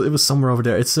 no, it was somewhere over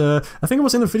there. It's I think it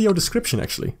was in the video description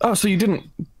actually. Oh, so you didn't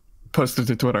post it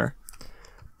to Twitter?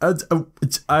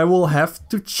 I will have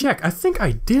to check. I think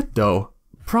I did though.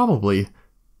 Probably.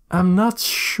 I'm not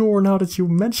sure now that you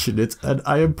mentioned it, and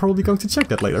I am probably going to check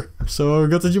that later. So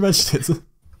good that you mentioned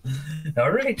it. All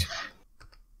right.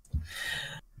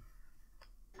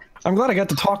 I'm glad I got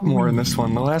to talk more in this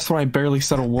one. The last one I barely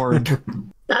said a word.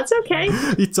 That's okay.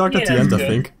 He talked at the Yeah, end, I good.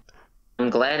 think. I'm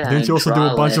glad Didn't you also do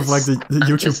a bunch of like the I'm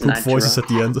YouTube just poop not voices draw. at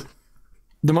the end?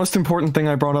 The most important thing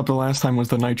I brought up the last time was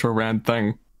the Nitro Rad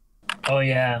thing. Oh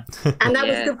yeah. And that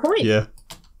was Yeah. a good point. Yeah.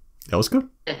 That was good.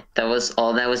 That was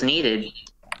all that was needed.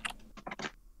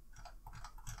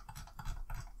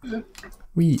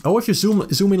 Oh, if you zoom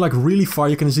in like really far,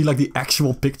 you can see like the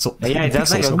actual pixel. Yeah,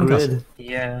 that's like a grid.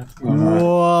 Yeah.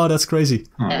 Whoa, that's crazy.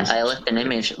 Yeah, I left an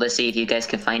image. Let's see if you guys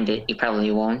can find it. You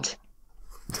probably won't.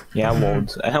 Yeah, I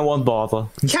won't. I won't bother.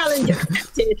 Challenge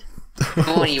accepted.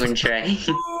 I won't even try.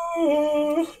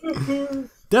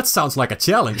 That sounds like a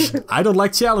challenge. I don't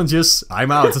like challenges. I'm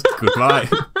out. Goodbye.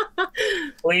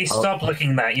 Please stop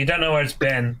looking that. You don't know where it's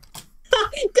been. Damn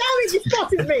it, you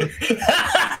spotted me!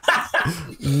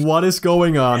 What is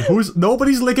going on?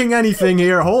 Nobody's licking anything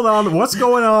here. Hold on. What's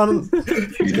going on?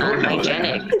 It's not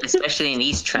hygienic, especially in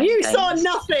these trying You times. saw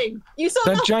nothing! You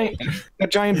saw nothing!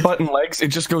 That giant butt and legs, it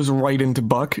just goes right into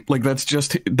Buck. Like, that's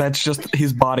just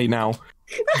his body now.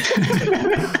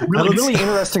 Really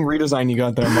interesting redesign you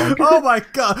got there, Mike. Oh my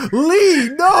god. Lee,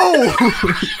 no!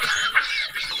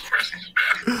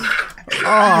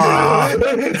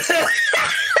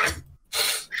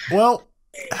 Well,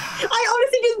 I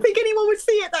honestly didn't think anyone would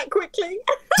see it that quickly.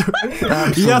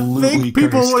 you think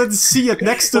people wouldn't see it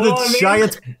next to the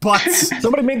giant butts?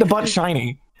 Somebody made the butt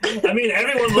shiny. I mean,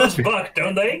 everyone loves Buck,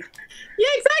 don't they? Yeah,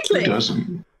 exactly. Who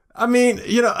doesn't? I mean,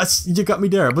 you know, you got me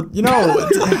there, but you know.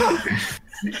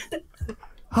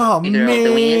 Oh Hey girl,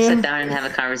 do we need to sit man. down and have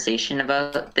a conversation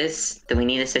about this? Do we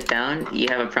need to sit down? You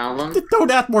have a problem? Don't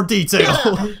add more detail.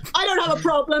 I don't have a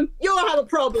problem. You don't have a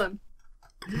problem.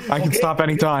 I can stop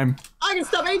anytime. I can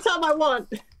stop anytime I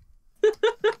want.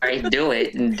 Alright, do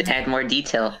it. And add more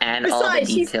detail. Add all the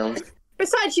Besides, details.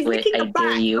 Besides, she's Wait, licking I the dare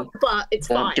back, you. but it's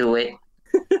Won't fine. do it.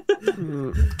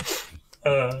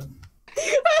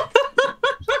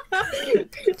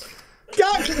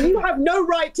 Doug, you have no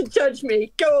right to judge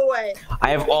me. Go away. I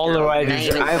have all the right. Not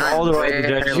even I have all the right to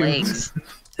where are judge her you. legs?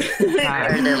 Where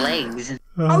are the legs?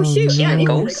 Oh shoot, yeah. A you-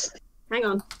 ghost? Hang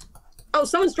on. Oh,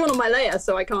 someone's drawn on my layer,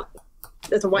 so I can't.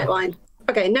 There's a white line.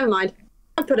 Okay, never mind.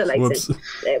 I put her legs Whoops. in.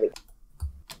 There we go.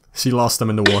 She lost them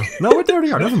in the war. No, there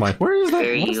they are. Never mind. Where is that?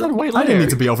 Where are What is you? that white I didn't layer? need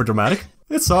to be over dramatic.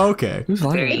 It's okay. Who's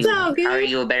Where are lying? It's you? all good. How are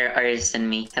you a better artist than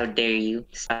me? How dare you?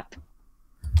 Stop.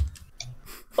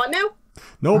 What now?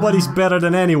 Nobody's better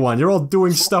than anyone. You're all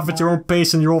doing stuff at your own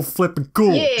pace and you're all flipping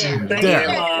cool. Yeah. There.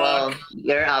 Well,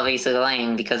 you're obviously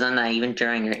lying because I'm not even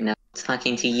drawing right now. I'm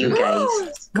talking to you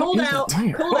guys. Called is out.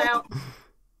 that? Called out.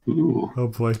 Ooh. Oh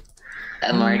boy.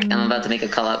 Mark, I'm about to make a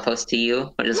call-out post to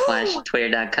you. Or just flash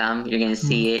twitter.com. You're gonna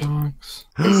see it.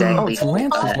 Exactly. Oh, it's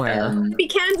Lance's lair. Be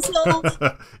cancelled.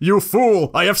 You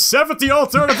fool! I have 70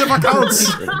 alternative accounts!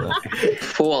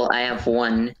 Fool, I have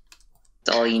one.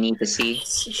 That's all you need to see.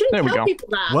 You shouldn't There we tell go. people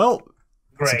that. Well,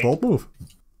 it's a Great. bold move.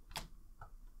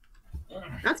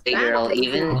 That's Hey bad. girl,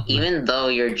 even though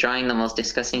you're drawing the most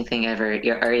disgusting thing ever,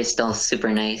 your art is still super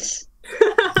nice.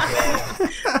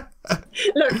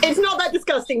 Look, it's not that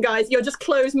disgusting, guys. You're just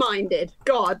closed-minded.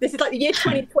 God, this is like the year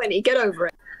 2020. Get over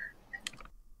it.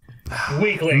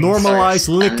 Weaklings. Normalize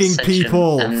I'm licking such a-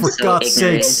 people, I'm for so God's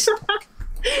ignorant. sakes.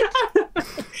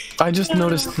 I just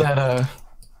noticed that,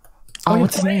 oh,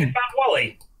 what's his name? About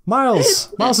Wally.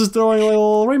 Miles! Miles is throwing a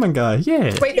little Rayman guy.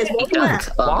 Yeah. Wait, there's one Don't. left.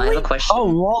 I have a question.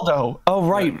 Oh, Waldo. Oh,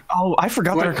 right. Oh, I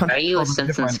forgot that our Are country you a was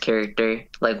Simpsons different. character?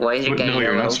 Like, why is your guy No,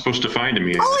 you're yellow? not supposed to find him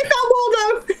yet. Oh, I found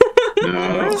Waldo.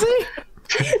 No. Is he?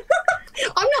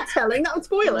 I'm not telling. That would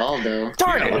spoil it. Waldo.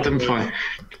 Darn Let it. them find.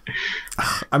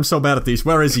 I'm so bad at these.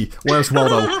 Where is he? Where's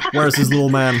Waldo? Where's his little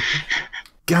man?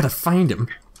 Gotta find him.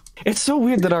 It's so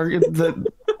weird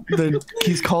that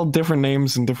he's called different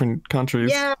names in different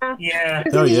countries. Yeah. Yeah.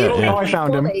 Oh, yeah, yeah. Oh, I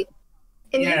found him.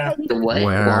 Yeah. The what?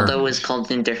 Where? Waldo is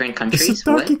called in different It's countries? a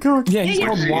Donkey What? Kong. Yeah, he's Yeah,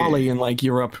 called yeah. Wally in, like,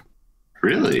 Europe.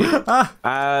 Really? Ah,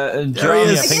 Germany, I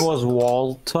is. think it was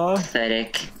Walter.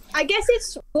 Pathetic. I guess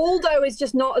it's Waldo is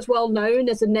just not as well known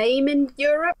as a name in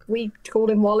Europe. We called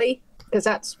him Wally because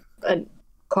that's a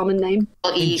common name.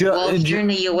 Well, if you're in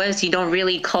the US, you don't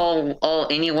really call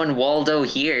anyone Waldo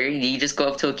here. You just go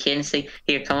up to a kid and say,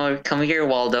 "Here, come here,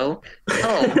 Waldo."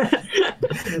 Oh,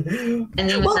 and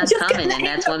then Well, it's just not 'cause common, and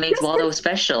that's what makes Waldo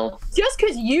special. Just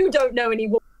because you don't know any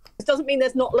Waldos doesn't mean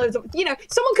there's not loads of. You know,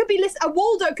 someone could be a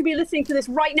Waldo could be listening to this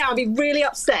right now and be really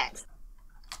upset.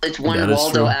 It's one That is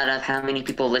Waldo true. out of how many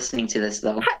people listening to this,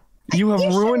 though? You have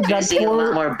ruined I that see a lot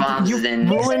poor... more bombs you than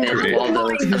ruined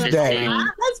Waldos. I'm just day. saying.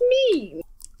 That's mean.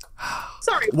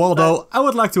 Sorry. Waldo, I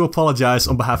would like to apologize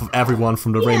on behalf of everyone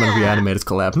from the Rayman Reanimated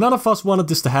collab. None of us wanted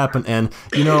this to happen, and,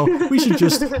 you know, we should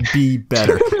just be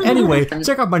better. Anyway,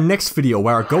 check out my next video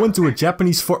where I go into a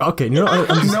Japanese Okay, you know,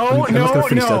 I'm not gonna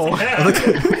finish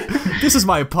that. This is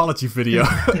my apology video.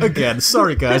 Again,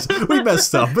 sorry guys, we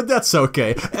messed up, but that's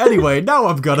okay. Anyway, now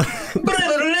I'm gonna...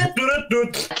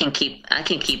 I can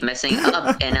keep messing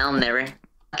up, and I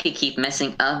can keep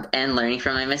messing up and learning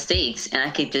from my mistakes, and I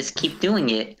could just keep doing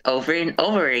it over and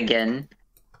over again.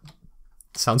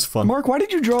 Sounds fun. Mark, why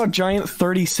did you draw a giant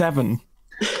 37?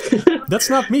 That's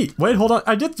not me. Wait, hold on.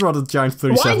 I did draw the giant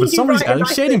 37, but somebody's adding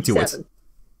shading to it.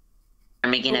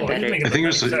 I'm making it better. I think it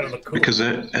was because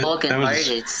that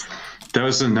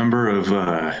was the number of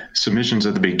submissions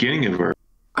at the beginning of our.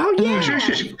 Oh yeah.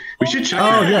 We should check.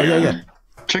 Oh that. yeah.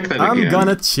 Check that I'm again.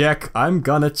 gonna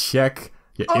check.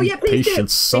 You impatient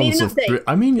sons of.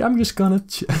 I mean, I'm just gonna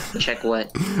check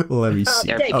what. Let me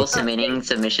see. Are people submitting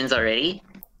submissions already?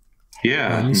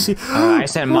 Yeah. Let me see. I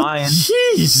sent mine.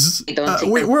 Jeez!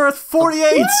 We're at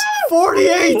 48!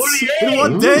 48! In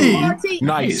one day! 48.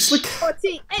 Nice.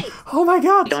 48. Oh my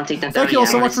god! Don't take them. Thank you all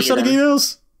so much for sending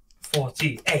emails.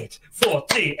 48. 24!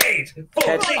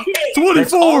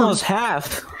 That's almost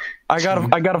half. I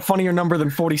got a funnier number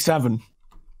than 47.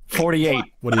 48.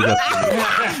 What do you got?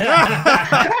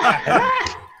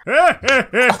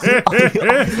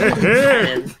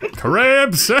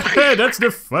 Crabs! That's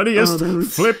the funniest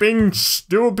flipping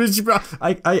stupid.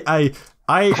 I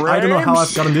don't know how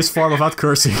I've gotten this far without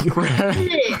cursing.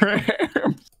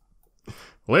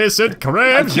 Listen,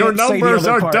 Crabs, your numbers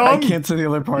are dumb. I can't say the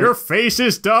other part. Your face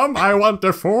is dumb. I want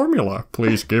the formula.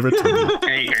 Please give it to me.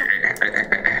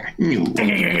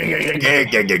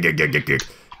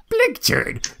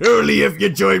 Blinkturd. Only if you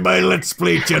join my Let's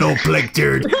Play channel,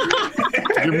 Blinkturd.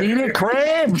 You mean it,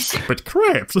 Crabs? But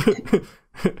Crabs.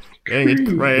 Dang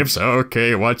it, Crabs.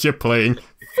 Okay, what you playing?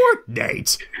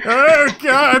 Fortnite. Oh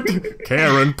god.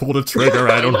 Karen, pull the trigger.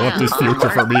 I don't want this future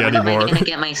for me anymore. I'm gonna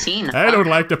get my scene. I don't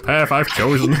like the path I've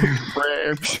chosen.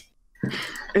 Crabs.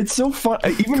 It's so fun.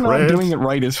 Even not doing it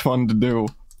right is fun to do.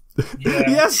 Yeah.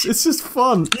 Yes, it's just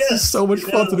fun. Yes, it's so much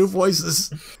fun to do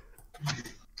voices.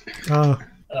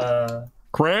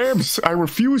 Crabs, I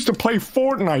refuse to play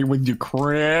Fortnite with you,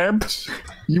 Crabs.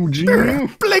 Eugene.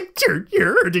 Blinkturd,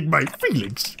 you're hurting my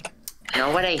feelings. You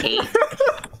know what I hate?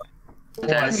 I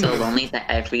got so lonely that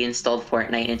I've reinstalled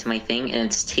Fortnite into my thing, and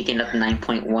it's taken up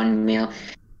 9.1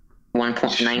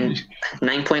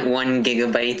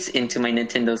 gigabytes into my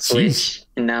Nintendo Switch,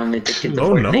 and now I'm addicted to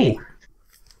Fortnite.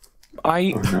 No.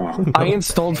 I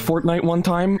installed Fortnite one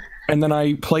time, and then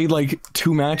I played like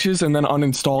 2 matches, and then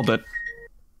uninstalled it.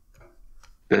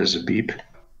 There's a beep.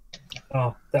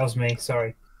 Oh, that was me.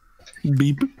 Sorry.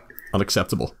 Beep.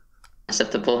 Unacceptable.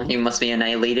 Acceptable. You must be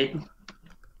annihilated.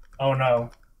 Oh no.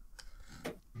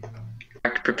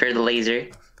 Mark, prepare the laser.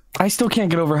 I still can't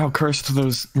get over how cursed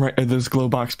those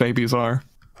Globox babies are.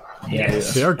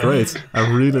 Yes. They are great. I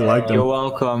really like them. You're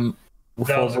welcome.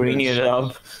 For bringing it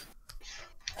up.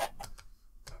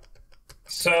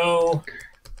 So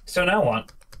now what?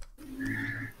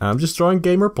 I'm just drawing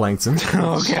Gamer Plankton.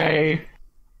 Okay.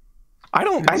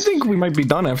 I think we might be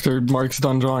done after Mark's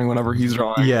done drawing whatever he's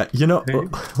drawing. Yeah, you know,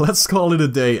 let's call it a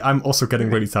day. I'm also getting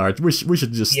really tired. We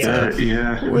should just. Yeah. I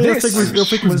think we've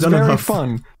done very enough.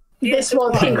 fun. This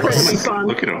was incredibly fun.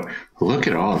 Look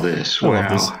at all this.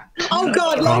 Wow. Oh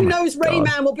god, long nose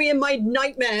Rayman will be in my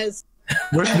nightmares.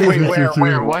 Wait,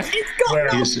 where, what? It's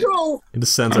got nostrils! In the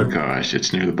center. Oh gosh,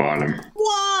 it's near the bottom.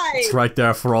 Why? It's right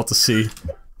there for all to see.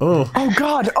 Oh. Oh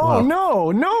god, oh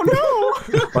no.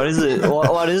 What is it?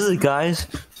 What is it, guys?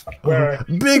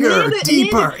 Bigger,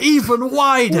 deeper, even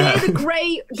wider. Near the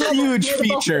grey huge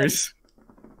features.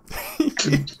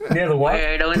 Near the what?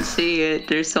 I don't see it.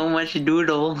 There's so much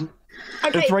doodle.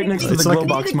 Okay, it's right next to the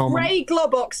Globox moment. Grey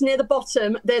Globox near the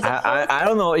bottom. There's I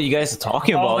don't know what you guys are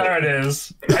talking about. Oh, there it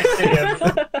is. I see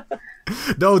it.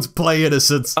 Don't play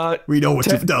innocent. We know what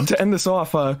you've done. To end this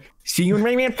off, see you in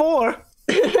Rayman 4.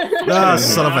 Ah,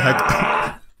 son of a heck.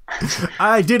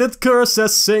 I didn't curse a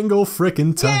single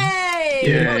frickin' time.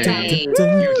 Yay!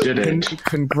 You did it.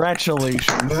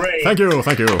 Congratulations. Great. Thank you.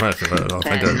 Thank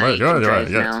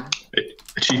you.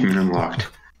 Achievement unlocked.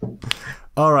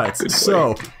 Alright,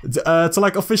 so, to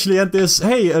like officially end this,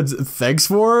 hey, thanks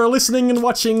for listening and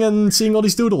watching and seeing all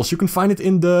these doodles. You can find it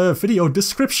in the video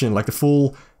description, like the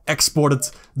full exported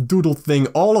doodle thing.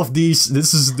 All of these,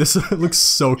 this looks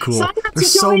so cool.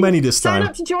 There's so many this time. Sign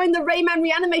up to join the Rayman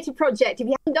Reanimated project if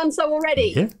you haven't done so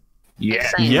already. Yeah.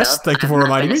 Yes, thank you for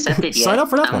reminding me. Sign up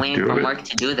for that I'm one. waiting for Mark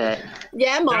to do that.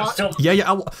 Yeah, Mark.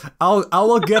 Yeah, I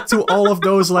will get to all of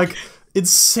those, like,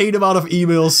 insane amount of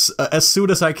emails as soon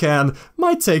as I can.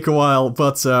 Might take a while,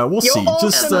 but we'll see.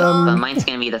 Just but mine's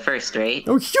gonna be the first, right?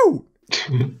 Oh, you!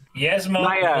 Yes,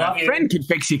 Mark. My friend can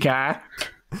fix your car.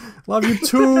 Love you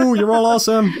too. You're all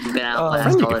awesome. I'm gonna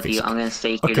outlast all of you. I'm gonna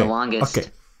stay here the longest. Okay.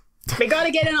 We gotta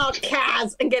get in our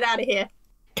cars and get out of here.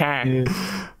 Car.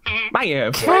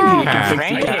 My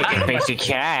friend can fix the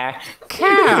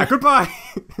car. Goodbye.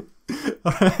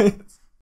 All right.